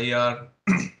as IR,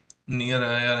 near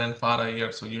IR and far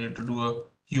IR. So you need to do a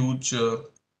huge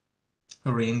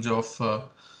range of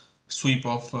sweep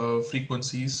of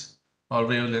frequencies or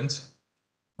wavelengths.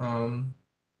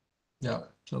 Yeah,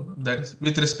 so that is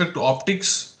with respect to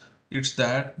optics, it's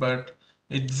that, but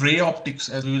it ray optics,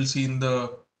 as we will see in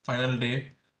the final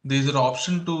day, there is an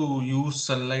option to use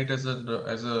sunlight as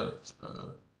a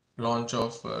launch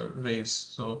of rays.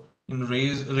 So in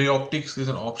ray optics, there's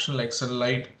an option like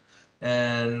sunlight,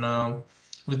 and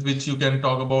with which you can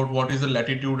talk about what is the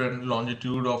latitude and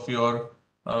longitude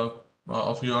uh,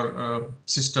 of your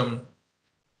system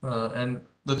and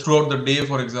the throughout the day,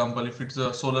 for example, if it's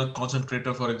a solar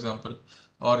concentrator, for example,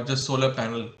 or just solar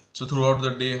panel. So throughout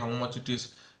the day, how much it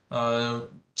is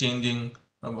changing,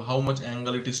 how much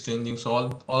angle it is changing. So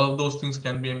all of those things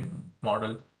can be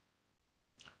modeled.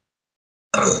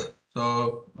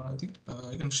 So I think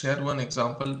I can share one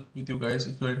example with you guys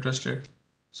if you're interested.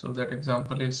 So that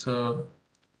example is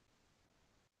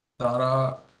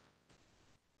Tara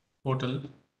Hotel.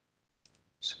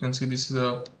 So you can see this is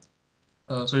a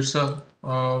so it's a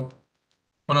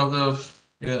one of the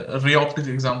ray optics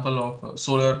example of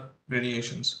solar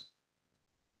radiations.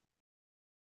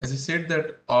 As I said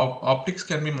that optics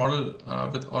can be modeled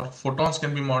with, or photons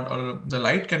can be modeled, or the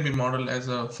light can be modeled as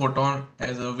a photon,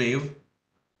 as a wave.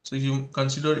 So if you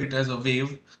consider it as a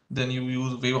wave, then you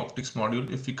use wave optics module.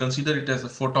 If you consider it as a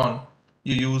photon,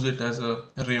 you use it as a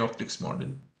ray optics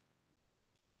module.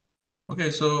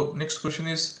 Okay, so next question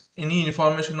is any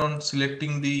information on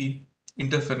selecting the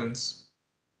interference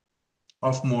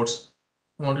of modes.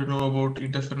 I want to know about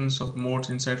interference of modes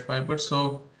inside fiber.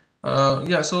 So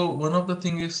yeah, so one of the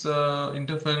thing is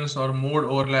interference or mode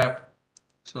overlap.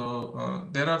 So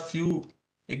there are few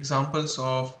examples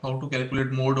of how to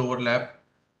calculate mode overlap.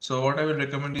 So what I will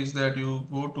recommend is that you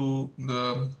go to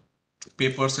the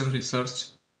papers and research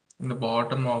in the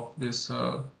bottom of this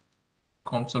COMSOL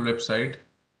website,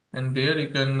 and there you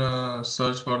can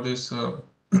search for this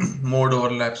mode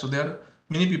overlap. So there are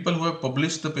many people who have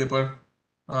published the paper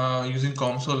using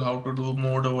COMSOL how to do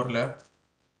mode overlap.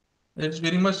 It's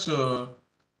very much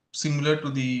similar to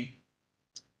the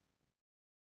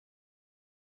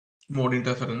mode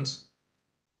interference.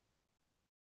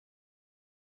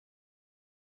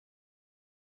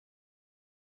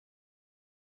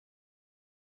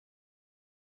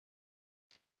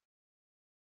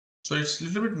 So it's a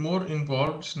little bit more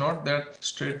involved. It's not that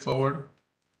straightforward.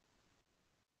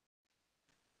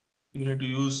 You need to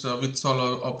use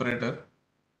with-solve operator.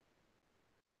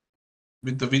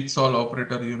 With the with-solve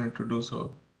operator, you need to do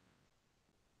so.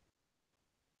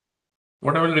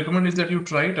 What I will recommend is that you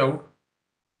try it out.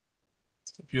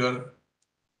 If you are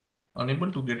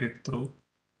unable to get it through,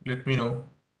 let me know.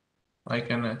 I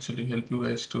can actually help you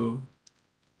guys to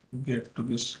get to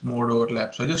this mode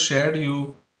overlap. So I just shared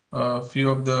you a few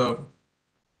of the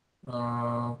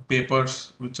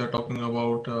papers which are talking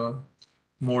about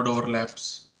mode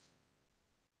overlaps.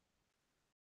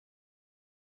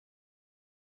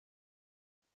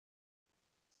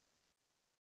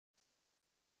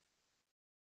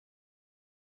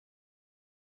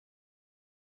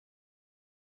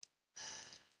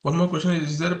 One more question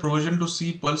is there a provision to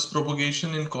see pulse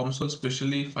propagation in COMSOL,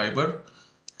 especially fiber?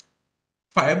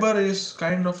 Fiber is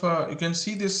kind of a, you can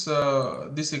see this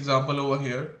this example over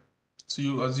here. So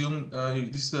you assume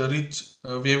this is a rich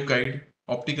waveguide,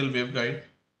 optical waveguide.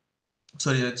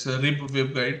 Sorry, it's a RIB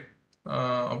waveguide,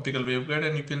 optical waveguide,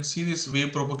 and you can see this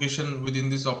wave propagation within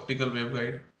this optical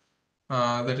waveguide.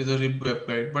 That is a RIB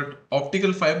waveguide. But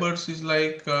optical fibers is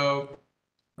like uh,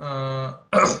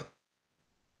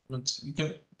 you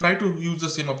can try to use the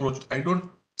same approach. I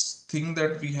don't think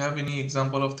that we have any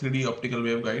example of 3D optical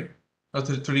waveguide,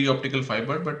 3D optical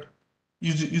fiber, but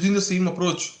using the same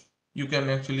approach, you can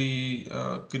actually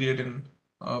create an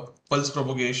pulse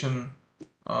propagation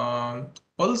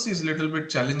Pulse is a little bit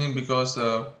challenging because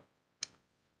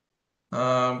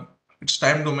it's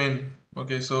time domain.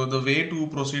 Okay, so the way to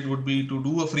proceed would be to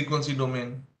do a frequency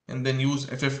domain and then use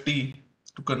FFT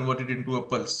to convert it into a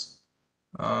pulse.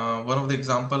 One of the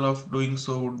example of doing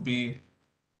so would be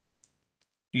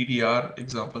TDR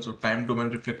example, so time domain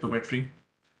reflectometry.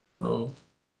 So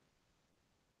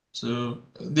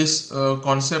this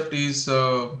concept is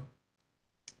okay.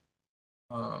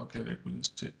 Let me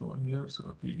just check over here.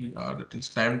 So TDR, that is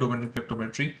time domain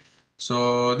reflectometry.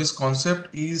 So this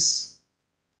concept is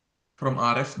from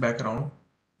RF background,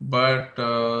 but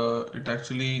it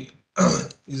actually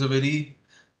is a very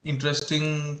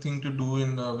interesting thing to do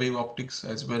in wave optics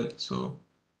as well. So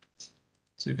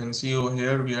you can see over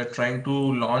here we are trying to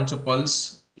launch a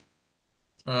pulse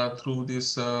through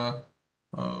this uh,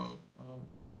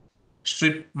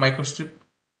 microstrip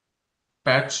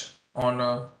patch on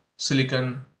a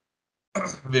silicon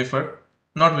wafer,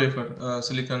 not wafer,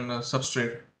 silicon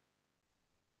substrate.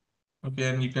 Okay,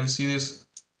 and you can see this.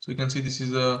 So you can see this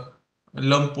is a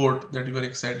lump port that we were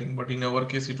exciting, but in our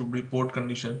case it would be port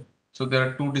condition. So there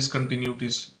are two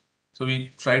discontinuities. So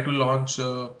we try to launch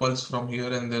a pulse from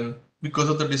here, and then because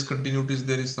of the discontinuities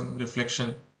there is some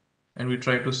reflection, and we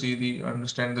try to see the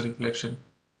understand the reflection.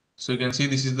 So you can see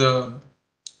this is the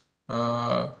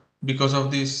because of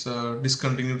these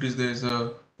discontinuities there is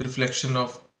a reflection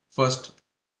of first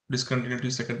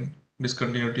discontinuity, second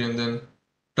discontinuity, and then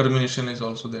termination is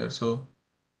also there. So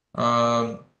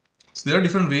so there are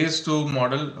different ways to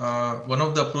model. One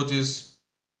of the approach is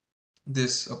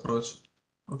this approach.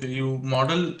 Okay, you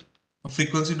model a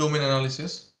frequency domain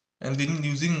analysis, and then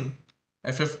using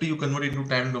FFT you convert it into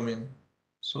time domain.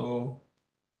 So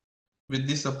with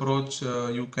this approach,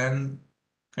 you can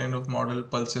kind of model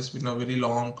pulses with a very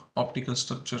long optical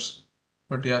structures.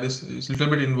 But yeah, this is a little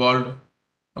bit involved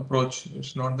approach.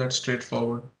 It's not that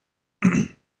straightforward.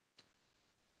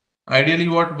 Ideally,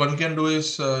 what one can do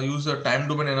is use a time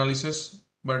domain analysis,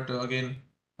 but again,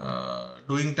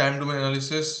 doing time domain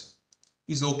analysis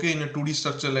is okay in a 2D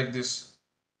structure like this.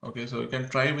 Okay, so you can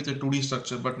try with a 2D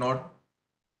structure, but not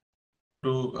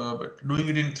to, but doing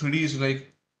it in 3D is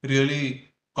like really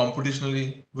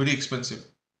computationally very expensive.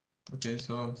 Okay,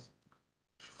 so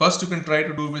first you can try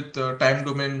to do with time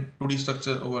domain 2D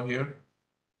structure over here,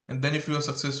 and then if you are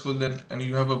successful, then and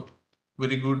you have a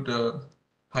very good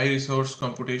high resource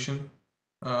computation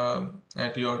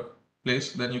at your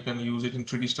place, then you can use it in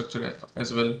 3D structure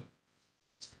as well.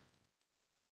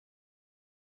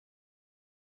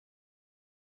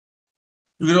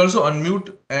 You can also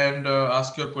unmute and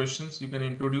ask your questions. You can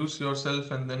introduce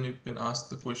yourself and then you can ask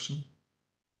the question.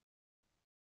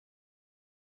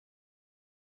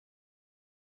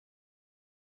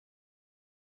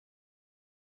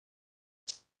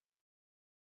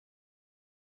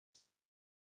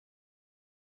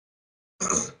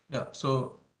 Yeah,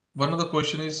 so one of the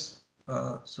question is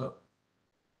one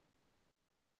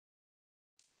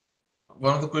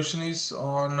of the question is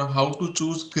on how to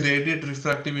choose graded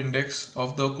refractive index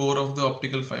of the core of the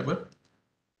optical fiber.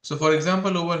 So for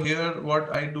example, over here,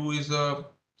 what I do is a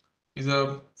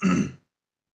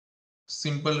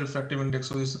simple refractive index.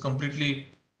 So this is completely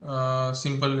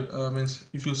simple. Means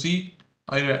if you see,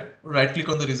 I right click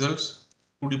on the results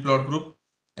 2D plot group,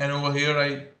 and over here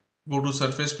I go to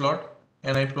surface plot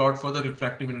and I plot for the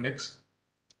refractive index.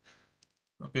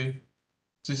 Okay,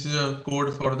 this is a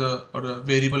code for the or a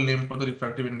variable name for the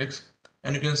refractive index,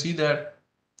 and you can see that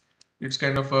it's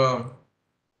kind of a,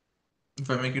 if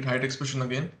I make it height expression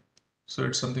again, so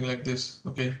it's something like this.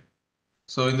 Okay,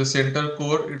 so in the center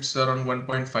core it's around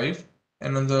 1.5,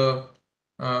 and on the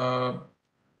uh,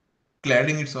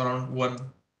 cladding it's around 1.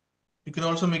 You can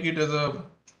also make it as a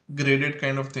graded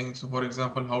kind of thing. So for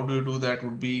example, how do you do that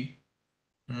would be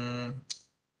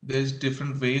there's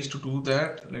different ways to do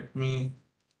that. Let me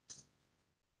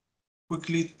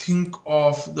quickly think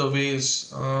of the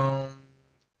ways. One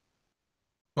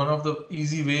of the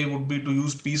easy way would be to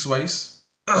use piecewise.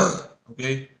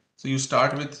 Okay, so you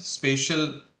start with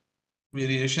spatial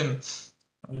variation.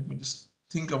 Let me just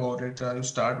think about it. You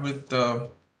start with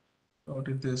what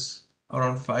is this,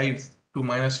 around 5 to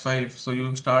 -5. So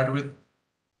you start with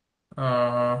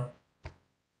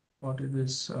what is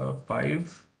this,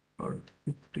 5 or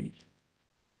 50?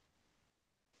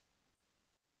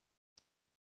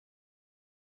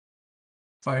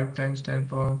 5 times 10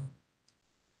 power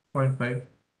 0.5.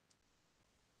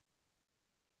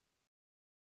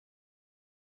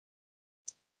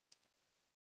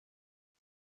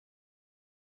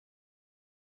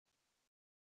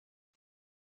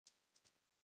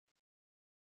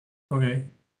 Okay,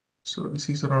 so this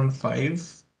is around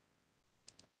 5.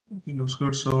 it looks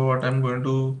good. So what I'm going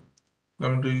to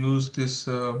use this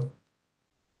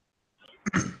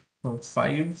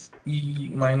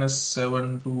 5e minus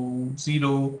 7 to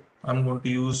 0. I'm going to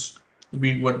use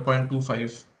be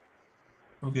 1.25.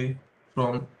 Okay,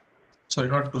 from sorry,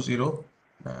 not to 0.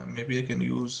 Maybe I can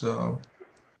use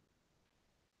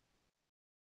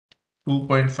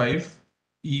 2.5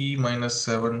 e minus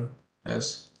 7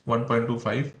 as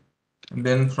 1.25, and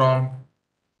then from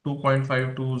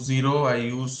 2.5 to 0 I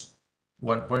use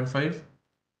 1.5,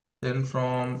 then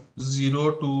from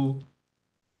 0 to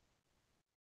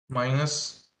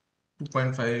minus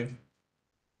 2.5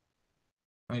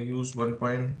 I use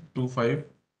 1.25,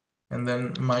 and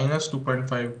then minus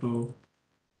 2.5 to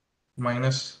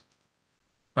minus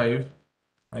 5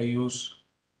 I use,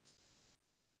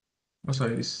 oh,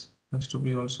 sorry, this has to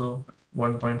be also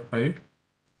 1.5,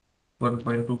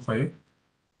 1.25.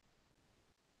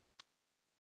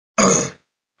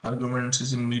 Arguments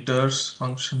is in meters,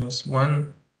 function is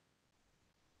 1.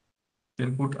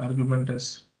 Input argument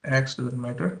as x, doesn't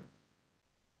matter.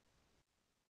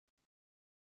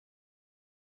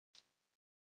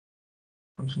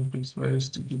 Function piecewise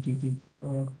TTT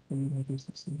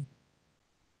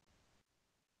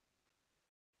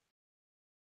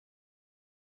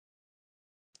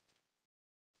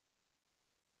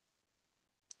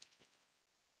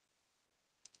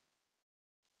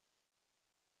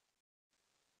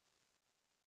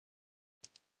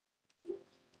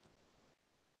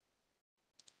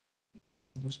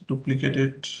just duplicate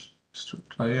it just to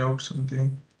try out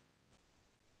something.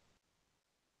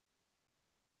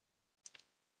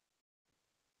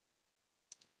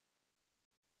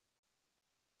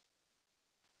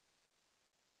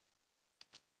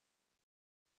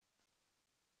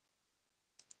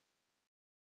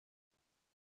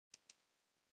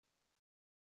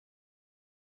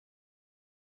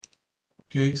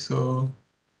 Okay, so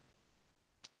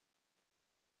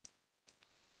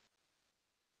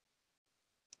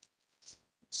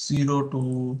zero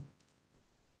to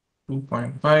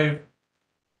 2.5.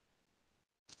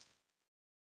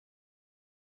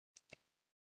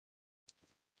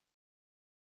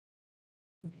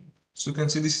 So you can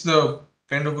see this is the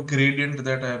kind of a gradient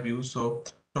that I have used. So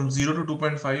from 0 to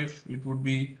 2.5, it would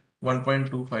be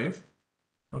 1.25.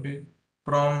 Okay.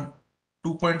 From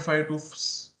 2.5 to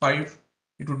 5,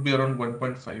 it would be around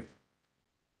 1.5.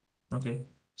 Okay.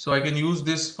 So I can use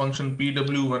this function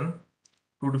PW1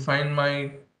 to define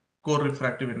my core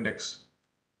refractive index.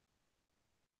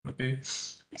 Okay.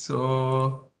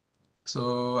 So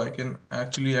I can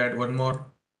actually add one more.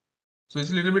 So it's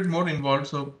a little bit more involved.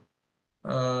 So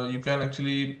you can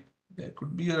actually, there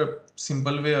could be a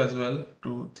simple way as well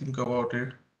to think about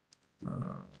it.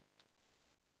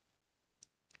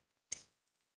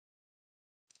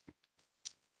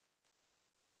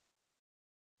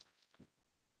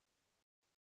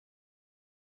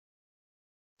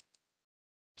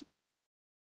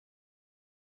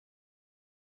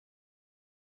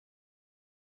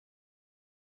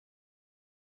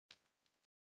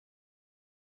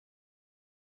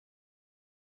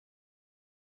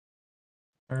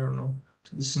 I don't know.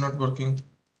 So this is not working.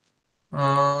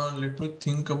 Let me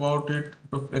think about it.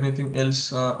 If anything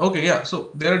else. Okay, yeah.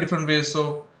 So there are different ways.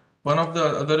 So one of the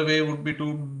other way would be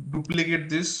to duplicate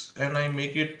this, and I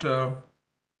make it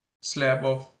slab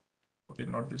of. Okay,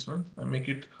 not this one. I make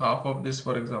it half of this,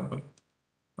 for example.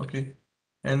 Okay,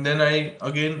 and then I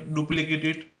again duplicate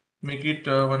it, make it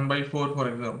 1/4, for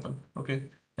example. Okay,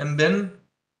 and then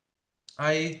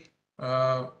I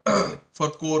for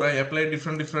core I apply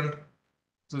different.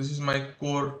 So this is my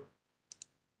core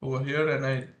over here, and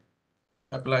I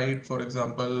apply it, for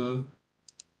example.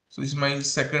 So this is my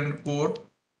second core,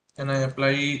 and I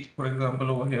apply, for example,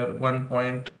 over here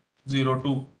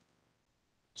 1.02.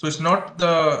 So it's not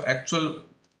the actual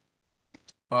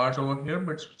part over here,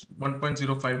 but it's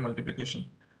 1.05 multiplication.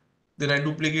 Then I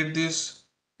duplicate this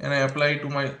and I apply to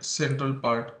my central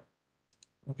part.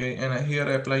 Okay, and here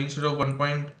I apply, instead of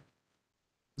 1.05,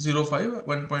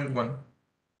 1.1.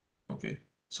 Okay,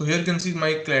 so here you can see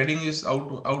my cladding is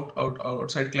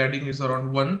outside cladding is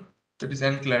around 1, that is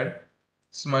N clad.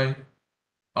 It's my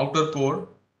outer core,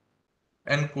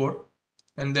 N core,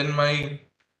 and then my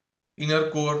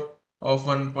inner core of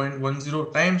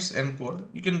 1.10 times N core.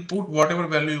 You can put whatever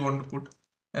value you want to put,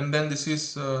 and then this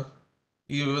is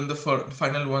even the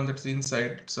final one that's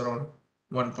inside, it's around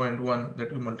 1.1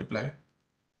 that we multiply.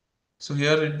 So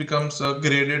here it becomes a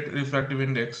graded refractive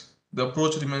index. The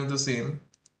approach remains the same.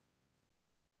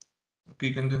 Okay,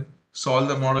 you can then solve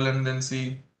the model and then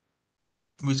see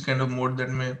which kind of mode that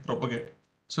may propagate.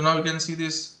 So now you can see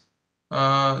this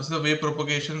is the wave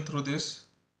propagation through this.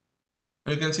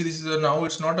 You can see this is now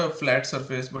it's not a flat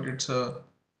surface, but it's a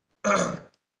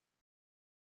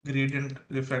gradient,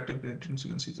 refractive gradient. So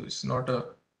you can see, so it's not a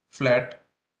flat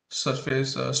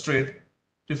surface, straight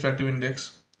refractive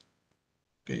index.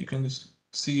 Okay, you can just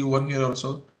see one here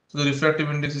also. So the refractive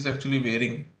index is actually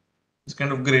varying. It's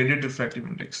kind of graded refractive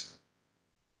index.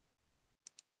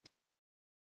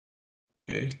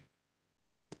 Okay,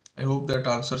 I hope that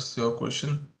answers your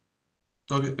question.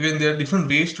 So again, there are different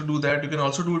ways to do that. You can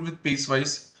also do it with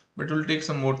piecewise, but it will take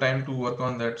some more time to work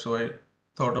on that. So I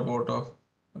thought about a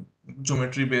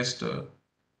geometry based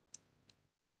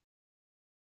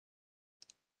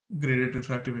graded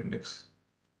refractive index.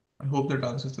 I hope that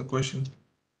answers the question.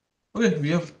 Okay, we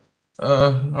have a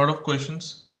lot of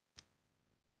questions.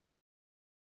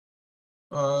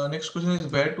 Next question is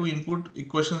where to input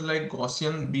equations like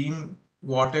Gaussian beam,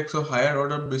 vortex, or higher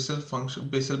order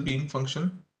Bessel beam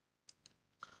function.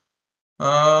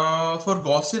 For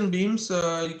Gaussian beams,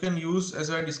 you can use, as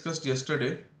I discussed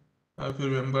yesterday, if you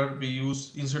remember, we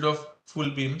use, instead of full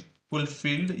beam, full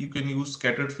field, you can use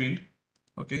scattered field.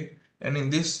 Okay, and in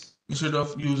this, instead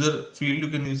of user field, you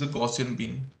can use a Gaussian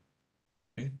beam.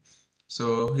 Okay,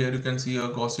 so here you can see a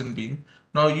Gaussian beam.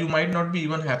 Now you might not be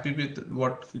even happy with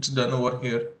what it's done over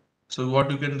here. So what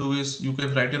you can do is you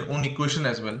can write your own equation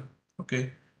as well.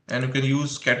 Okay, and you can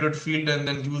use scattered field and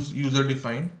then use user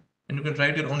defined, and you can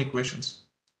write your own equations.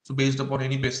 So based upon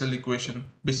any Bessel equation,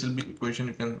 Bessel beam equation,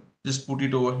 you can just put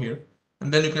it over here,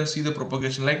 and then you can see the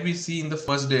propagation like we see in the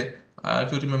first day.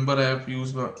 If you remember, I have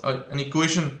used an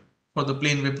equation for the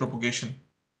plane wave propagation.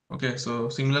 Okay, so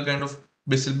similar kind of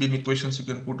Bessel beam equations you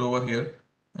can put over here,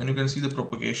 and you can see the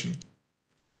propagation.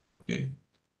 Okay,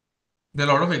 there are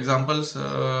a lot of examples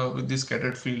with this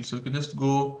scattered field. So you can just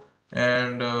go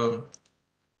and,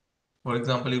 for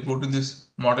example, you go to this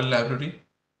model library.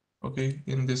 Okay,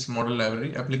 in this model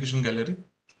library, application gallery,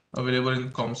 available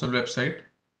in COMSOL website,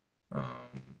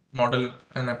 model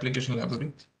and application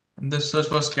library, and the search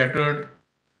for scattered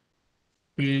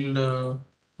field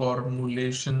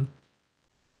formulation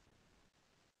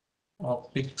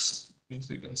optics. Okay,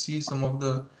 so you can see some of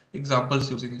the examples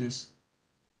using this.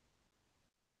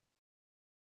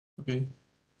 Okay,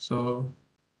 so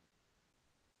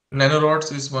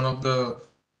nanorods is one of the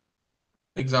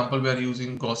example we are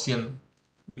using Gaussian.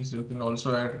 So you can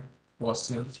also add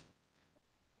Gaussian.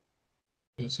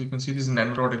 Okay, so you can see this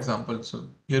nanorod example. So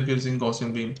here we are using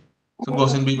Gaussian beam. So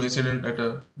Gaussian beam incident at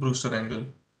a Brewster angle.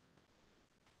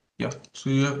 Yeah. So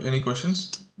you have any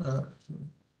questions,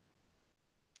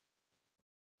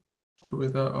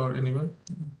 Shweta or anyone?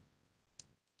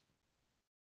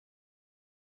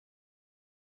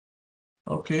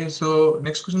 Okay, so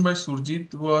next question by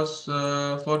Surjit was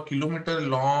for kilometer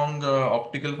long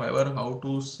optical fiber, how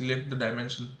to select the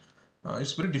dimension.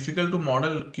 It's very difficult to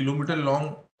model kilometer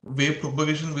long wave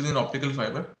propagation within optical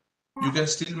fiber. You can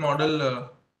still model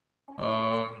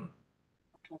not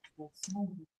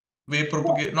wave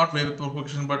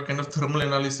propagation, but kind of thermal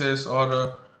analysis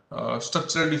or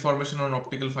structural deformation on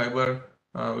optical fiber,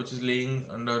 which is laying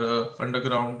under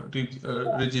underground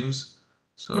regimes.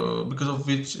 So because of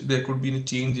which there could be a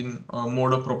change in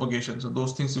mode of propagation. So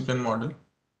those things you can model,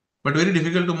 but very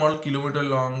difficult to model kilometer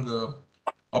long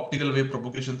optical wave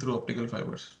propagation through optical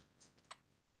fibers.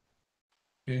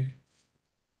 Okay.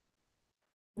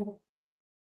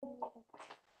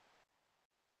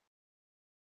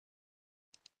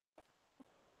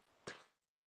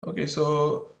 Okay,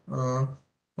 so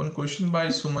one question by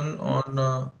Suman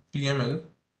on PML.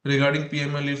 Regarding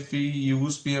PML, if we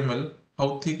use PML,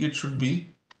 how thick it should be?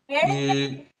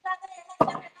 And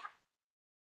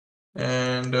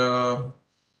I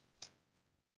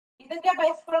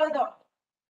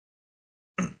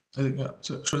think,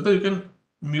 so Shweta, you can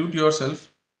mute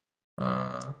yourself. You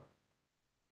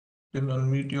can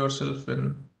unmute yourself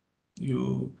when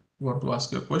you want to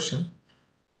ask your question.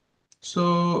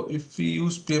 So if we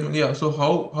use PML, yeah, so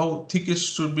how thick it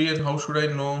should be and how should I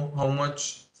know how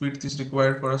much width is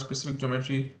required for a specific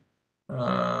geometry?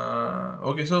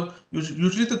 Okay, so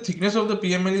usually the thickness of the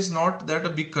PML is not that a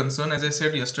big concern, as I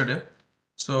said yesterday.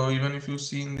 So even if you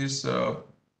see in this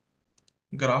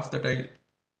graph that I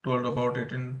told about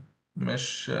it in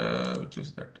mesh, which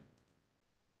is that.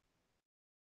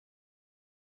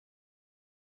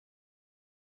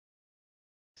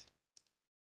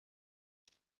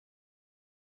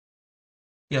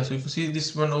 Yeah, so if you see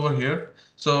this one over here,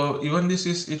 so even this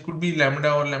is, it could be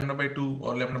lambda or lambda by 2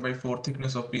 or lambda by 4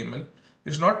 thickness of PML.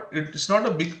 It's not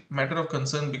a big matter of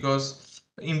concern because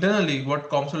internally what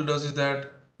COMSOL does is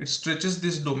that it stretches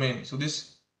this domain. So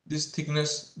this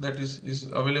thickness that is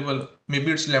available,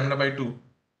 maybe it's lambda by 2.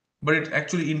 but it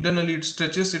actually internally it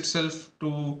stretches itself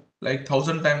to like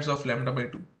 1000 times of lambda by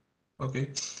 2.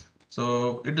 Okay,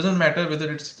 so it doesn't matter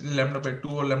whether it's lambda by 2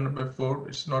 or lambda by 4.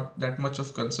 It's not that much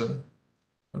of concern.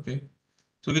 Okay,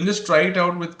 so you can just try it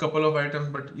out with couple of items,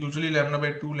 but usually lambda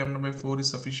by 2, lambda by 4 is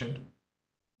sufficient,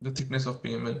 the thickness of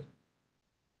PML.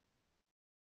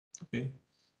 Okay,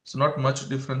 so not much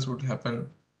difference would happen.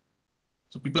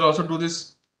 So people also do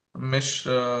this mesh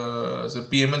the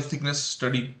PML thickness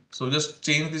study. So just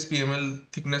change this PML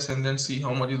thickness and then see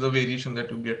how much is the variation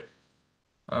that you get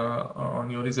on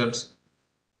your results.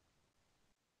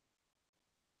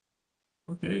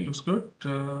 Okay, looks good.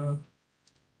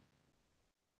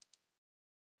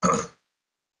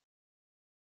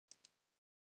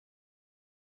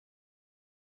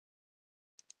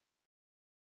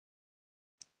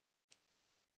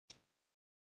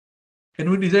 Can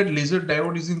we design laser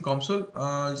diode using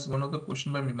COMSOL? Is one of the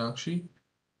question by Meenakshi.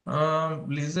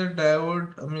 Laser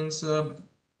diode means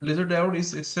laser diode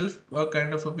is itself a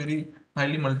kind of a very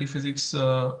highly multiphysics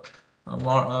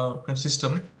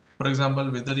system. For example,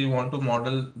 whether you want to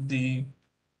model the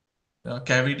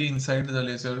cavity inside the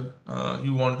laser,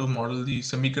 you want to model the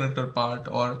semiconductor part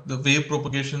or the wave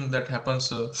propagation that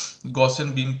happens,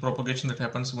 Gaussian beam propagation that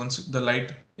happens once the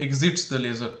light exits the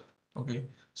laser. Okay,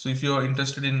 so if you are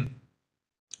interested in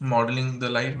modeling the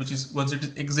light which is once it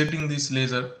is exiting this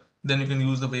laser, then you can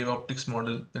use the wave optics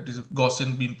model, that is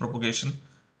Gaussian beam propagation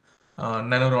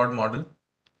nanorod model.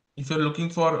 If you're looking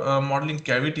for modeling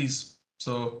cavities,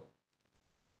 so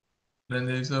then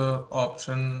there is a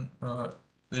option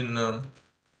in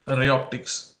ray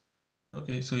optics.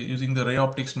 Okay, so using the ray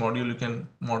optics module, you can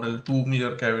model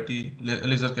 2-mirror cavity,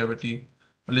 laser cavity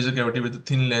with a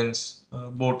thin lens,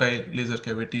 bow tie laser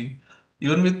cavity.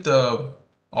 Even with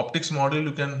optics module,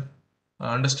 you can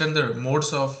understand the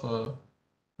modes of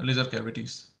laser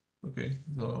cavities. Okay,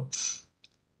 so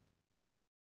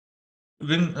you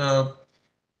can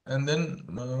and then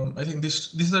I think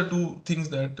these are two things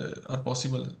that are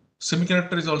possible.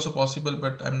 Semiconductor is also possible,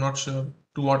 but I'm not sure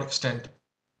to what extent.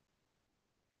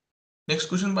 Next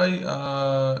question by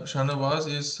Shanawaz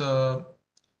is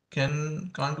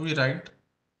can't we write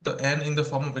the n in the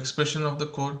form of expression of the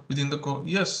core within the core?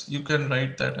 Yes, you can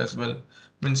write that as well.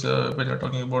 Means when you're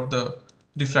talking about the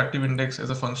diffractive index as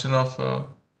a function of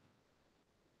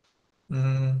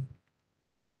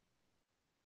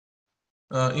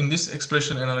in this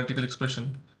expression, analytical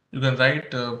expression, you can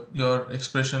write your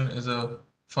expression as a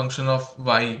function of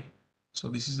y. So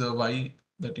this is the y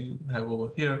that you have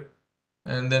over here,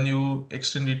 and then you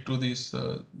extend it to this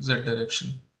z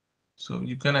direction. So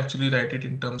you can actually write it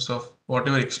in terms of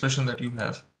whatever expression that you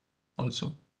have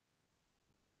also.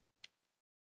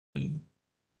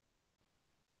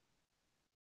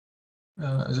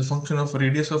 As a function of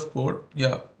radius of core,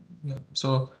 yeah.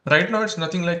 So right now it's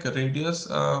nothing like a radius.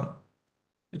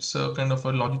 It's a kind of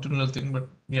a longitudinal thing, but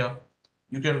yeah,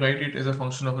 you can write it as a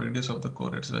function of radius of the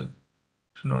core as well.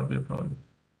 Should not be a problem.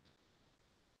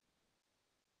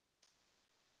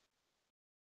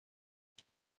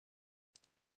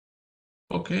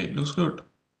 Okay, looks good.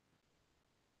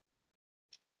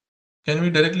 Can we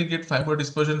directly get fiber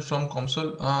dispersion from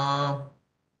COMSOL?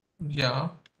 Yeah,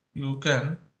 you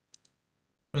can.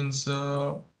 Means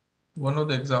one of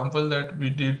the example that we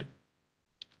did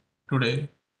today.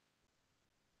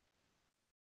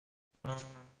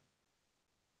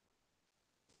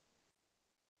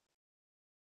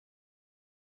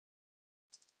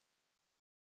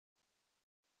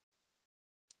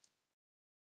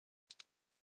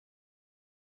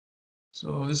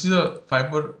 So this is a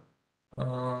fiber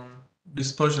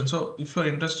dispersion. So if you're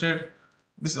interested,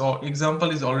 this example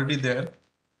is already there.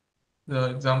 The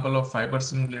example of fiber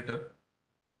simulator.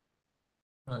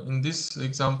 In this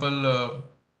example,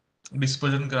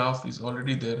 dispersion graph is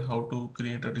already there. How to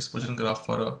create a dispersion graph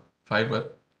for a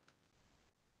fiber.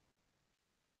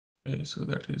 Okay, so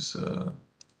that is.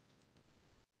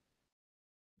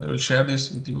 I will share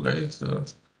this with you guys.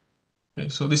 Okay,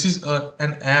 so this is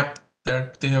an app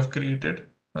that they have created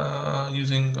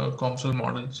using a COMSOL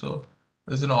model. So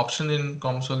there's an option in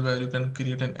COMSOL where you can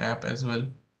create an app as well.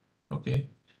 Okay,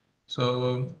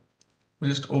 so we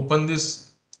just open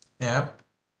this app,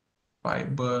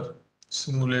 fiber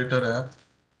simulator app.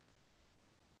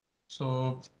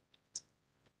 So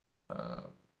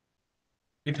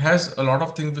it has a lot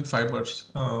of things with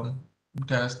fibers. It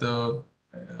has the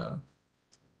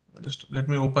just let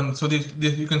me open. So this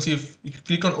you can see if you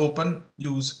click on open,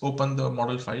 open the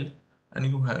model file, and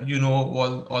you have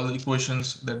all the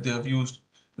equations that they have used.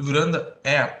 If you run the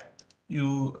app,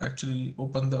 you actually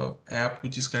open the app,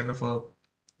 which is kind of a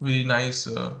very nice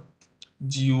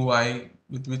GUI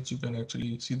with which you can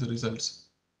actually see the results.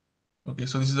 Okay,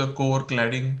 so this is a core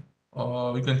cladding.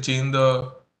 We can change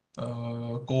the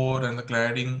core and the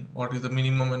cladding, what is the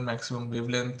minimum and maximum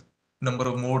wavelength, number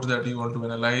of modes that you want to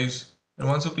analyze. And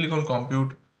once you click on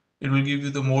compute, it will give you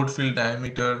the mode field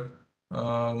diameter,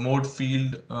 mode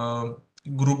field,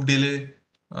 group delay,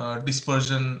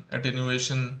 dispersion,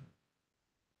 attenuation.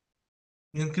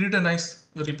 You can create a nice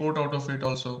report out of it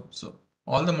also. So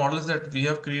all the models that we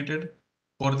have created,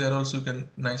 for there also you can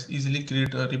easily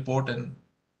create a report and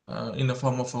in the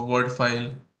form of a Word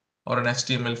file or an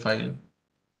HTML file.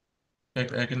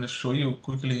 I can just show you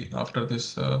quickly after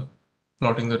this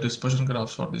plotting the dispersion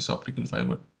graphs for this optical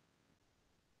fiber.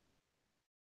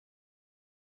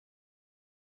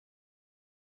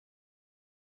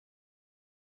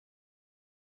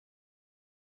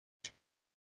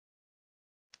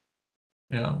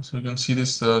 Yeah, so you can see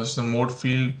this, this is the mode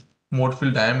field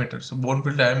diameter. So mode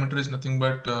field diameter is nothing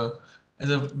but as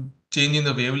a change in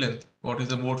the wavelength. What is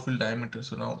the mode field diameter?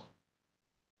 So now,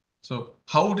 so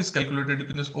how it is calculated, you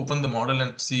can just open the model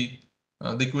and see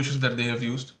the equations that they have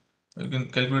used. You can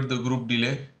calculate the group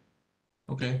delay,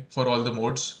 okay, for all the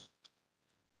modes.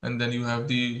 And then you have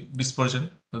the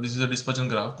dispersion. So this is a dispersion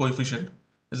graph coefficient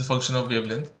as a function of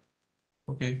wavelength.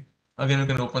 Okay. Again, you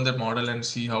can open that model and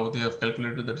see how they have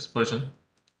calculated the dispersion.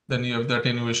 Then you have the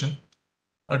attenuation.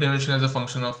 Attenuation as a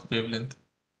function of wavelength.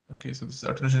 Okay, so this is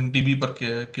attenuation dB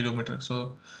per kilometer.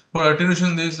 So for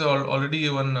attenuation, there is already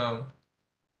one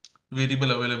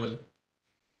variable available,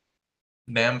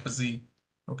 damp Z.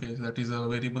 Okay, so that is a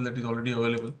variable that is already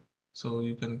available. So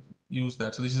you can use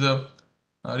that. So this is a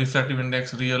refractive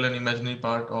index, real and imaginary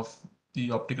part of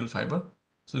the optical fiber.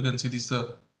 So you can see this is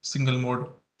a single mode.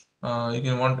 You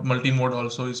can want multi-mode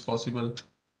also is possible.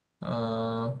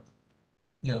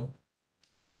 Yeah,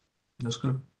 that's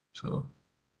good. So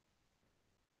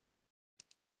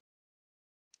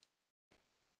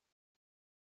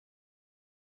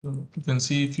you can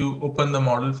see if you open the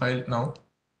model file now,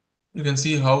 you can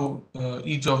see how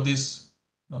each of these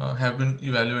have been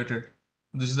evaluated.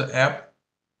 This is the app.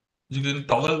 You can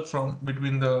toggle from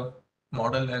between the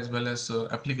model as well as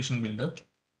application builder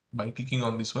by clicking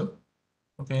on this one.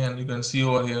 Okay, and you can see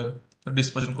over here the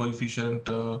dispersion coefficient.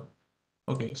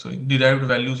 Okay, so in derived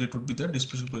values, it would be the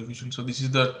dispersion coefficient. So this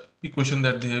is the equation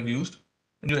that they have used,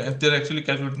 and they're actually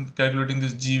calculating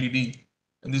this GVD,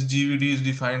 and this GVD is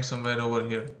defined somewhere over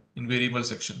here in variable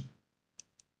section.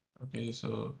 Okay,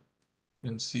 so you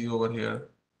can see over here.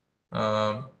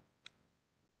 Yeah,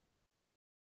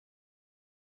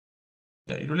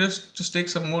 it will just take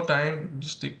some more time.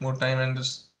 Just take more time and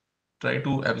just try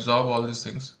to absorb all these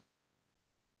things.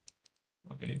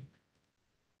 Okay.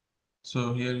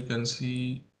 So here you can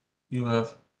see you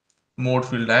have mode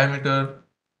field diameter,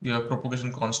 you have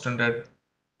propagation constant at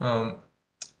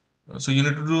so you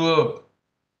need to do a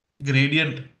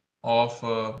gradient of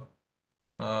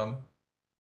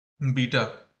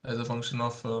beta as a function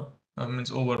of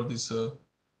means over this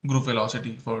group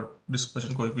velocity for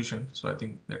dispersion coefficient. So I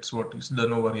think that's what is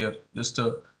done over here. Just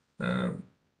a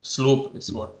slope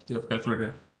is what they have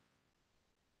calculated.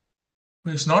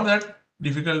 It's not that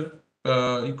difficult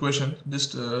equation.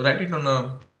 Just write it on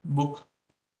a book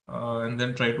and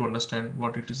then try to understand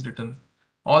what it is written.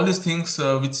 All these things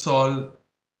which solve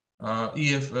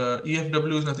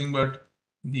EFW is nothing but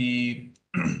the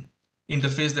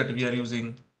interface that we are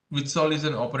using. Withsol is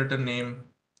an operator name.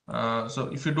 So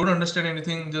if you don't understand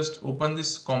anything, just open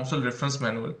this COMSOL reference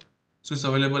manual. So it's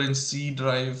available in C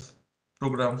drive,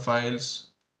 program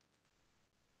files,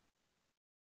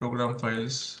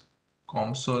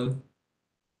 COMSOL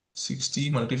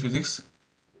 60 multiphysics.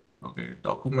 Okay,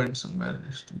 document somewhere.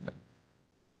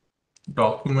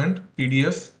 Document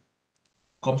PDF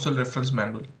COMSOL reference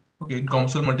manual. Okay, in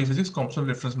COMSOL Multiphysics, COMSOL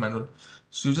reference manual.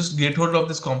 So you just get hold of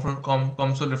this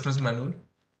COMSOL reference manual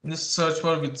and just search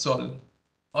for Withsol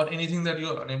or anything that you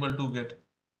are unable to get.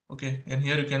 Okay, and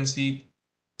here you can see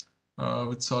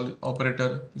Withsol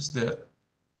operator is there.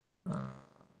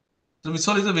 So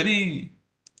Withsol is a very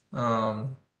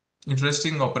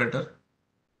interesting operator.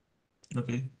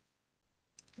 Okay,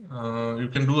 you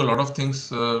can do a lot of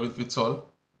things with Withsol.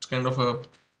 It's kind of a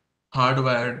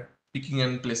hardwired picking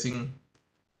and placing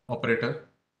operator.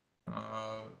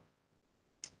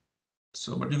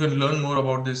 So, but you can learn more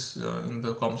about this in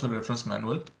the COMSOL reference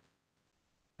manual.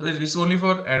 It's only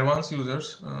for advanced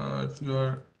users. If you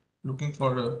are looking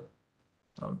for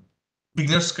a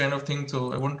beginners kind of thing,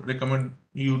 so I won't recommend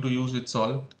you to use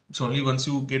Withsol. It's only once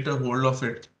you get a hold of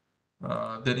it,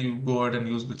 then you go ahead and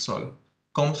use Withsol.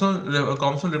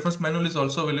 COMSOL reference manual is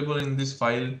also available in this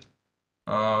file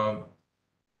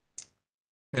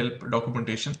help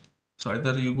documentation. So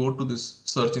either you go to this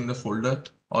search in the folder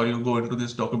or you go into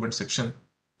this document section.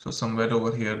 So somewhere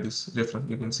over here, this reference,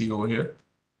 you can see over here,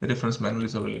 the reference manual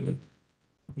is available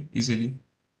easily.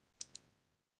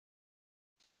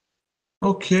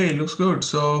 Okay, looks good.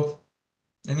 So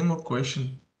any more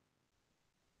question?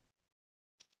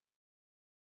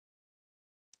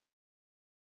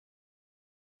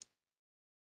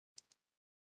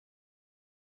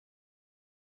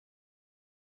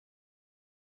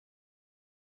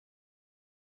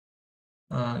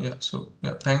 Yeah, so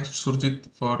yeah, thanks Surjit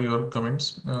for your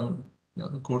comments. Yeah,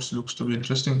 the course looks to be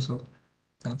interesting, so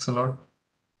thanks a lot.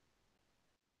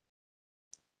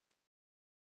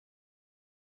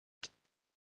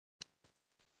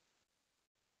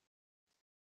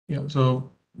 Yeah,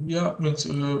 so yeah, means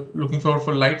looking forward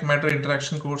for light matter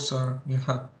interaction course.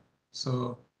 Yeah,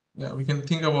 so yeah, we can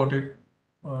think about it.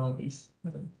 If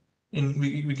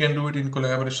we can do it in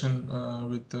collaboration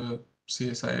with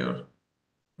CSI or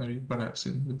maybe perhaps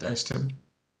with ISTEM.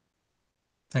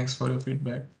 Thanks for your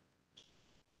feedback.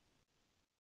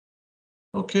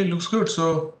 Okay, looks good.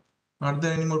 So, are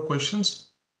there any more questions?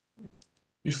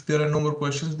 If there are no more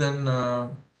questions, then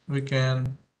we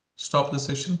can stop the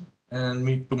session and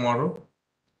meet tomorrow.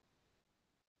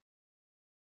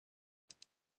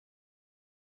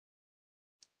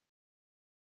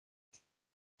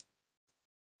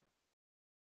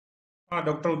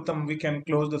 Dr. Uttam, we can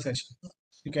close the session.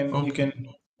 You can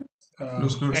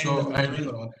Looks good. end the meeting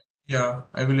for all. Yeah,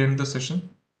 I will end the session.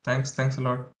 Thanks a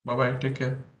lot. Bye bye. Take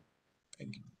care.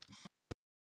 Thank you.